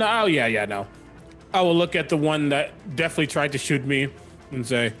 Oh, yeah. No. I will look at the one that definitely tried to shoot me and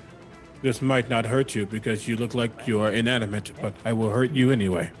say, "This might not hurt you because you look like you are inanimate, but I will hurt you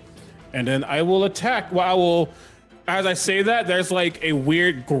anyway." And then I will attack. Well, As I say that, there's like a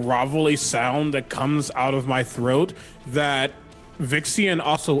weird grovelly sound that comes out of my throat that Vixian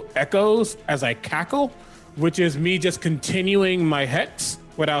also echoes as I cackle, which is me just continuing my hex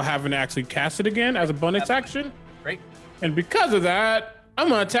without having to actually cast it again as a bonus action. Great. And because of that, I'm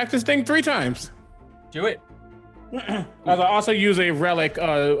gonna attack this thing 3 times. Do it. As I also use a relic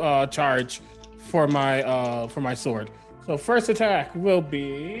charge for my sword. So first attack will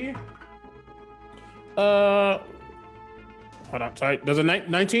be hold on, sorry. Does a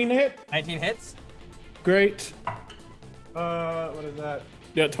 19 hit? 19 hits. Great. What is that?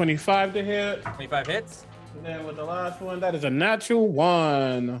 Yeah, 25 to hit. 25 hits. And then with the last one, that is a natural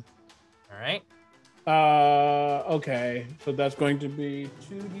 1. All right. Okay. So that's going to be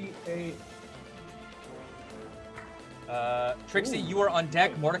 2d8. Trixie, you are on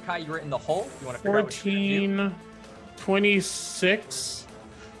deck. Mordecai, you are in the hole. You want to 14, 26.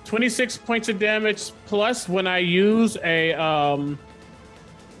 26 points of damage plus when I use a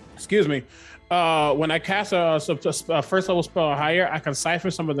when I cast a first level spell or higher, I can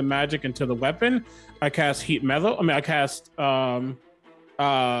siphon some of the magic into the weapon. I cast heat metal. I mean, I cast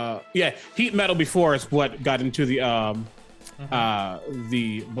heat metal before is what got into the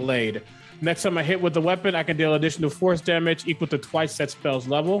blade. Next time I hit with the weapon, I can deal additional force damage equal to twice that spell's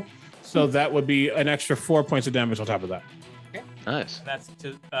level. So that would be an extra 4 points of damage on top of that. Okay. Nice. And that's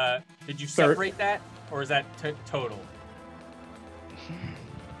to. Did you separate that, or is that total?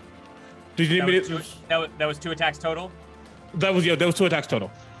 Did you need me to? That was 2 attacks total. That was 2 attacks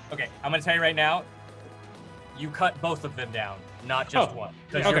total. Okay, I'm gonna tell you right now. You cut both of them down, not just one.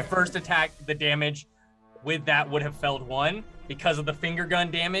 Because your first attack, the damage with that would have felled 1 because of the finger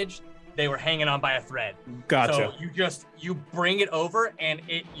gun damage. They were hanging on by a thread. Gotcha. So you bring it over and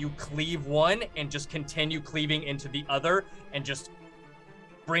you cleave one and just continue cleaving into the other and just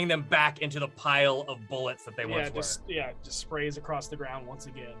bring them back into the pile of bullets that they once were. Just sprays across the ground once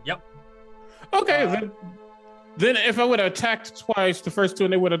again. Yep. Okay, then if I would have attacked twice, the first 2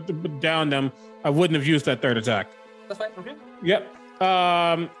 and they would have downed them, I wouldn't have used that 3rd attack. That's fine. Okay. Yep.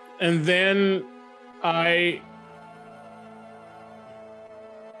 And then I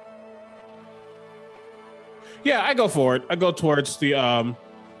go for it. I go towards the other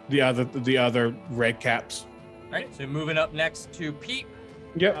red caps. All right. So moving up next to Pete.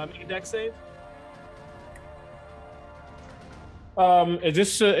 Yep. Make a deck save. Is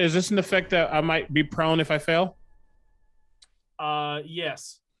this an effect that I might be prone if I fail?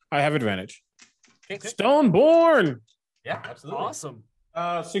 Yes. I have advantage. Okay. Stoneborn. Yeah, absolutely. Awesome.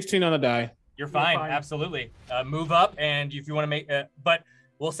 16 on the die. You're fine. Absolutely. Move up, and if you want to make, but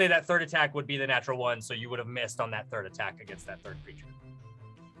we'll say that 3rd attack would be the natural 1, so you would have missed on that 3rd attack against that 3rd creature,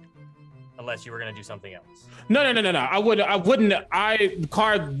 unless you were going to do something else. No. I wouldn't. The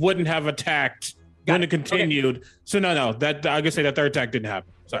card wouldn't have attacked when it continued. Okay. So no. That I could say that 3rd attack didn't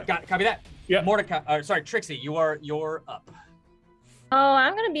happen. Sorry. Copy that. Yeah. Mordecai. Sorry, Trixie. You're up. Oh,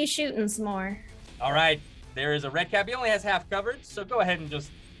 I'm gonna be shooting some more. All right. There is a red cap. He only has half covered, so go ahead and just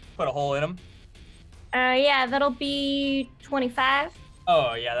put a hole in him. Yeah, that'll be 25.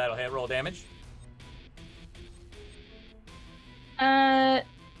 Oh, yeah, that'll hit. Roll damage.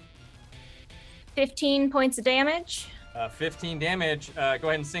 15 points of damage. 15 damage. Go ahead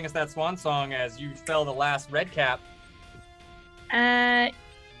and sing us that swan song as you fell the last red cap.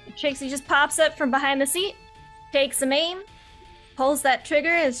 Trixie just pops up from behind the seat, takes some aim, pulls that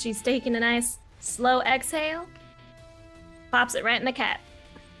trigger as she's taking a nice slow exhale, pops it right in the cap.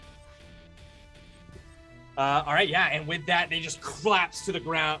 All right, yeah, and with that, they just collapse to the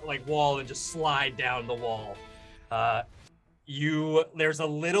ground like wall and just slide down the wall. There's a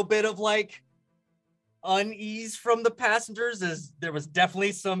little bit of like unease from the passengers, as there was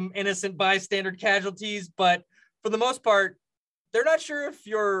definitely some innocent bystander casualties, but for the most part, they're not sure if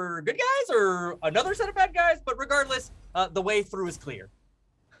you're good guys or another set of bad guys, but regardless, the way through is clear.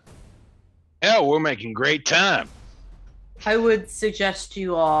 Yeah, we're making great time. I would suggest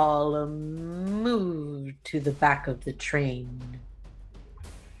you all move to the back of the train.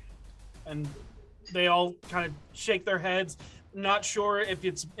 And they all kind of shake their heads, not sure if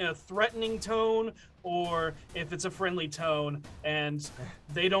it's in a threatening tone or if it's a friendly tone, and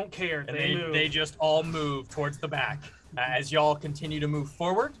they don't care. And they move. They just all move towards the back as y'all continue to move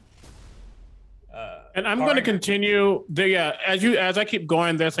forward. And I'm going to continue. As I keep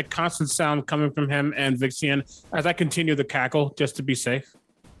going, there's a constant sound coming from him and Vixian as I continue the cackle, just to be safe.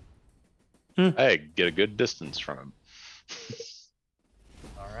 I get a good distance from him.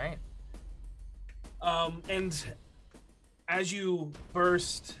 All right. And as you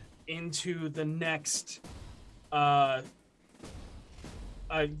burst into the next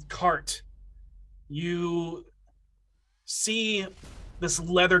cart, you see this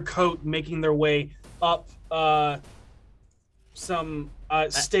leather coat making their way up some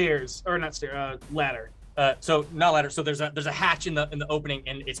stairs, or not stairs, ladder. So not ladder. So there's a hatch in the opening,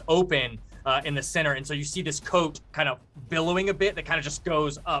 and it's open in the center, and so you see this coat kind of billowing a bit that kind of just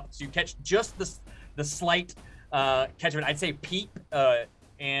goes up. So you catch just the slight catch of it. I'd say Peep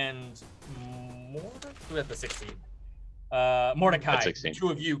and who had the 16? Mordecai. 16. Two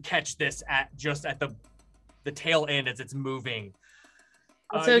of you catch this at the tail end as it's moving.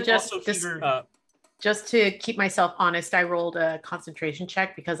 Also, just to keep myself honest, I rolled a concentration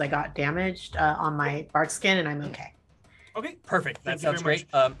check because I got damaged on my bark skin, and I'm okay. Okay, perfect. That sounds great.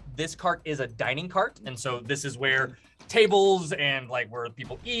 This cart is a dining cart, and so this is where tables and like where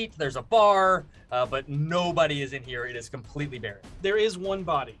people eat. There's a bar, but nobody is in here. It is completely barren. There is one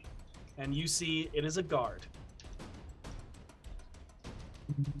body, and you see it is a guard.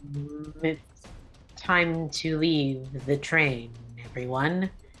 It's time to leave the train, everyone.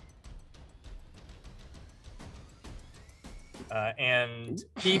 And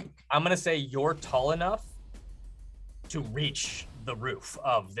Pete, I'm gonna say you're tall enough to reach the roof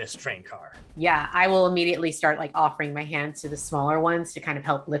of this train car. Yeah, I will immediately start like offering my hands to the smaller ones to kind of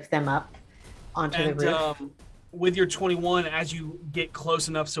help lift them up onto the roof. With your 21, as you get close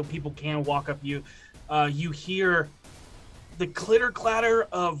enough so people can walk up you, you hear the clitter clatter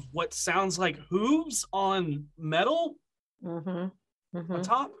of what sounds like hooves on metal on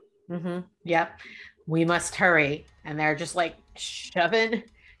top. Yep. We must hurry. And they're just like shoving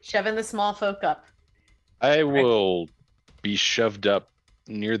the small folk up. I will be shoved up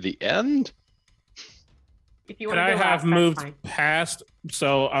near the end. If you Could want to I go have last, moved that's fine. past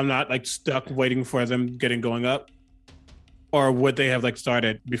so I'm not like stuck waiting for them going up? Or would they have like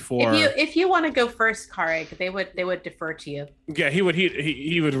started before? If you want to go first, Karek, they would defer to you. Yeah, he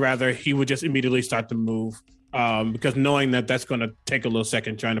would just immediately start to move. Because knowing that that's going to take a little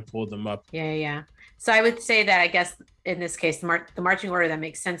second trying to pull them up. Yeah. So I would say that I guess in this case, the marching order that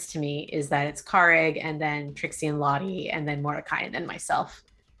makes sense to me is that it's Kareg and then Trixie and Lottie and then Mordecai and then myself.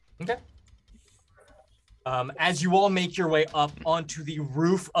 Okay. As you all make your way up onto the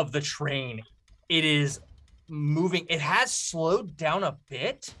roof of the train, it is moving. It has slowed down a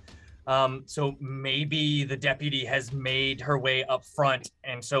bit. So maybe the deputy has made her way up front.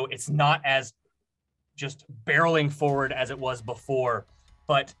 And so it's not as just barreling forward as it was before,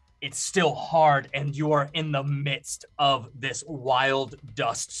 but it's still hard, and you are in the midst of this wild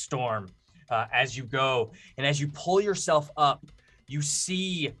dust storm as you go. And as you pull yourself up, you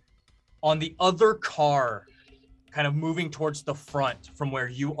see on the other car, kind of moving towards the front from where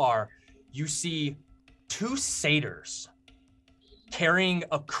you are, you see two satyrs carrying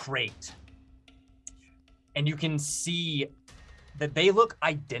a crate. And you can see that they look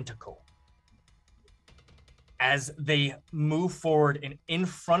identical. As they move forward, and in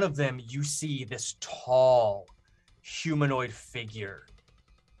front of them, you see this tall humanoid figure,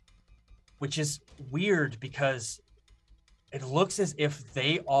 which is weird because it looks as if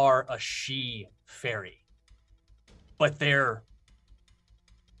they are a she fairy, but they're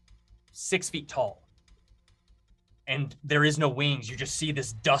 6 feet tall. And there is no wings. You just see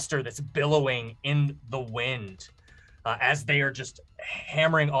this duster that's billowing in the wind as they are just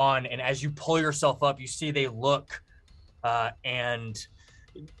hammering on. And as you pull yourself up, you see they look and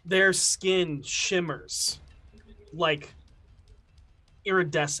their skin shimmers like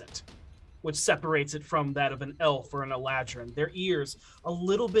iridescent, which separates it from that of an elf or an eladrin. Their ears a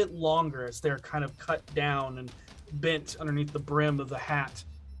little bit longer as they're kind of cut down and bent underneath the brim of the hat.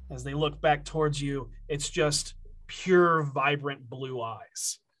 As they look back towards you, it's just pure, vibrant blue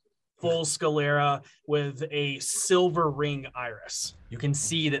eyes. Full sclera with a silver ring iris. You can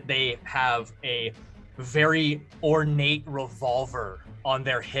see that they have a very ornate revolver on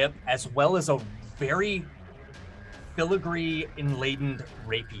their hip, as well as a very filigree inladen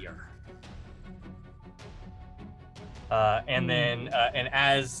rapier. And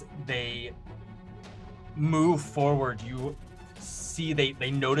as they move forward, you see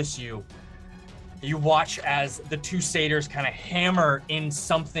they notice you. You watch as the two satyrs kind of hammer in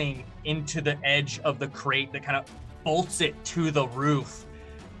something into the edge of the crate that kind of bolts it to the roof.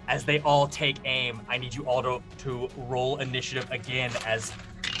 As they all take aim, I need you all to roll initiative again as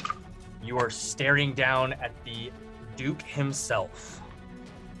you are staring down at the Duke himself.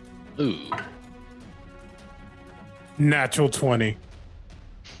 Ooh. Natural 20.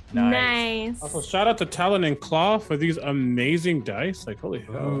 Nice. Also, shout out to Talon and Claw for these amazing dice. Like, holy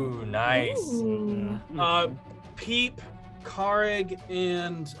hell. Ooh, nice. Ooh. Peep, Kareg,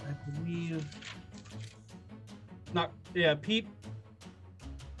 and I believe Peep.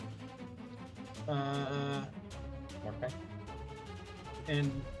 Okay.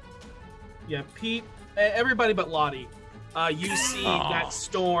 And yeah, Pete, everybody but Lottie, you see that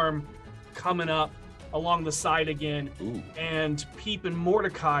storm coming up along the side again. Ooh. And Peep and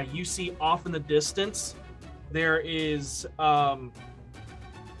Mordecai, you see off in the distance, there is a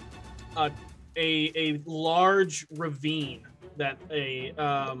large ravine that a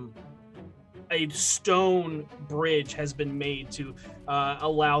stone bridge has been made to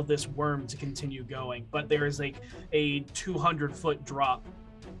allow this worm to continue going, but there is like a 200-foot drop.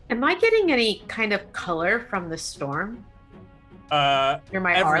 Am I getting any kind of color from the storm? Through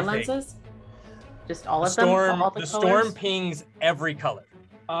my R lenses? Just all of them? All The colors? storm pings every color.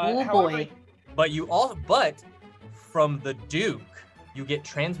 Oh boy. But from the Duke, you get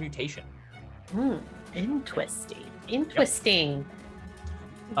transmutation. Interesting. Interesting.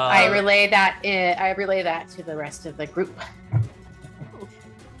 I relay that to the rest of the group.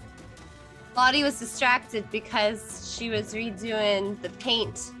 Lottie was distracted because she was redoing the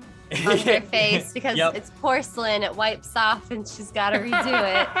paint on her face because it's porcelain, it wipes off, and she's got to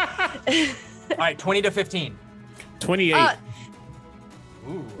redo it. All right, 20 to 15. 28.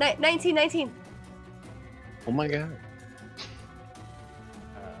 Ooh. 19. Oh my god.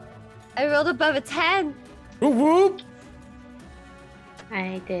 I rolled above a 10. Whoop, whoop.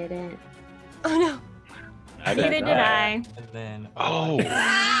 I didn't. Oh no. Neither did I. And then 20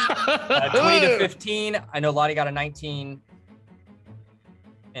 to 15. I know Lottie got a 19.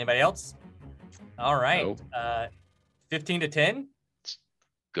 Anybody else? All right. Nope. 15 to 10.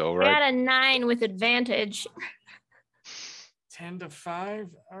 Go I right. got a 9 with advantage. 10 to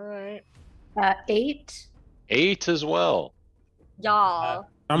 5. All right. 8. 8 as well. Y'all.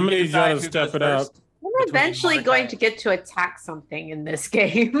 I'm gonna need y'all to step it up. I'm eventually going to get to attack something in this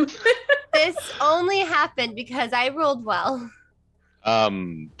game. This only happened because I rolled well.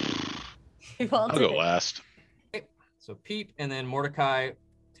 I'll I'll go last. So Peep and then Mordecai.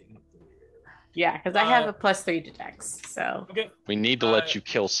 Yeah, because I have a +3 to Dex, so. Okay. We need to let you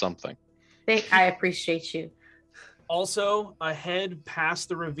kill something. I appreciate you. Also, ahead past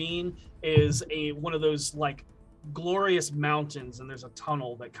the ravine is one of those like glorious mountains, and there's a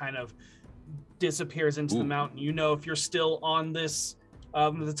tunnel that kind of disappears into the mountain. You know, if you're still on this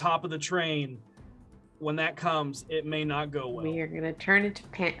the top of the train, when that comes, it may not go well. We are gonna turn into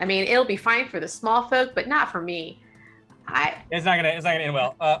I mean, it'll be fine for the small folk, but not for me. It's not gonna end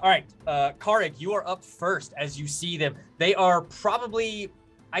well. All right, Karik, you are up first as you see them. They are probably,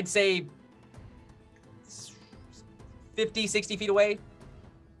 I'd say, 50, 60 feet away.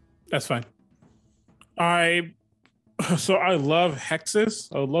 That's fine. I love hexes.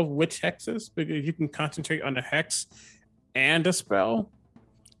 I love witch hexes because you can concentrate on a hex and a spell.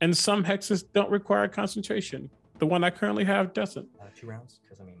 And some hexes don't require concentration. The one I currently have doesn't. 2 rounds?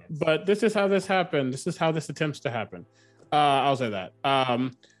 Because I mean, But this is how this happened. This is how this attempts to happen. I'll say that.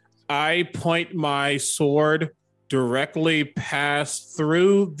 I point my sword directly past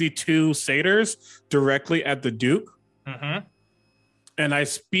through the 2 satyrs directly at the Duke. Mm-hmm. And I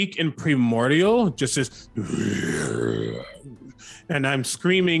speak in primordial, just as, and I'm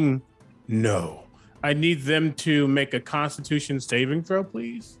screaming, no. I need them to make a Constitution saving throw,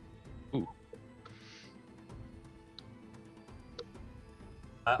 please. Ooh.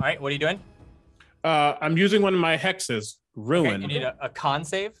 All right, what are you doing? I'm using one of my hexes, Ruin. Okay, you need a con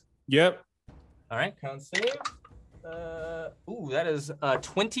save? Yep. All right, con save. That is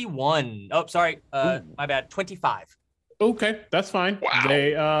 21. Oh, sorry. My bad. 25. Okay, that's fine.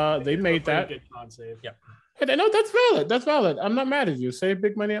 Wow. They made that. Good con save. Yep. Hey, no, that's valid. That's valid. I'm not mad at you. Save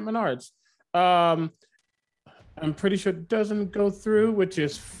big money at Menards. I'm pretty sure it doesn't go through, which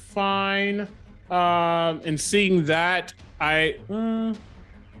is fine. And seeing that, I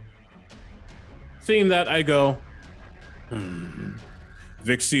go,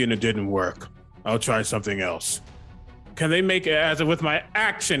 Vixie, and it didn't work. I'll try something else. Can they make, as with my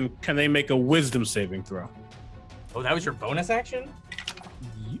action, can they make a wisdom saving throw? Oh, that was your bonus action?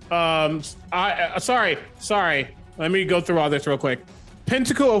 Sorry. Let me go through all this real quick.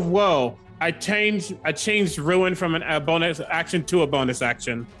 Pentacle of Woe. I changed Ruin from a bonus action to a bonus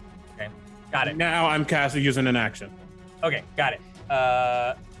action. Okay, got it. Now I'm casting using an action. Okay, got it.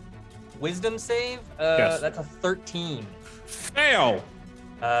 Wisdom save? Yes. That's a 13. Fail.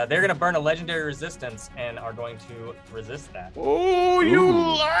 They're gonna burn a legendary resistance and are going to resist that. Oh, you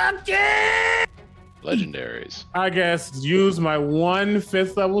lucky! Legendaries. I guess use my 1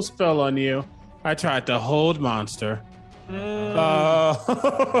 5th level spell on you. I tried to hold monster. You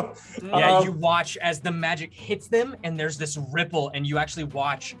watch as the magic hits them, and there's this ripple, and you actually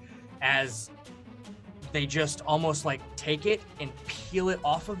watch as they just almost like take it and peel it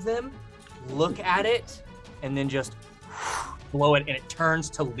off of them, look at it, and then just blow it, and it turns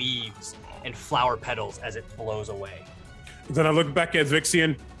to leaves and flower petals as it blows away. Then I look back at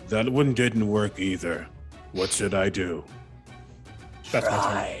Vixian. That one didn't work either. What should I do? That's my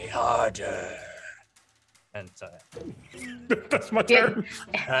Try harder. And turn. That's my turn.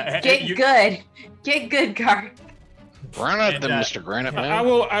 Get good. Get good, Gar. Run at them, Mr. Granite Man. I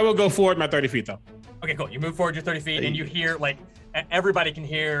will go forward my 30 feet though. Okay, cool. You move forward your 30 feet, and you hear, like, everybody can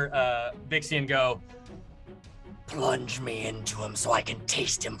hear Vixian go, Plunge me into him so I can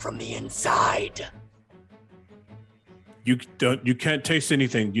taste him from the inside. You can't taste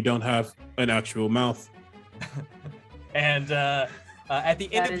anything. You don't have an actual mouth. and at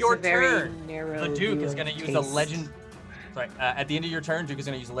the end of your turn, the Duke is going to use a legend. Sorry, at the end of your turn, Duke is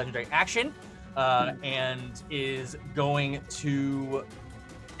going to use a legendary action, and is going to.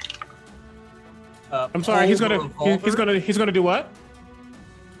 I'm sorry. He's gonna do what?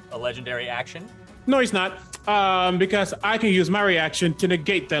 A legendary action. No, he's not. Because I can use my reaction to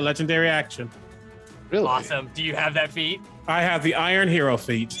negate that legendary action. Really? Awesome. Do you have that feat? I have the Iron Hero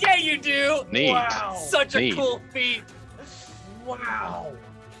feat. Yeah, you do. Neat. Wow. Such a Neat. cool feat. Wow.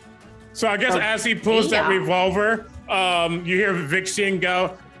 So I guess as he pulls that revolver, you hear Vixian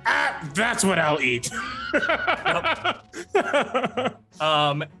go, that's what I'll eat.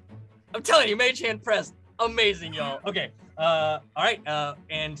 I'm telling you, Mage Hand Press, amazing, y'all. Okay, all right,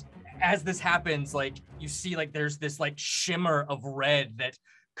 and as this happens, like, you see, like, there's this, like, shimmer of red that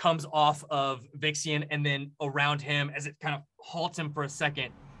comes off of Vixian and then around him as it kind of halts him for a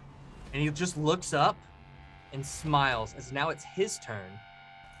second, and he just looks up and smiles as now it's his turn,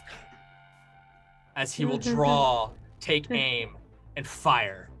 as he will take aim, and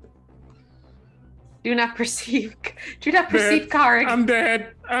fire. Do not perceive Karik. I'm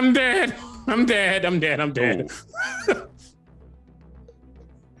dead.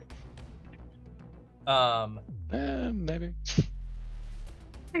 Maybe.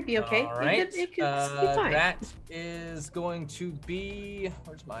 Might be okay. All right. It could be fine. That is going to be.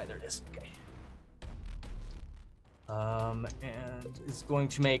 Where's my? There it is. Okay. And is going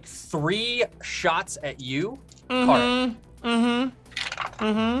to make 3 shots at you.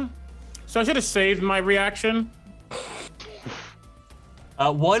 So I should have saved my reaction.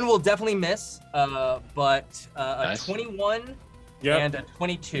 One will definitely miss, but Nice. a 21 and a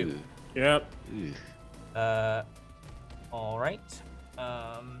 22. Yep. All right.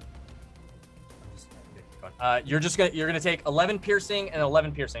 You're gonna take 11 piercing and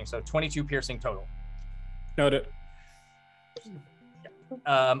 11 piercing, so 22 piercing total. Noted.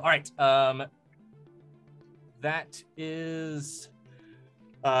 All right. That is.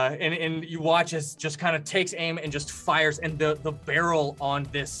 And you watch as just kind of takes aim and just fires, and the barrel on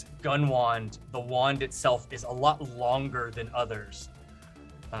this gun wand, the wand itself, is a lot longer than others.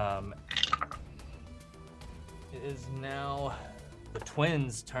 It is now the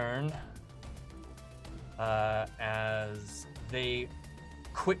twins' turn, as they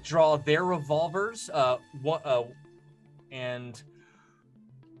quick draw their revolvers, and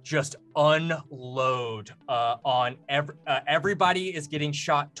just unload on everybody is getting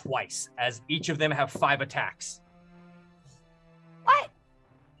shot twice, as each of them have 5 attacks. What?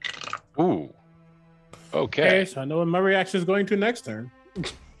 Ooh. Okay. So I know what my reaction is going to next turn.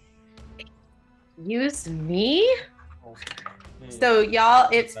 Use me? So y'all,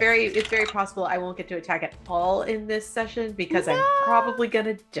 it's very possible I won't get to attack at all in this session because I'm probably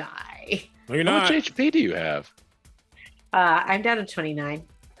gonna die. No, you're How not. much HP do you have? I'm down to 29.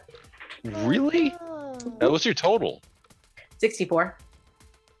 Really? That was your total. 64.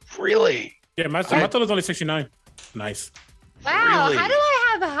 Really? Yeah, my total is only 69. Nice. Wow, Really? how do I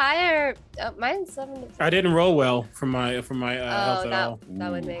have a higher? Oh, mine's 70. I didn't roll well for my health at all.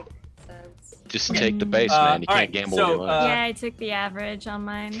 That would make sense. Just take the base, man. You all can't right, gamble so, with your life. Yeah, I took the average on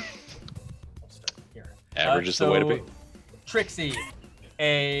mine. Average is the way to be. Trixie,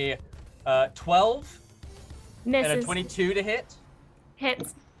 a 12 Misses. and a 22 to hit.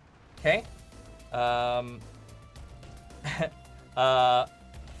 Hits. Okay.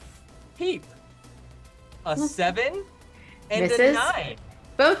 Peep, a 7 and a Misses. 9.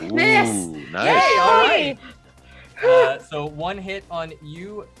 Both miss. Ooh, Hey, nice. all right. So 1 hit on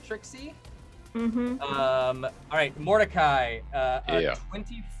you, Trixie. Mm-hmm. All right, Mordecai, Yeah. a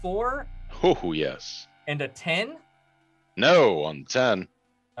 24 Oh, yes. and a 10. No on 10.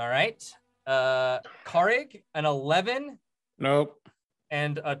 All right. Karig, an 11 Nope.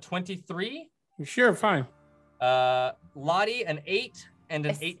 and a 23. Sure, fine. Lottie, an 8 and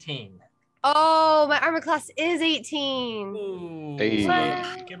an 18. Oh, my armor class is 18. Ooh. Hey.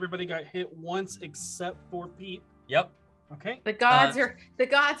 Everybody got hit once except for Pete. Yep. Okay. The gods are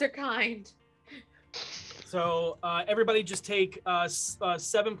kind. So everybody just take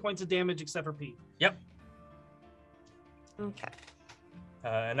 7 points of damage except for Pete. Yep. Okay.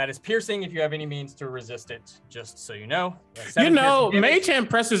 And that is piercing if you have any means to resist it, just so you know. You know, Mage Hand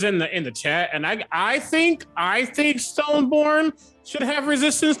presses in the chat, and I think Stoneborn should have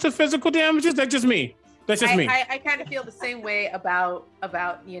resistance to physical damages. That's just me. That's just me. I kind of feel the same way about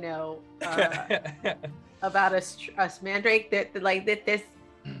you know about a mandrake that this.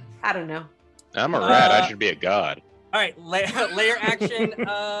 I don't know. I'm a rat. I should be a god. All right, layer action.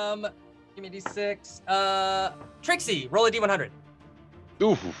 Give me a d6. Trixie, roll a d100.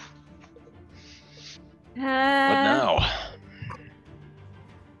 Ooh. What now?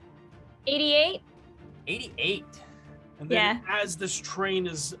 88. 88. And then as this train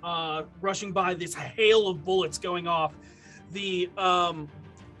is rushing by, this hail of bullets going off, the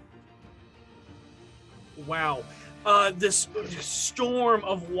this storm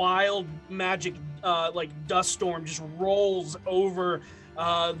of wild magic, like dust storm, just rolls over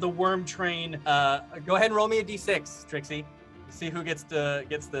the worm train. Go ahead and roll me a d6, Trixie. See who gets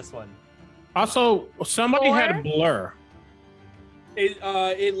this one. Also, somebody had blur.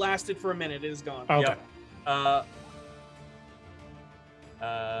 It lasted for a minute. It is gone. Okay. Yep.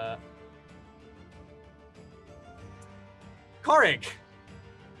 Karig,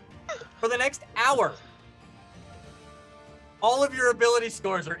 for the next hour, all of your ability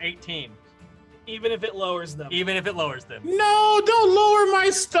scores are 18. Even if it lowers them. No, don't lower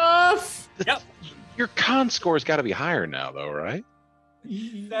my stuff. Yep. Your con score's got to be higher now, though, right?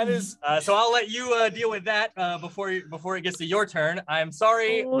 That is. So I'll let you deal with that before it gets to your turn. I'm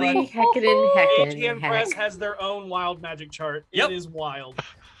sorry. Holy heckin'. ATN Press has their own wild magic chart. Yep. It is wild.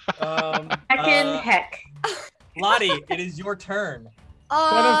 Heck. Lottie, it is your turn.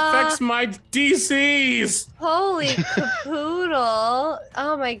 That affects my DCs. Holy capoodle.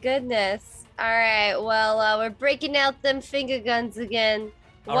 Oh my goodness. All right, well, we're breaking out them finger guns again.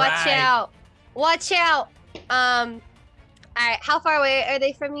 Watch out. All right, how far away are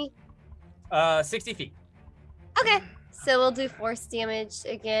they from me? 60 feet. Okay, so we'll do force damage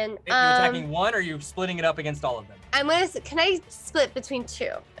again. Are you attacking one, or are you splitting it up against all of them? Can I split between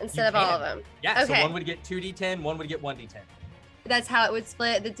two instead of all of them? Yeah, Okay. so one would get 2d10, one would get 1d10. That's how it would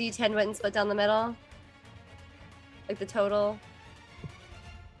split. The D10 wouldn't split down the middle? Like the total?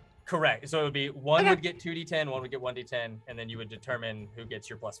 Correct. So it would be one would get 2d10, one would get 1d10, and then you would determine who gets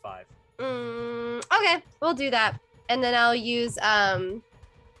your +5. Okay, we'll do that. And then I'll use the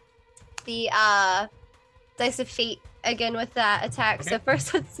Dice of Fate again with that attack. Okay. So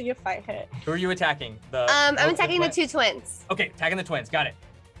first, let's see if I hit. Who are you attacking? I'm attacking the two twins. Okay, attacking the twins. Got it.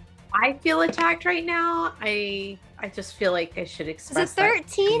 I feel attacked right now. I just feel like I should Is express a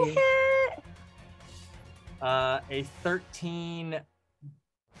 13 hit? A 13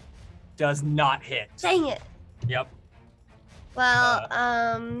 does not hit. Dang it. Yep. Well,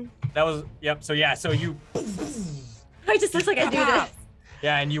 That was So yeah. So you. I just looks like I do this.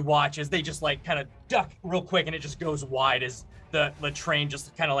 Yeah, and you watch as they just like kind of duck real quick, and it just goes wide as the train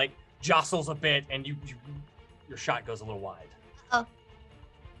just kind of like jostles a bit, and your shot goes a little wide. Oh.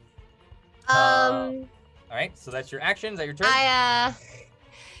 All right, so that's your action. Is that your turn? I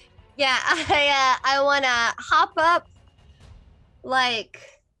want to hop up. I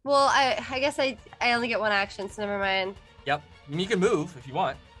guess I only get one action, so never mind. Yep. You can move if you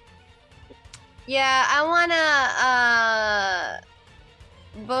want. Yeah, I want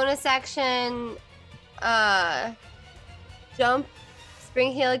to bonus action jump,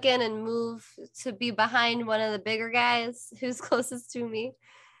 spring heal again, and move to be behind one of the bigger guys who's closest to me.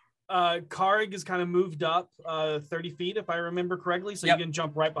 Karig is kind of moved up 30 feet, if I remember correctly, so Yep. you can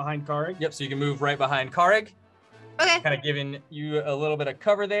jump right behind Karig. Yep, so you can move right behind Karig. Okay. Kind of giving you a little bit of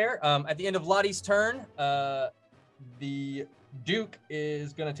cover there. At the end of Lottie's turn, the Duke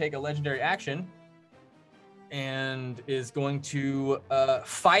is going to take a legendary action and is going to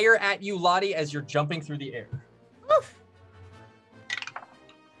fire at you, Lottie, as you're jumping through the air.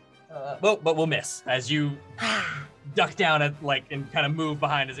 But we'll miss as you duck down and kind of move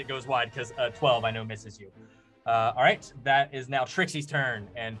behind as it goes wide, because 12 I know misses you. All right, that is now Trixie's turn,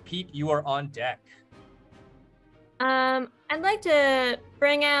 and Pete, you are on deck. I'd like to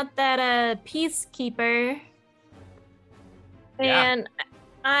bring out that Peacekeeper. Yeah. And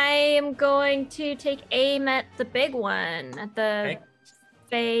I am going to take aim at the big one, at the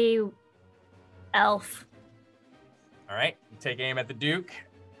Fey elf. All right, take aim at the Duke.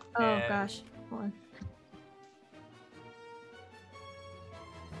 Oh and- gosh. Hold on.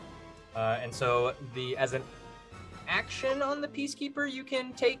 And so as an action on the Peacekeeper, you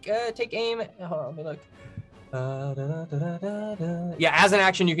can take aim. Hold on, let me look. Yeah, as an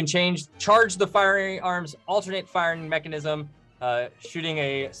action, you can charge the firearms, alternate firing mechanism, shooting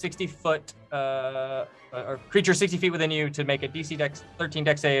a 60-foot or creature 60 feet within you to make a DC Dex 13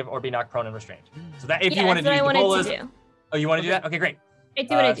 Dex save or be knocked prone and restrained. So that if you wanted to use the bolas. Oh, you want to do that? Okay, great. I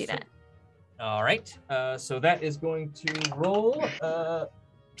do want to do that. All right. So that is going to roll.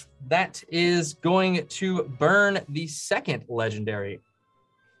 That is going to burn the second legendary.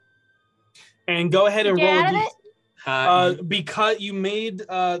 And go ahead and roll Get out of it. Because you made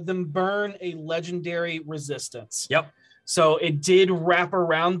them burn a legendary resistance. Yep. So it did wrap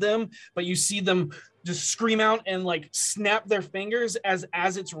around them, but you see them just scream out and like snap their fingers as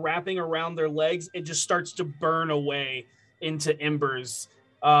it's wrapping around their legs. It just starts to burn away into embers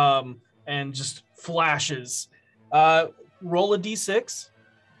and just flashes. Roll a d6.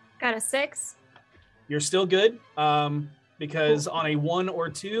 Got a 6. You're still good because on a 1 or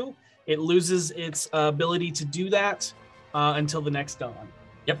 2, it loses its ability to do that until the next dawn.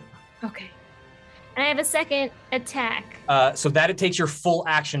 Yep. Okay. And I have a second attack. So that it takes your full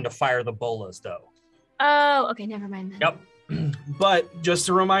action to fire the bolas, though. Oh, okay. Never mind then. Yep. But just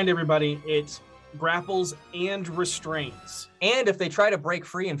to remind everybody, it grapples and restrains. And if they try to break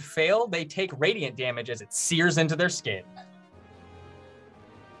free and fail, they take radiant damage as it sears into their skin.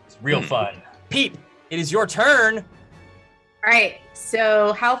 It's real fun. Pete, it is your turn. All right.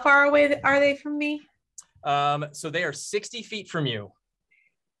 So how far away are they from me? So they are 60 feet from you.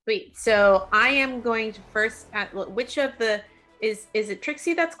 Sweet. So I am going to first. Which of the is it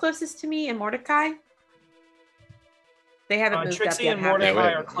Trixie that's closest to me and Mordecai? They haven't moved Trixie up yet. and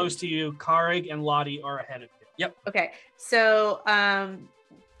Mordecai are close to you. Karig and Lottie are ahead of you. Yep. Okay. So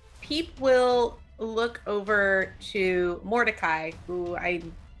Peep will look over to Mordecai, who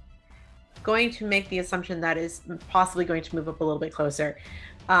I'm going to make the assumption that is possibly going to move up a little bit closer.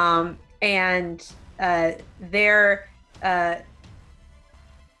 And their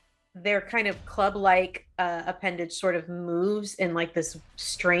kind of club-like appendage sort of moves in like this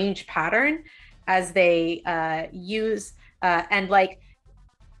strange pattern as they use and like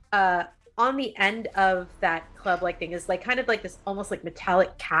on the end of that club-like thing is like kind of like this almost like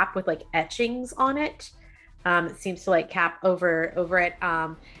metallic cap with like etchings on it. It seems to like cap over it.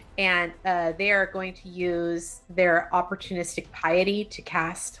 And they are going to use their opportunistic piety to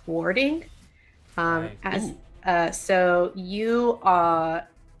cast warding. So you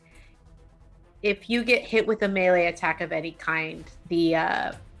if you get hit with a melee attack of any kind,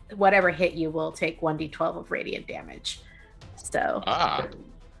 the whatever hit you will take 1d12 of radiant damage. So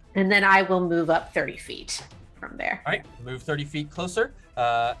and then I will move up 30 feet from there. All right, move 30 feet closer.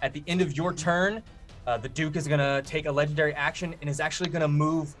 At the end of your turn, the Duke is gonna take a legendary action and is actually gonna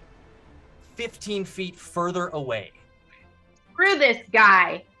move 15 feet further away. Screw this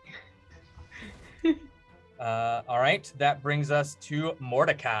guy. All right, that brings us to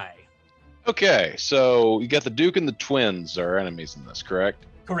Mordecai. Okay, so you got the Duke and the twins are enemies in this, correct?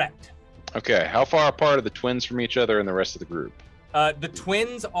 Correct. Okay, how far apart are the twins from each other and the rest of the group? The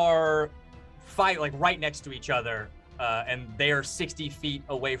twins are like right next to each other, and they are 60 feet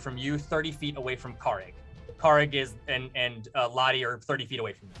away from you, 30 feet away from Karig. Karig is and Lottie are 30 feet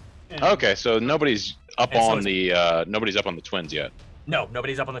away from you. Okay, so nobody's up on the twins yet. No,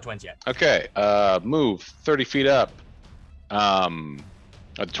 nobody's up on the twins yet. Okay, move 30 feet up. Are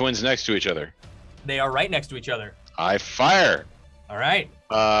the twins next to each other? They are right next to each other. I fire. All right.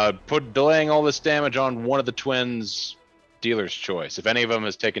 Delaying all this damage on one of the twins. Dealer's choice. If any of them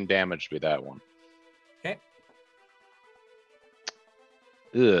has taken damage, be that one. Okay.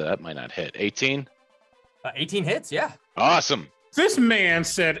 That might not hit. 18? 18 hits, yeah. Awesome. This man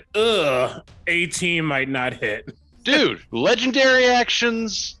said, 18 might not hit. Dude, legendary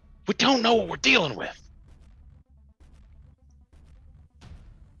actions, we don't know what we're dealing with.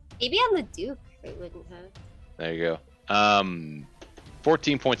 Maybe on the Duke it wouldn't have. There you go.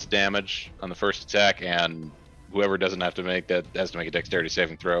 14 points of damage on the first attack, and whoever doesn't have to make that has to make a dexterity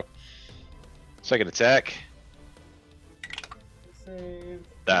saving throw. Second attack.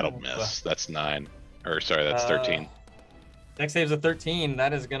 That'll miss. That's 9. Or sorry, that's 13. Dex saves a 13.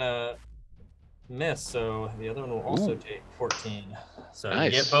 That is gonna miss. So the other one will also take 14. So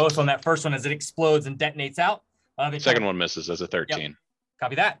nice. You get both on that first one as it explodes and detonates out. The second one misses as a 13. Yep.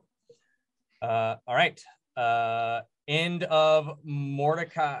 Copy that. All right. End of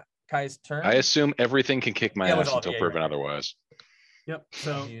Mordecai's turn. I assume everything can kick my ass until proven right. otherwise. Yep.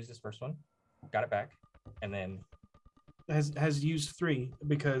 So use this first one. Got it back. And then has used 3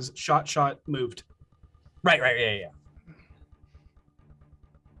 because shot moved. Right. Yeah.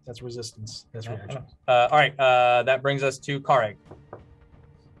 That's resistance. That's reaction. All right. That brings us to Karig.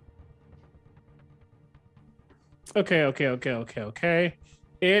 Okay.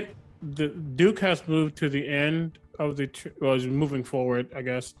 The Duke has moved to the end of the. Well, he's moving forward, I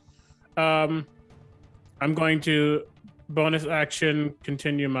guess. I'm going to bonus action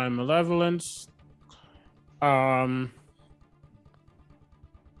continue my malevolence.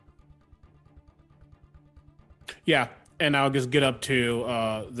 Yeah, and I'll just get up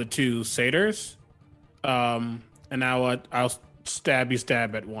to the two satyrs, and I'll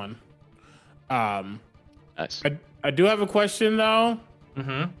stab at one. Nice. I do have a question though.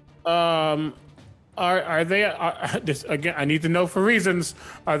 Mm-hmm. Are they this again? I need to know for reasons.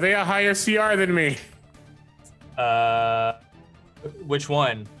 Are they a higher CR than me? Which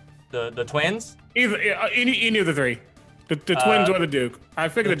one? The twins? Either any of the three, the twins or the Duke. I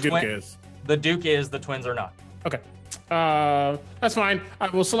figure the Duke is. The Duke is. The twins are not. Okay. That's fine. I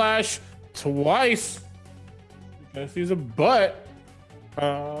will slash twice because he's a butt.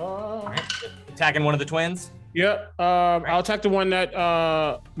 Attacking one of the twins. Yep. I'll attack the one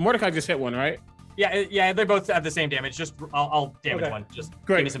that Mordecai just hit one, right? Yeah. They're both have the same damage. Just I'll damage one. Just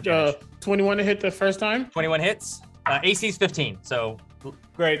great. Give me some damage. 21 to hit the first time. 21 hits. AC's 15. So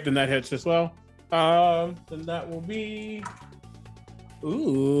great. Then that hits as well. Then that will be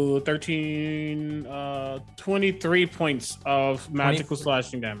 13, 23 points of magical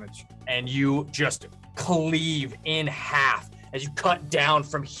slashing damage. And you just cleave in half as you cut down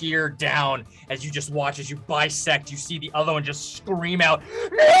from here down. As you just watch, as you bisect, you see the other one just scream out,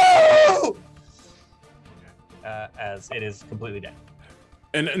 "No!" As it is completely dead.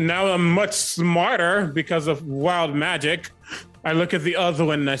 And now I'm much smarter because of wild magic. I look at the other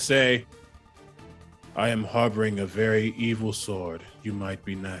one and I say, I am harboring a very evil sword. You might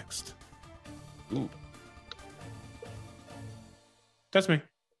be next. Ooh. That's me.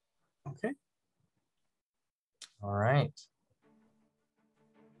 Okay. All right.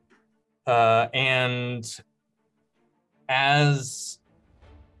 And as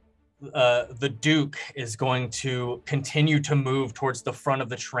the Duke is going to continue to move towards the front of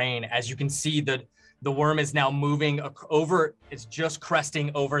the train, as you can see, the worm is now moving over. It's just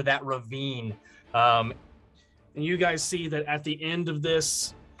cresting over that ravine. And you guys see that at the end of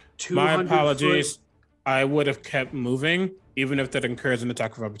this 200 My apologies. I would have kept moving, even if that incurs an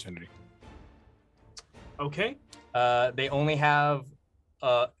attack of opportunity. Okay. They only have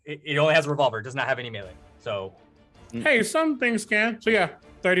it only has a revolver. It does not have any melee. So hey, some things can. So yeah,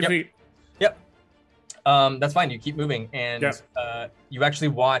 30 feet. Yep. That's fine. You keep moving, and you actually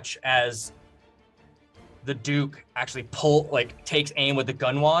watch as the Duke actually takes aim with the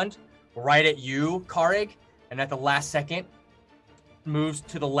gun wand right at you, Karig, and at the last second moves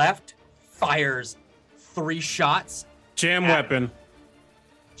to the left, fires 3 shots. Jam weapon.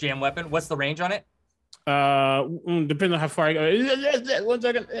 What's the range on it? Depends on how far I go. 1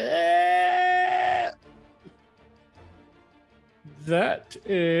 second. That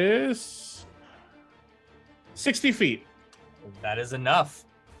is 60 feet. That is enough.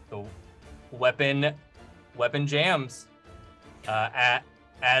 The weapon jams.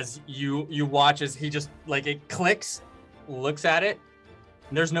 As you watch as he just it clicks, looks at it.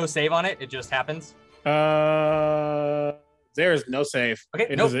 And there's no save on it. It just happens. There is no save. Okay,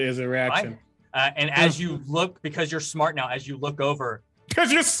 it is a reaction. And as you look, because you're smart now, as you look over.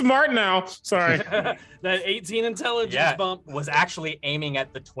 Because you're smart now. Sorry. That 18 intelligence bump was actually aiming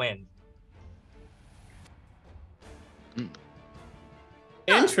at the twin.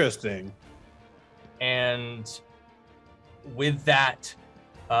 Interesting. And with that,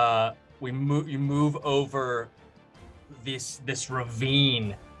 you move over this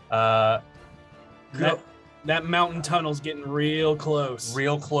ravine. That mountain tunnel's getting real close.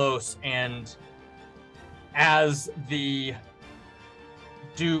 And as the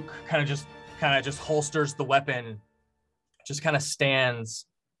Duke kind of just holsters the weapon, just kind of stands,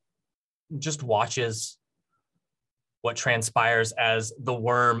 just watches what transpires as the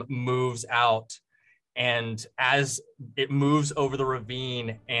worm moves out. And as it moves over the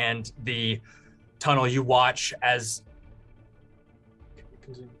ravine and the tunnel, you watch as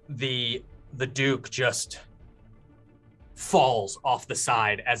the Duke just falls off the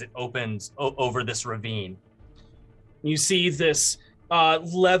side as it opens over this ravine. You see this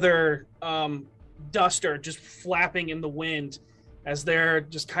leather duster just flapping in the wind as they're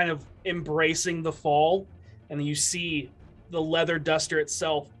just kind of embracing the fall. And then you see the leather duster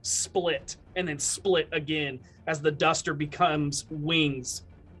itself split and then split again as the duster becomes wings.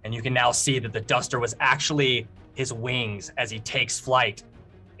 And you can now see that the duster was actually his wings as he takes flight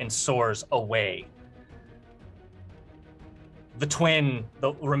and soars away.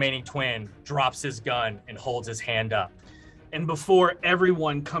 The remaining twin, drops his gun and holds his hand up. And before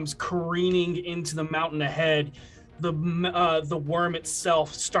everyone comes careening into the mountain ahead, the worm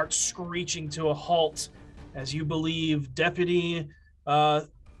itself starts screeching to a halt as you believe Deputy Thronia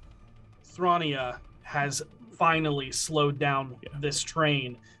has finally slowed down this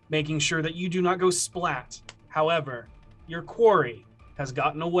train, making sure that you do not go splat. However, your quarry has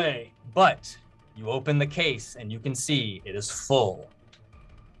gotten away. But you open the case and you can see it is full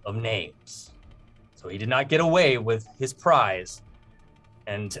of names. So he did not get away with his prize.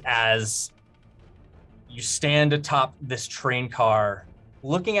 And as you stand atop this train car,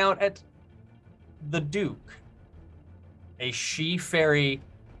 looking out at the Duke, a she-fairy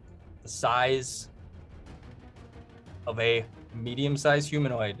the size of a medium-sized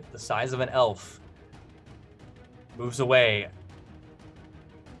humanoid, the size of an elf, moves away.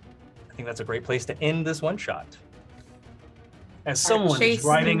 I think that's a great place to end this one-shot. As someone is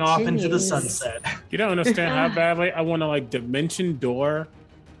riding off into the sunset. You don't understand how badly I want to like dimension door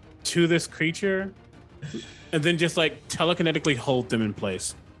to this creature and then just like telekinetically hold them in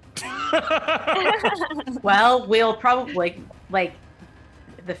place. Well, we'll probably like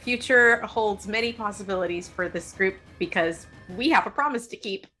the future holds many possibilities for this group because we have a promise to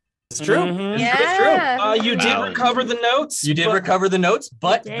keep. It's true. Yeah. It's true. You did recover the notes. You did recover the notes,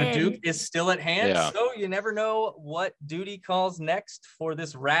 but You the did. Duke is still at hand. Yeah. So you never know what duty calls next for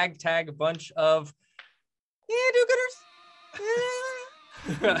this ragtag bunch of do-gooders.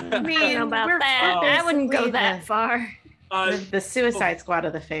 I I mean, don't know about we're that. I wouldn't go basically that far. the Suicide Squad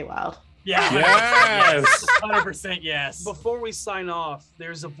of the Feywild. Yeah. Yes. 100% yes. Before we sign off,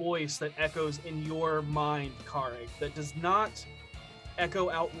 there's a voice that echoes in your mind, Karig, that does not echo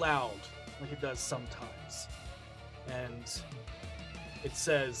out loud like it does sometimes. And it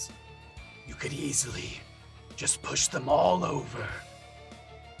says, "You could easily just push them all over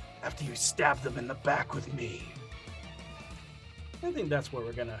after you stab them in the back with me." I think that's where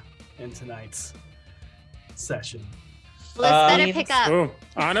we're gonna end tonight's session. Let's better pick up. Ooh,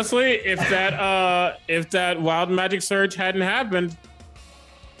 honestly, if that wild magic surge hadn't happened,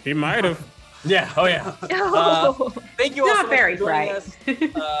 he might have. Yeah. Oh yeah. Thank you all Not so much very for joining bright. us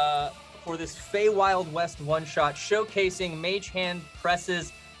for this Feywild West one-shot showcasing Mage Hand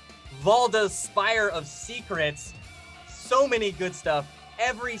Press's Valda's Spire of Secrets. So many good stuff.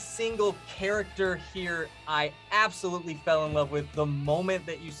 Every single character here I absolutely fell in love with the moment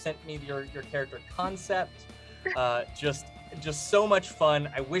that you sent me your character concept. Just so much fun.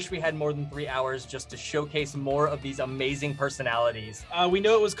 I wish we had more than 3 hours just to showcase more of these amazing personalities. We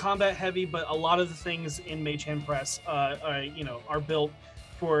know it was combat heavy, but a lot of the things in Mage Hand Press, are built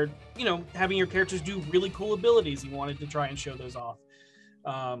for, having your characters do really cool abilities. You wanted to try and show those off.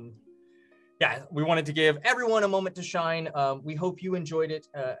 Yeah, we wanted to give everyone a moment to shine. We hope you enjoyed it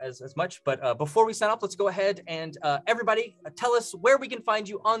as much. But before we sign off, let's go ahead and everybody tell us where we can find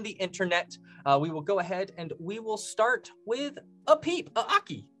you on the internet. We will go ahead and we will start with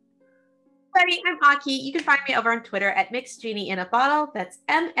Aki. Buddy, I'm Aki. You can find me over on Twitter at MixGenie in a Bottle. That's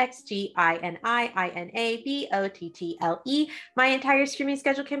MXGINIINABOTTLE. My entire streaming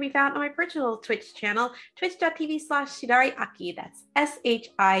schedule can be found on my personal Twitch channel, twitch.tv/ShidariAki. That's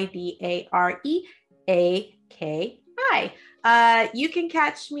SHIDAREAKI. You can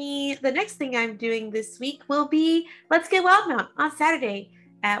catch me. The next thing I'm doing this week will be Let's Get Wildmount on Saturday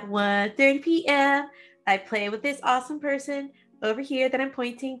at 1:30 p.m. I play with this awesome person over here that I'm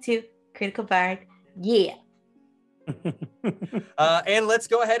pointing to. Critical Bard, yeah. And let's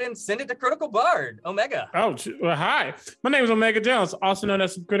go ahead and send it to Critical Bard, Omega. Oh, well, hi. My name is Omega Jones, also known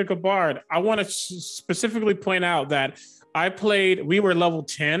as Critical Bard. I want to specifically point out that we were level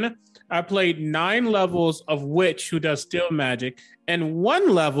 10. I played 9 levels of Witch who does Steel Magic and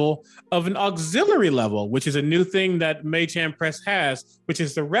 1 level of an auxiliary level, which is a new thing that Mage Hand Press has, which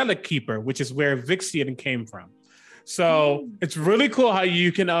is the Relic Keeper, which is where Vixian came from. So it's really cool how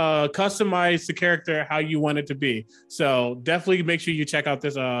you can customize the character how you want it to be. So definitely make sure you check out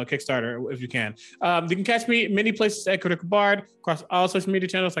this Kickstarter if you can. You can catch me many places at Critical Bard across all social media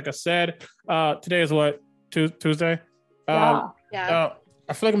channels. Like I said, today is what? Tuesday? Yeah.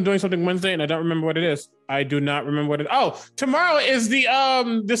 I feel like I'm doing something Wednesday and I don't remember what it is. I do not remember what it is. Oh, tomorrow is the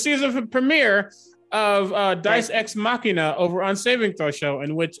season premiere of Dice Ex Machina over on Saving Throw Show,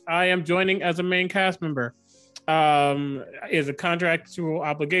 in which I am joining as a main cast member. Is a contractual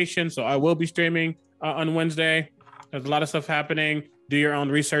obligation, so I will be streaming on Wednesday. There's a lot of stuff happening. Do your own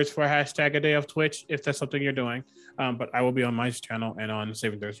research for hashtag a day of Twitch if that's something you're doing. But I will be on my channel and on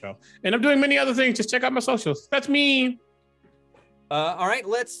Saving Third Show. And I'm doing many other things. Just check out my socials. That's me. All right,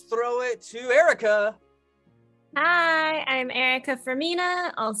 let's throw it to Erica. Hi, I'm Erica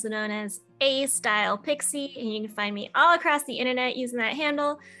Fermina, also known as A Style Pixie, and you can find me all across the internet using that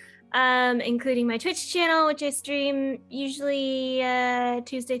handle. including my Twitch channel, which I stream usually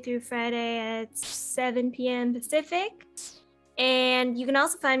Tuesday through Friday at 7 p.m. Pacific. And you can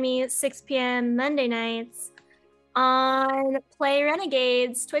also find me at 6 p.m. Monday nights on Play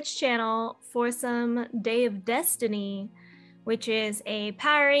Renegades Twitch channel for some Day of Destiny, which is a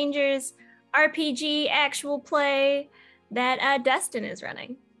Power Rangers RPG actual play that Destin is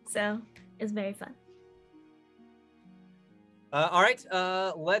running. So it's very fun. All right,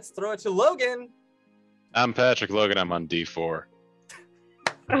 let's throw it to Logan. I'm Patrick Logan. I'm on D4.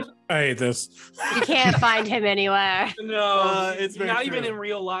 I hate this. You can't find him anywhere. No, it's very not even true. in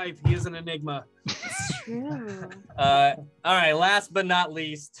real life. He is an enigma. It's true. All right, last but not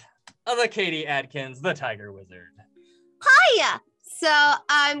least, the Katie Adkins, the Tiger Wizard. Hiya! So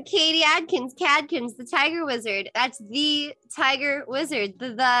I'm Katie Adkins, Cadkins, the Tiger Wizard. That's the Tiger Wizard.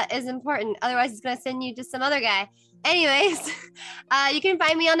 The is important. Otherwise, it's going to send you to some other guy. Anyways, you can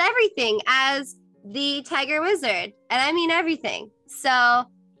find me on everything as the Tiger Wizard. And I mean everything. So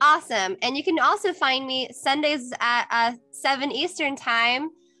awesome. And you can also find me Sundays at 7 Eastern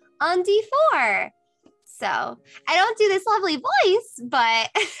time on D4. So I don't do this lovely voice, but...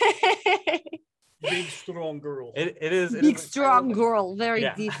 Big, strong girl. It is. Big, strong girl. Very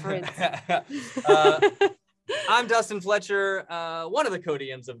Yeah. different. I'm Dustin Fletcher, one of the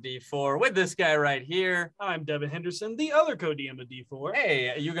Codiums of D4, with this guy right here. I'm Devin Henderson, the other Codium of D4.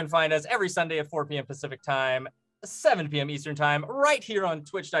 Hey, you can find us every Sunday at 4 p.m. Pacific time, 7 p.m. Eastern time, right here on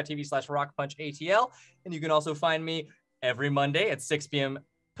twitch.tv/rockpunchatl. And you can also find me every Monday at 6 p.m.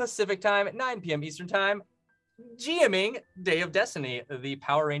 Pacific time, 9 p.m. Eastern time, GMing Day of Destiny, the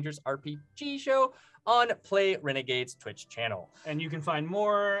Power Rangers RPG show on Play Renegades Twitch channel. And you can find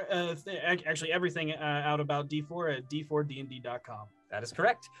more, actually everything out about D4 at d4dnd.com. That is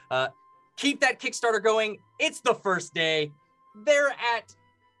correct. Keep that Kickstarter going. It's the first day. They're at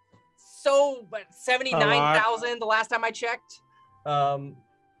 79,000 the last time I checked.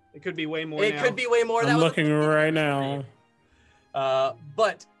 It could be way more. It could be way more. I'm looking right now.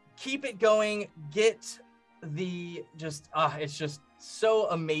 But keep it going. Get the it's just so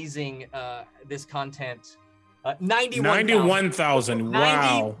amazing. This content. 91,000.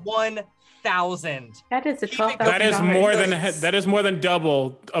 Wow. 91,000. That is a $12,000. That is more than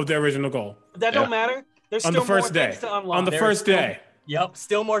double of the original goal. That don't matter. There's on still the first more day. things to unlock. On the first day. Yep,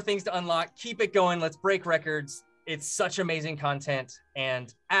 still more things to unlock. Keep it going. Let's break records. It's such amazing content.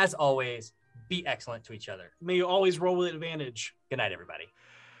 And as always, be excellent to each other. May you always roll with advantage. Good night, everybody.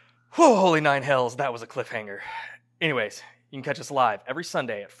 Whoa, holy nine hells, that was a cliffhanger. Anyways, you can catch us live every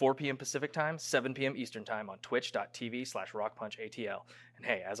Sunday at 4 p.m. Pacific time, 7 p.m. Eastern time on twitch.tv/rockpunchatl. And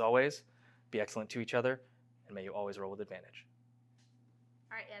hey, as always, be excellent to each other, and may you always roll with advantage.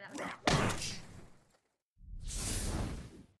 All right, yeah, that was it.